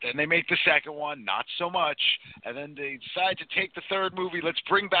 then they make the second one, not so much, and then they decide to take the third movie, let's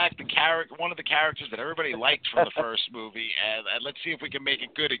bring back one of the characters that everybody liked from the first movie, and let's see if we can make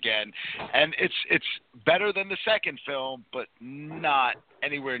it good again. And it's better than the second film, but not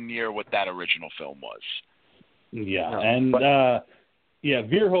anywhere near what that original film was. Yeah, and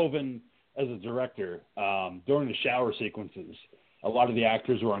Verhoeven, as a director, during the shower sequences, a lot of the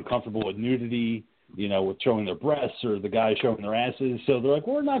actors were uncomfortable with nudity, with showing their breasts or the guys showing their asses. So they're like,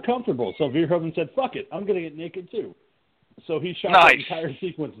 we're not comfortable. So Verhoeven said, fuck it, I'm going to get naked too. So he shot the entire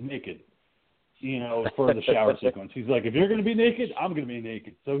sequence naked, for the shower sequence. He's like, if you're going to be naked, I'm going to be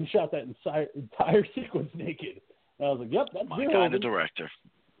naked. So he shot that entire sequence naked. And I was like, yep, that's my kind of director.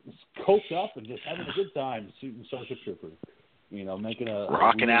 Coked up and just having a good time shooting Starship Troopers. Making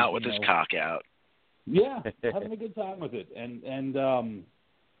rocking out with his cock out. Yeah, having a good time with it. And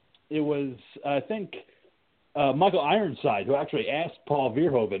it was, I think, Michael Ironside, who actually asked Paul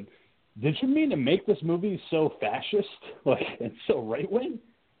Verhoeven, did you mean to make this movie so fascist, and so right-wing?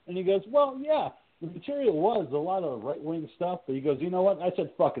 And he goes, well, yeah, the material was a lot of right-wing stuff, but he goes, you know what? I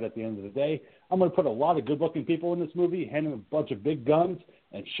said, fuck it at the end of the day. I'm going to put a lot of good-looking people in this movie, hand them a bunch of big guns,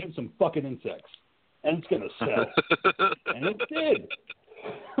 and shoot some fucking insects. And it's going to sell. And it did.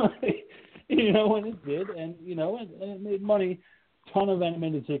 And it did. And, and it made money. Ton of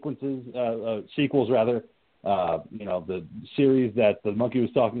animated sequences, sequels, rather. The series that the monkey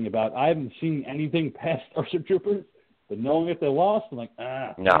was talking about. I haven't seen anything past Starship Troopers, but knowing if they lost, I'm like, no.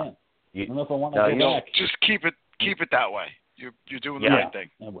 Man, I don't know if I want to go back. Just keep it that way. You're doing the right thing.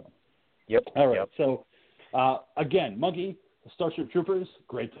 I will. Yep. All right. Yep. So, again, Monkey, Starship Troopers,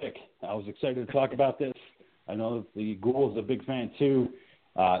 great pick. I was excited to talk about this. I know that the Ghoul is a big fan too.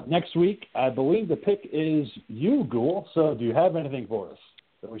 Next week, I believe the pick is you, Ghoul. So, do you have anything for us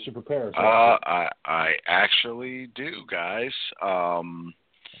that we should prepare ourselves? I actually do, guys. All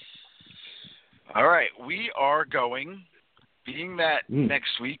right, we are going. Being that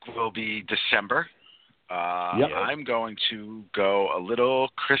next week will be December, I'm going to go a little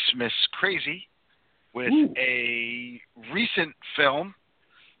Christmas crazy with a recent film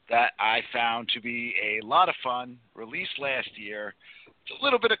that I found to be a lot of fun, released last year. It's a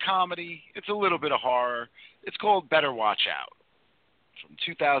little bit of comedy. It's a little bit of horror. It's called Better Watch Out from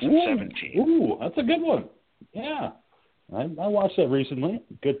 2017. Ooh, that's a good one. Yeah. I watched that recently.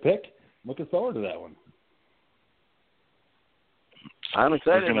 Good pick. Looking forward to that one. I'm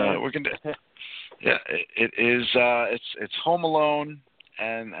excited. We're gonna yeah, it is it's Home Alone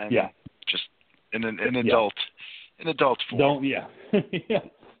and just in adult form. Don't yeah,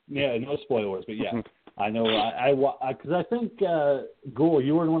 no spoilers, but yeah. I know because I think Ghoul,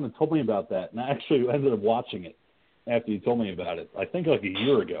 you were the one that told me about that, and I actually ended up watching it after you told me about it. I think like a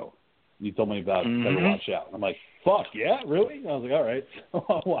year ago, you told me about Better Watch Out. I'm like, fuck yeah, really? I was like, all right,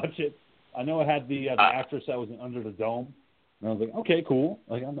 I'll watch it. I know it had the actress that was Under the Dome, and I was like, okay, cool.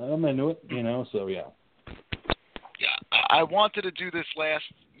 Like I'm into it, So yeah. Yeah, I wanted to do this last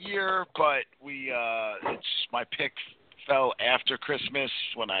year, but it's my pick fell after Christmas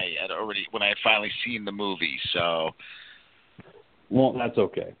when I had finally seen the movie. So, well, that's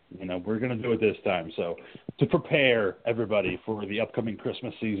okay. We're going to do it this time. So, to prepare everybody for the upcoming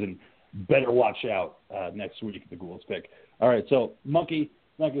Christmas season, Better Watch Out next week. The Ghouls pick. All right. So, Monkey,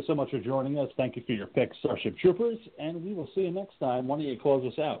 thank you so much for joining us. Thank you for your pick, Starship Troopers, and we will see you next time. Why don't you close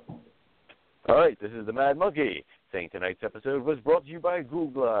us out? All right. This is the Mad Monkey saying tonight's episode was brought to you by Ghoul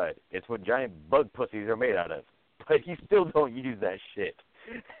Blood. It's what giant bug pussies are made out of. But you still don't use that shit.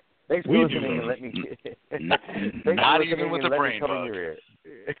 Thanks for listening and let me not even with a brain bug.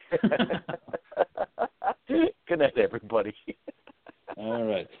 Good night, everybody. All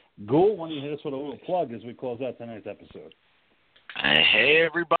right. Ghoul, why don't you hit us with a little plug as we close out tonight's episode? Hey,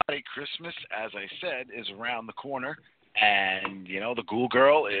 everybody. Christmas, as I said, is around the corner. And, the Ghoul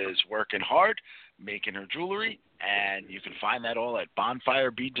Girl is working hard, making her jewelry. And you can find that all at Bonfire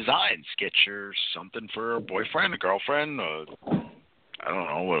Bead Designs. Get your something for a boyfriend, a girlfriend, I don't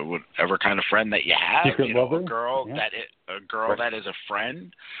know, whatever kind of friend that you have. Secret lover? A girl that is a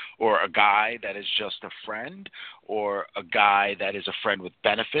friend, or a guy that is just a friend, or a guy that is a friend with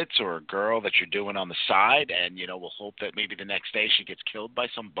benefits, or a girl that you're doing on the side, and we'll hope that maybe the next day she gets killed by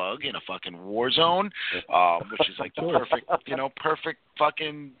some bug in a fucking war zone, which is like the perfect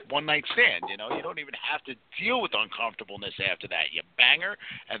fucking one night stand. You don't even have to deal with uncomfortableness after that. You bang her,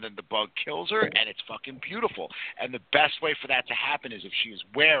 and then the bug kills her, and it's fucking beautiful. And the best way for that to happen is if she is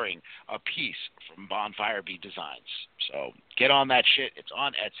wearing a piece from Bonfire Bead Designs. So get on that shit. It's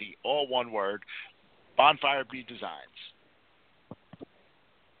on Etsy, all one word, Bonfire Bead Designs.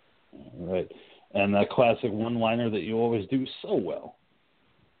 All right. And that classic one-liner that you always do so well.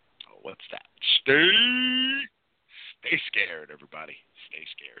 Oh, what's that? Stay scared, everybody. Stay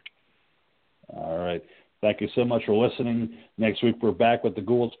scared. All right. Thank you so much for listening. Next week we're back with the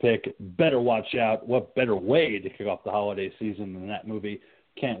Ghouls pick. Better Watch Out. What better way to kick off the holiday season than that movie?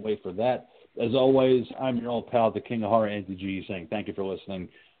 Can't wait for that. As always, I'm your old pal, the King of Horror, Andy G, saying thank you for listening.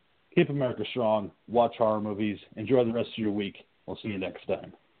 Keep America strong. Watch horror movies. Enjoy the rest of your week. We'll see you next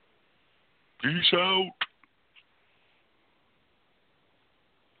time. Peace out.